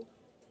numéro.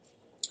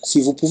 Si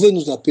vous pouvez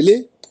nous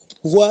appeler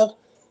pour pouvoir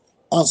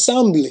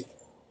ensemble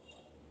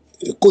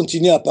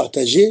continuer à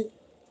partager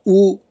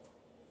ou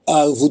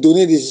à vous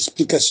donner des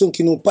explications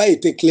qui n'ont pas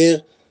été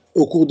claires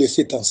au cours de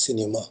cet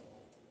enseignement.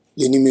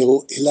 Le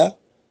numéro est là.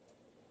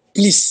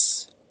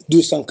 Plus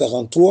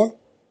 243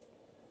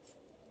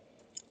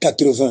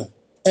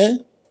 81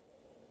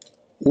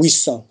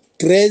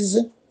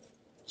 813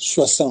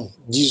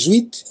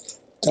 78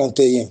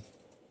 31.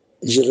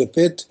 Je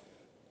répète,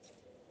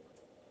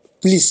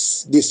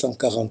 plus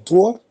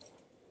 243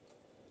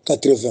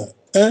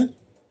 81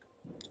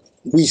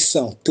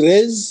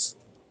 813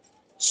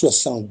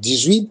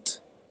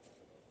 78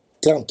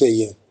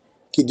 31.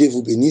 Que Dieu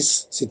vous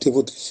bénisse. C'était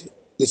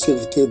le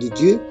serviteur de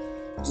Dieu,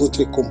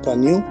 votre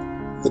compagnon,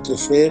 votre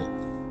frère,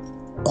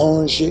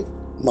 Ange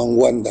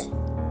MANGUANDA.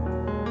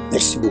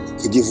 Merci beaucoup.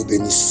 Que Dieu vous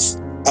bénisse.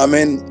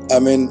 Amen,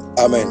 amen,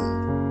 amen.